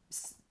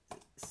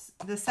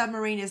the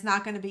submarine is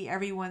not going to be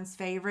everyone's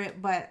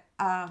favorite, but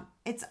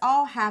it's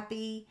all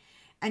happy,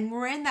 and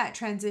we're in that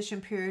transition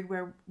period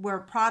where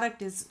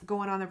product is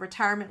going on the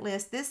retirement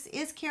list. This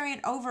is carrying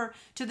over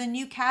to the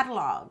new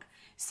catalog.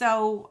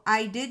 So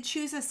I did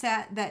choose a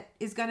set that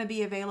is going to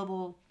be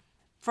available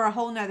for a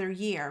whole nother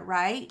year,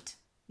 right?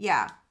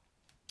 Yeah.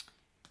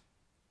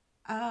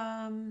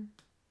 Um,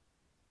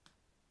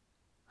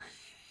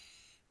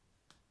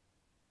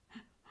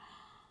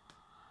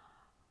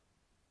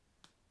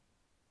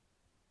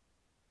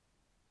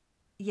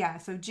 Yeah,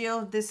 so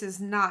Jill, this is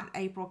not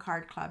April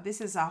Card Club.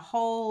 This is a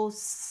whole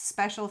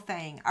special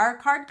thing. Our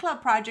Card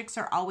Club projects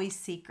are always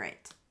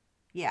secret.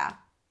 Yeah.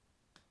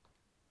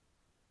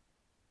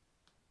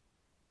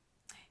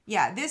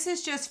 Yeah, this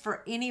is just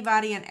for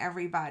anybody and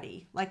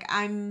everybody. Like,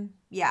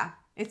 yeah,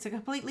 it's a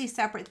completely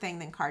separate thing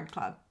than Card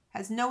Club.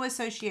 Has no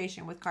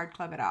association with Card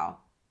Club at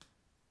all.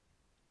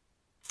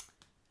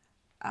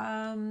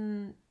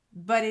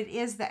 But it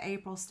is the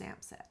April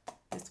stamp set.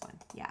 This one,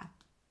 yeah.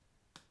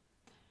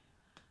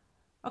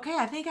 Okay,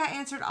 I think I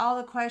answered all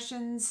the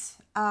questions.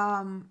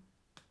 I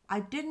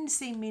didn't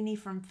see many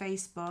from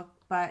Facebook,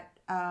 but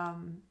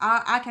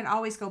I can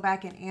always go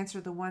back and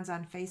answer the ones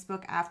on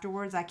Facebook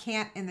afterwards. I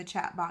can't in the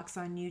chat box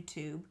on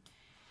YouTube.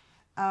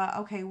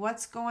 Okay,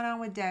 what's going on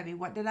with Debbie?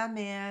 What did I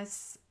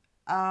miss?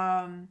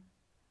 Oh,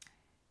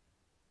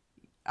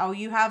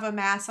 you have a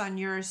mass on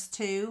yours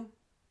too?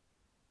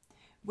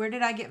 Where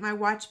did I get my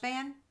watch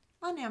band?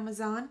 On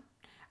Amazon.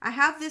 I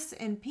have this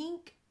in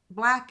pink,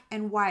 black,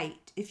 and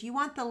white. If you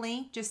want the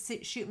link, just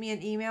shoot me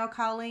an email,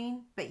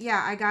 Colleen. But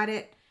yeah, I got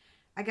it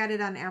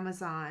on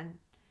Amazon.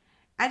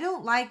 I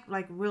don't like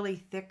really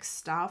thick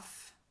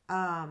stuff.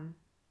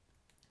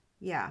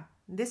 Yeah,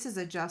 this is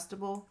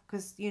adjustable,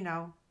 because you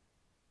know,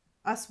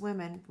 us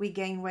women, we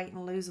gain weight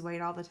and lose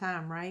weight all the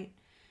time, right?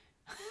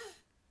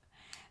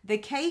 The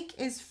cake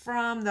is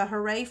from the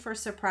Hooray for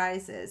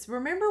Surprises.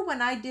 Remember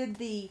when I did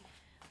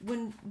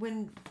when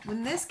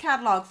this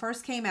catalog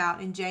first came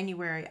out in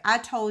January, I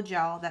told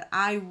y'all that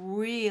I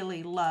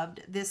really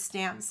loved this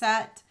stamp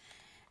set.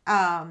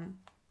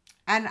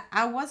 And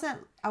I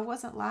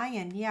wasn't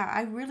lying. Yeah,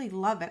 I really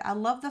love it. I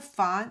love the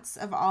fonts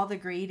of all the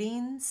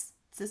greetings.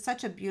 It's just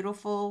such a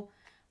beautiful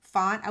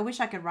font. I wish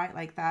I could write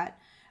like that.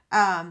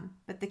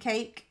 But the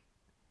cake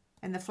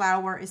and the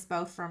flower is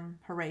both from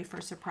Hooray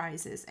for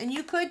Surprises. And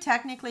you could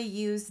technically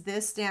use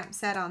this stamp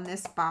set on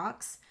this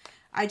box.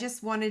 I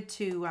just wanted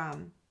to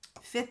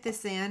fit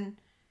this in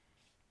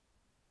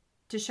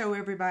to show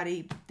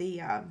everybody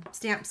the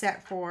stamp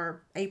set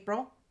for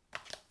April.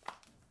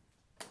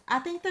 I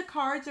think the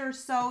cards are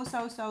so,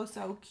 so, so,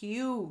 so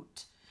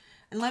cute.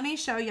 And let me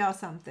show y'all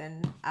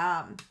something.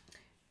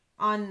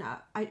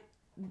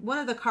 One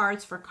of the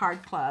cards for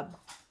Card Club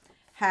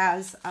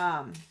has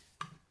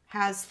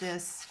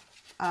this.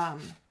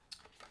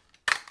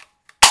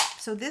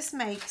 So this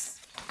makes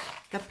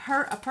a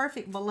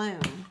perfect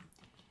balloon.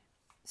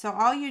 So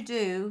all you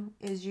do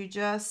is you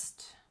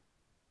just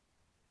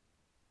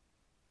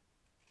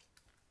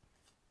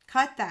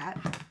cut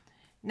that.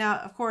 Now,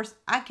 of course,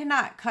 I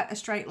cannot cut a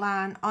straight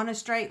line on a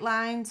straight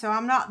line, so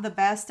I'm not the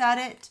best at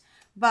it.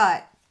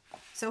 But,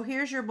 so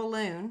here's your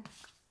balloon.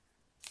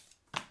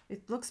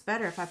 It looks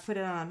better if I put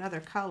it on another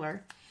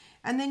color.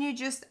 And then you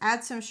just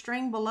add some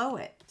string below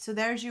it. So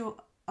there's you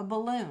a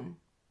balloon.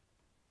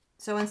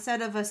 So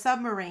instead of a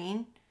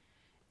submarine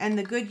and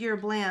the Goodyear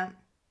blimp,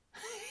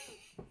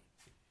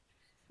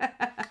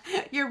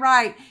 you're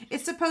right.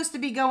 It's supposed to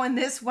be going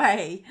this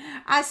way.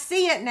 I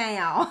see it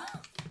now.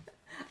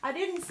 I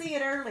didn't see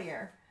it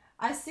earlier.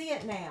 I see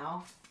it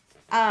now.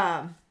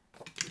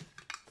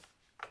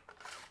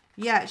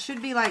 Yeah, it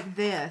should be like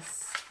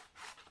this.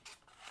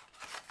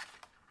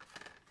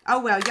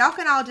 Oh, well, y'all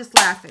can all just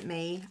laugh at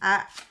me.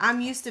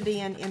 I'm used to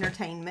being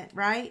entertainment,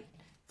 right?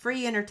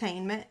 Free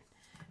entertainment.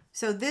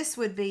 So this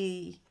would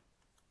be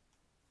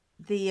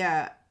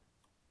the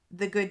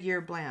Goodyear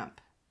blimp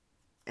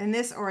in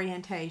this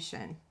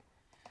orientation.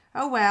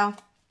 Oh, well.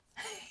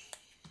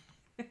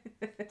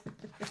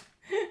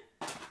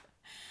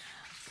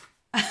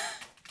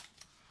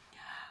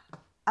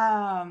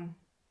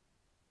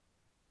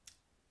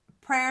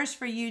 Prayers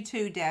for you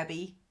too,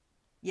 Debbie.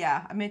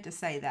 Yeah, I meant to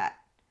say that.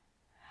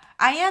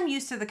 I am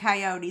used to the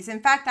coyotes.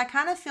 In fact, I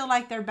kind of feel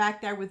like they're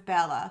back there with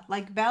Bella.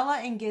 Like Bella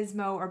and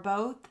Gizmo are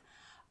both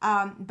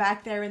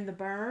back there in the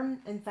berm.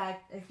 In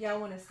fact, if y'all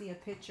want to see a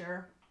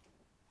picture,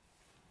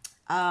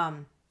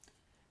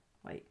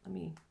 wait,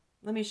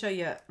 let me show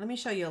you. Let me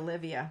show you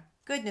Olivia.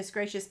 Goodness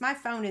gracious, my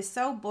phone is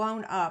so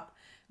blown up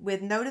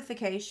with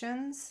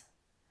notifications.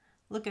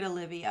 Look at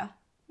Olivia.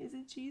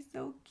 Isn't she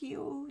so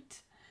cute?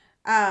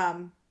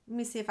 Let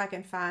me see if I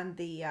can find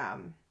the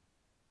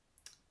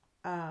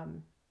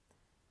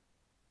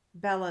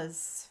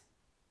Bella's.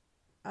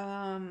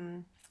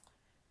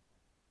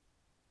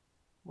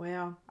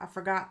 Well, I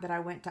forgot that I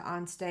went to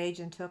On Stage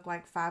and took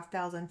like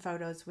 5,000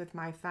 photos with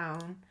my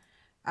phone.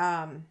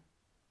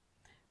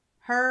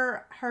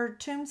 Her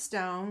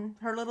tombstone,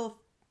 her little,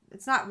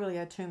 it's not really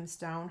a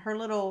tombstone, her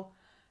little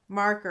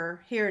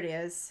marker, here it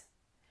is.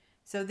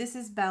 So this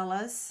is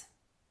Bella's,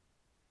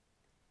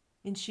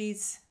 and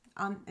she's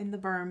in the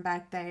berm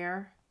back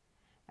there.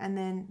 And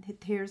then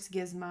here's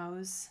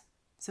Gizmo's.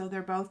 So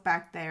they're both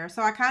back there.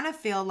 So I kind of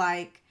feel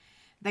like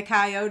the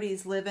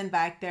coyotes living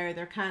back there,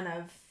 they're kind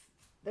of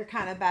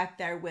back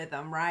there with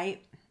them,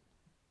 right?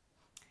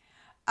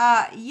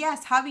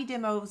 Yes, hobby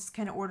demos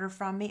can order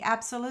from me.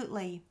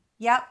 Absolutely.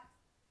 Yep.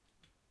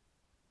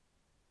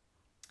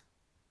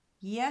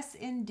 Yes,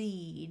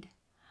 indeed.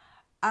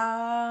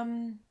 How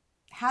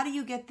do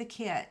you get the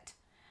kit?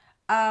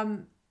 I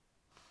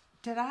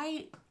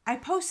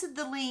posted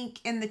the link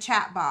in the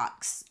chat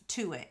box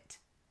to it.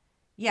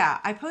 Yeah,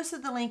 I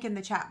posted the link in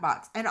the chat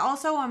box. And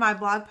also on my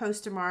blog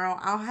post tomorrow,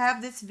 I'll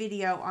have this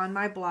video on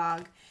my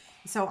blog.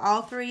 So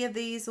all three of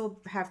these will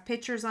have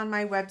pictures on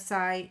my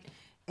website,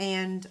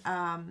 and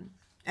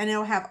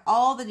it'll have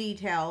all the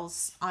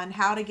details on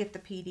how to get the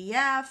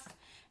PDF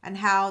and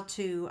how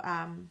to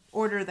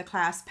order the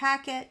class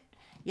packet.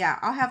 Yeah,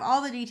 I'll have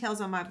all the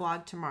details on my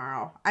blog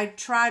tomorrow. I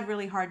tried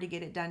really hard to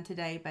get it done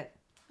today, but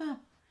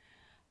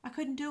I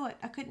couldn't do it.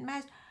 I couldn't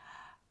manage.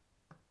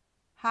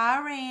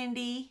 Hi,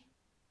 Randy.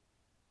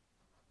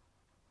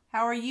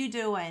 How are you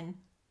doing?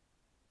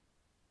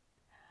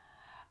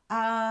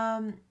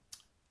 Oh,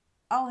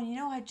 and you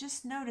know, I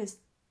just noticed,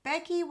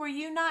 Becky, were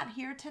you not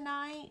here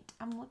tonight?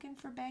 I'm looking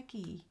for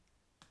Becky.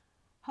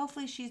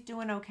 Hopefully she's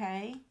doing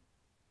okay.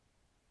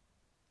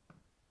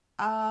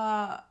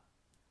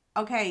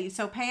 Okay,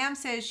 so Pam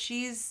says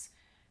she's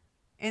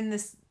in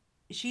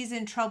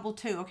trouble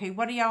too. Okay,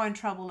 what are y'all in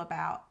trouble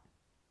about?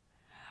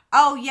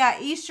 Oh yeah,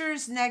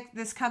 Easter's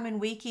this coming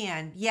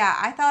weekend. Yeah,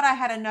 I thought I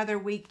had another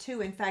week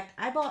too. In fact,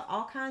 I bought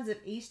all kinds of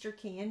Easter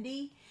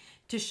candy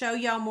to show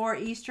y'all more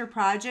Easter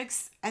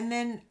projects, and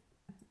then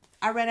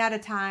I ran out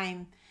of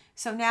time.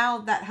 So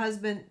now now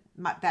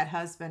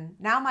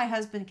my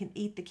husband can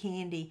eat the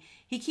candy.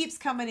 He keeps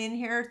coming in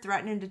here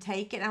threatening to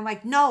take it. And I'm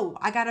like, no,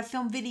 I got to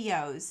film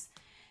videos.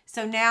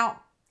 So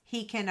now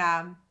he can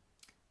have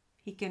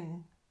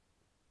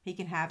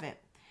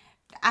it.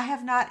 I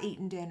have not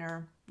eaten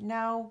dinner.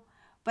 No,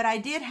 but I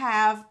did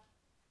have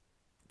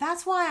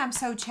That's why I'm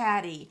so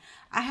chatty.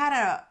 I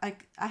had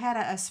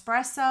an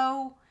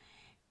espresso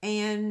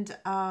and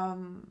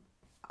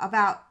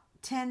about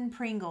 10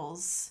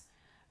 Pringles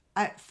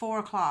at 4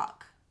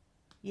 o'clock.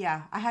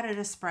 Yeah, I had an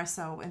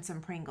espresso and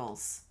some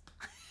Pringles.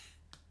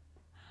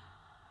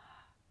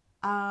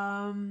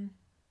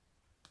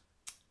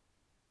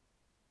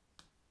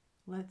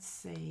 Let's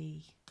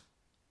see.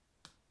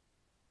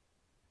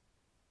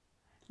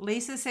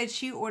 Lisa said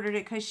she ordered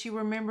it because she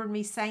remembered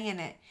me saying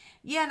it.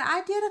 Yeah, and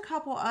I did a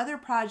couple other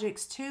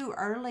projects too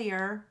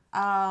earlier.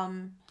 I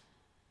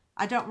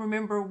don't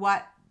remember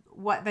what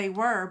they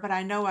were, but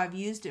I know I've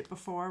used it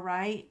before,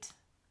 right?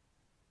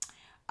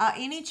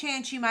 Any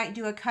chance you might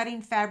do a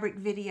cutting fabric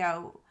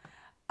video?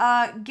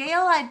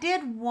 Gail, I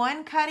did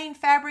one cutting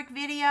fabric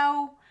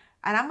video,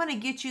 and I'm going to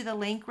get you the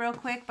link real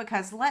quick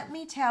because let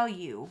me tell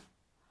you,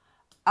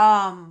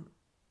 how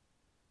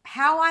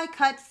I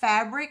cut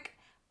fabric,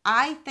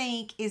 I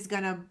think is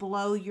going to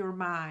blow your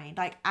mind.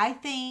 Like, I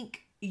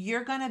think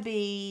you're going to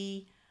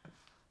be,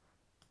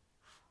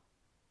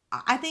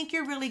 I think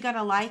you're really going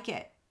to like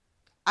it.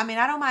 I mean,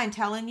 I don't mind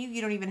telling you,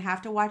 you don't even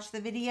have to watch the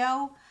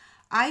video.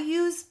 I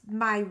use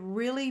my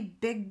really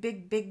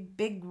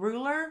big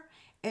ruler.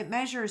 It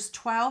measures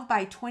 12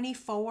 by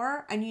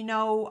 24. And you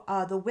know,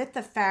 the width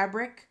of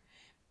fabric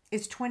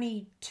is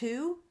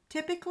 22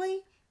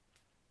 typically.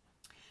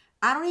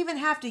 I don't even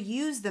have to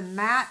use the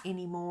mat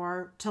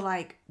anymore to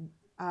like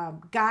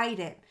guide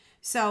it.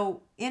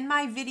 So in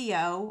my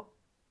video,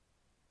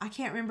 I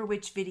can't remember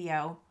which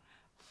video.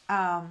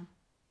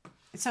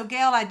 So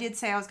Gail, I did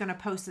say I was going to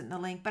post it in the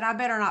link, but I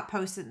better not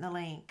post it in the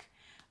link.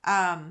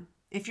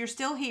 If you're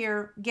still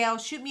here, Gail,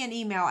 shoot me an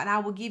email and I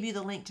will give you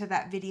the link to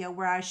that video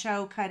where I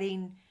show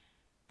cutting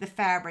the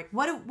fabric.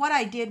 What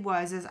I did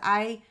was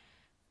I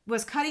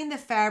was cutting the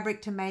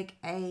fabric to make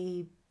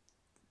a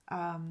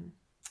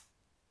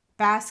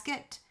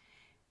basket,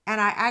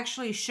 and I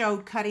actually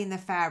showed cutting the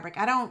fabric.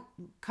 I don't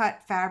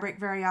cut fabric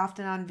very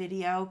often on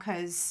video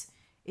because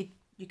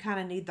you kind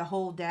of need the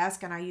whole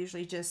desk, and I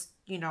usually just,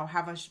 you know,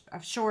 have a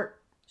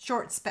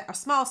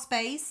small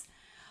space.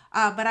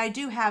 But I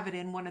do have it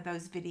in one of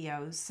those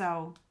videos.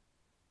 So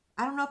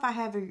I don't know if I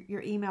have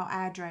your email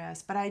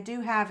address, but I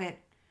do have it.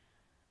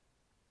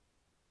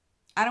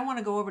 I don't want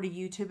to go over to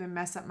YouTube and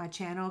mess up my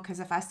channel, because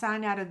if I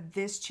sign out of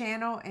this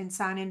channel and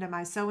sign into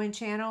my sewing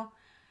channel,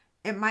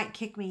 it might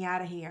kick me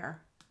out of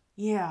here.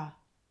 Yeah.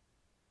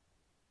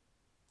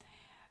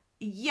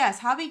 Yes,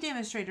 hobby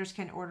demonstrators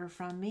can order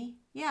from me.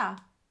 Yeah.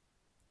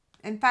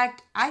 In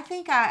fact, I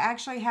think I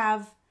actually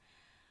have,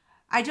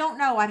 I don't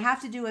know, I'd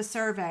have to do a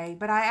survey,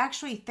 but I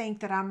actually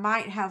think that I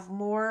might have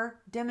more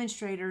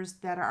demonstrators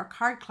that are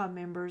card club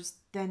members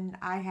than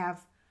I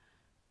have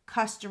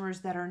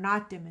customers that are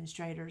not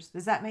demonstrators.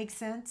 Does that make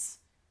sense?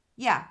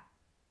 Yeah,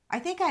 I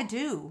think I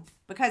do,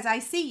 because I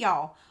see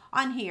y'all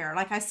on here.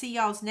 Like, I see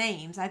y'all's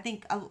names. I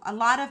think a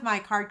lot of my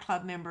card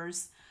club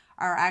members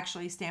are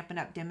actually Stampin'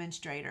 Up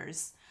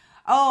demonstrators.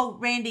 Oh,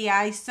 Randy,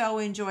 I so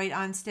enjoyed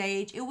On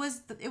Stage. It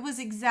was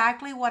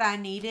exactly what I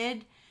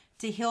needed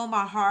to heal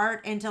my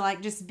heart and to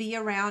like just be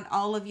around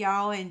all of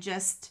y'all and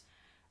just,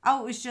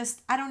 oh, it was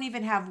just, I don't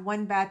even have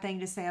one bad thing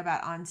to say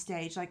about On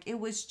Stage. Like, it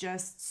was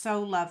just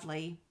so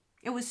lovely.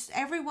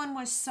 Everyone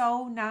was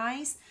so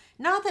nice.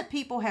 Not that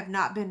people have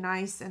not been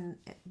nice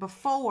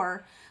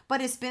before,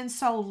 but it's been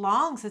so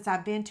long since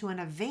I've been to an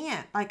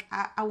event. Like,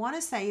 I want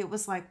to say it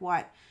was like,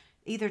 what,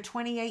 either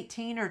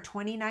 2018 or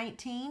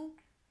 2019?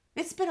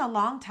 It's been a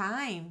long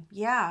time.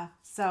 Yeah.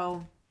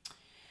 So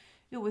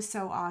it was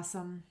so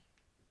awesome.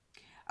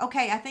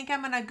 Okay, I think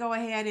I'm going to go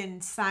ahead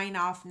and sign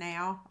off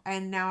now.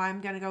 And now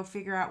I'm going to go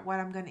figure out what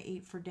I'm going to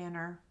eat for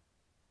dinner.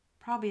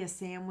 Probably a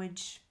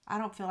sandwich. I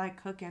don't feel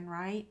like cooking,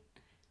 right?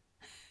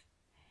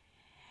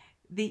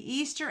 The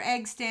Easter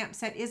egg stamp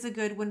set is a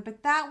good one,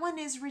 but that one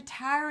is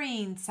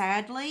retiring,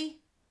 sadly.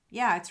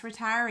 Yeah, it's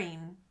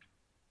retiring.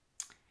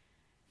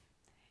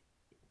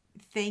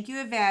 Thank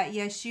you, Yvette.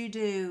 Yes, you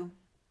do.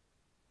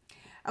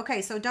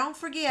 Okay, so don't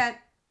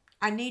forget,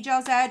 I need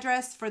y'all's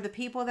address for the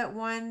people that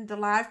won the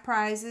live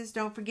prizes.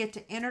 Don't forget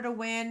to enter to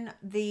win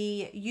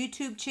the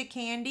YouTube Chick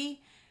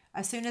Candy.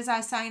 As soon as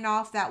I sign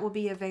off, that will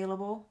be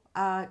available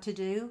to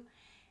do.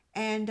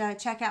 And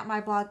check out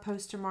my blog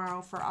post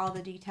tomorrow for all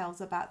the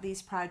details about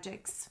these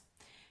projects.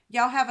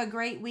 Y'all have a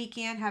great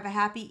weekend. Have a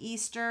happy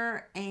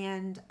Easter.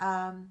 And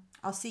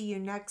I'll see you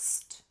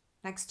next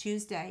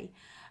Tuesday.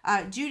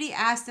 Judy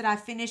asked that I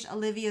finish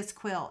Olivia's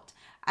quilt.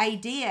 I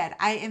did.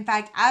 In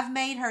fact, I've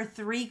made her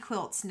 3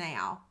 quilts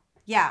now.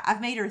 Yeah,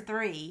 I've made her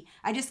 3.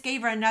 I just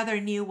gave her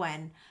another new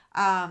one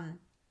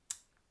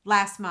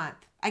last month.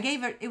 I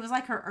gave her, it was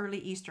like her early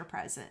Easter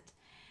present.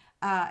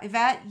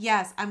 Yvette,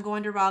 yes, I'm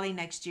going to Raleigh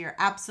next year.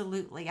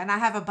 Absolutely. And I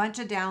have a bunch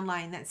of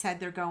downline that said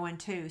they're going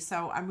too.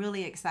 So I'm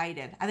really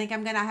excited. I think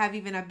I'm going to have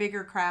even a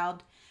bigger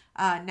crowd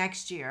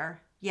next year.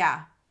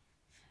 Yeah,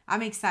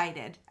 I'm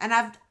excited. And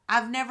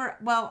I've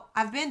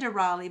been to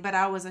Raleigh, but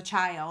I was a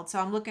child. So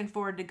I'm looking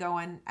forward to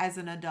going as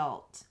an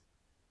adult.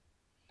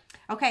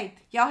 Okay,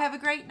 y'all have a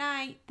great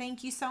night.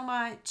 Thank you so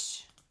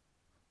much.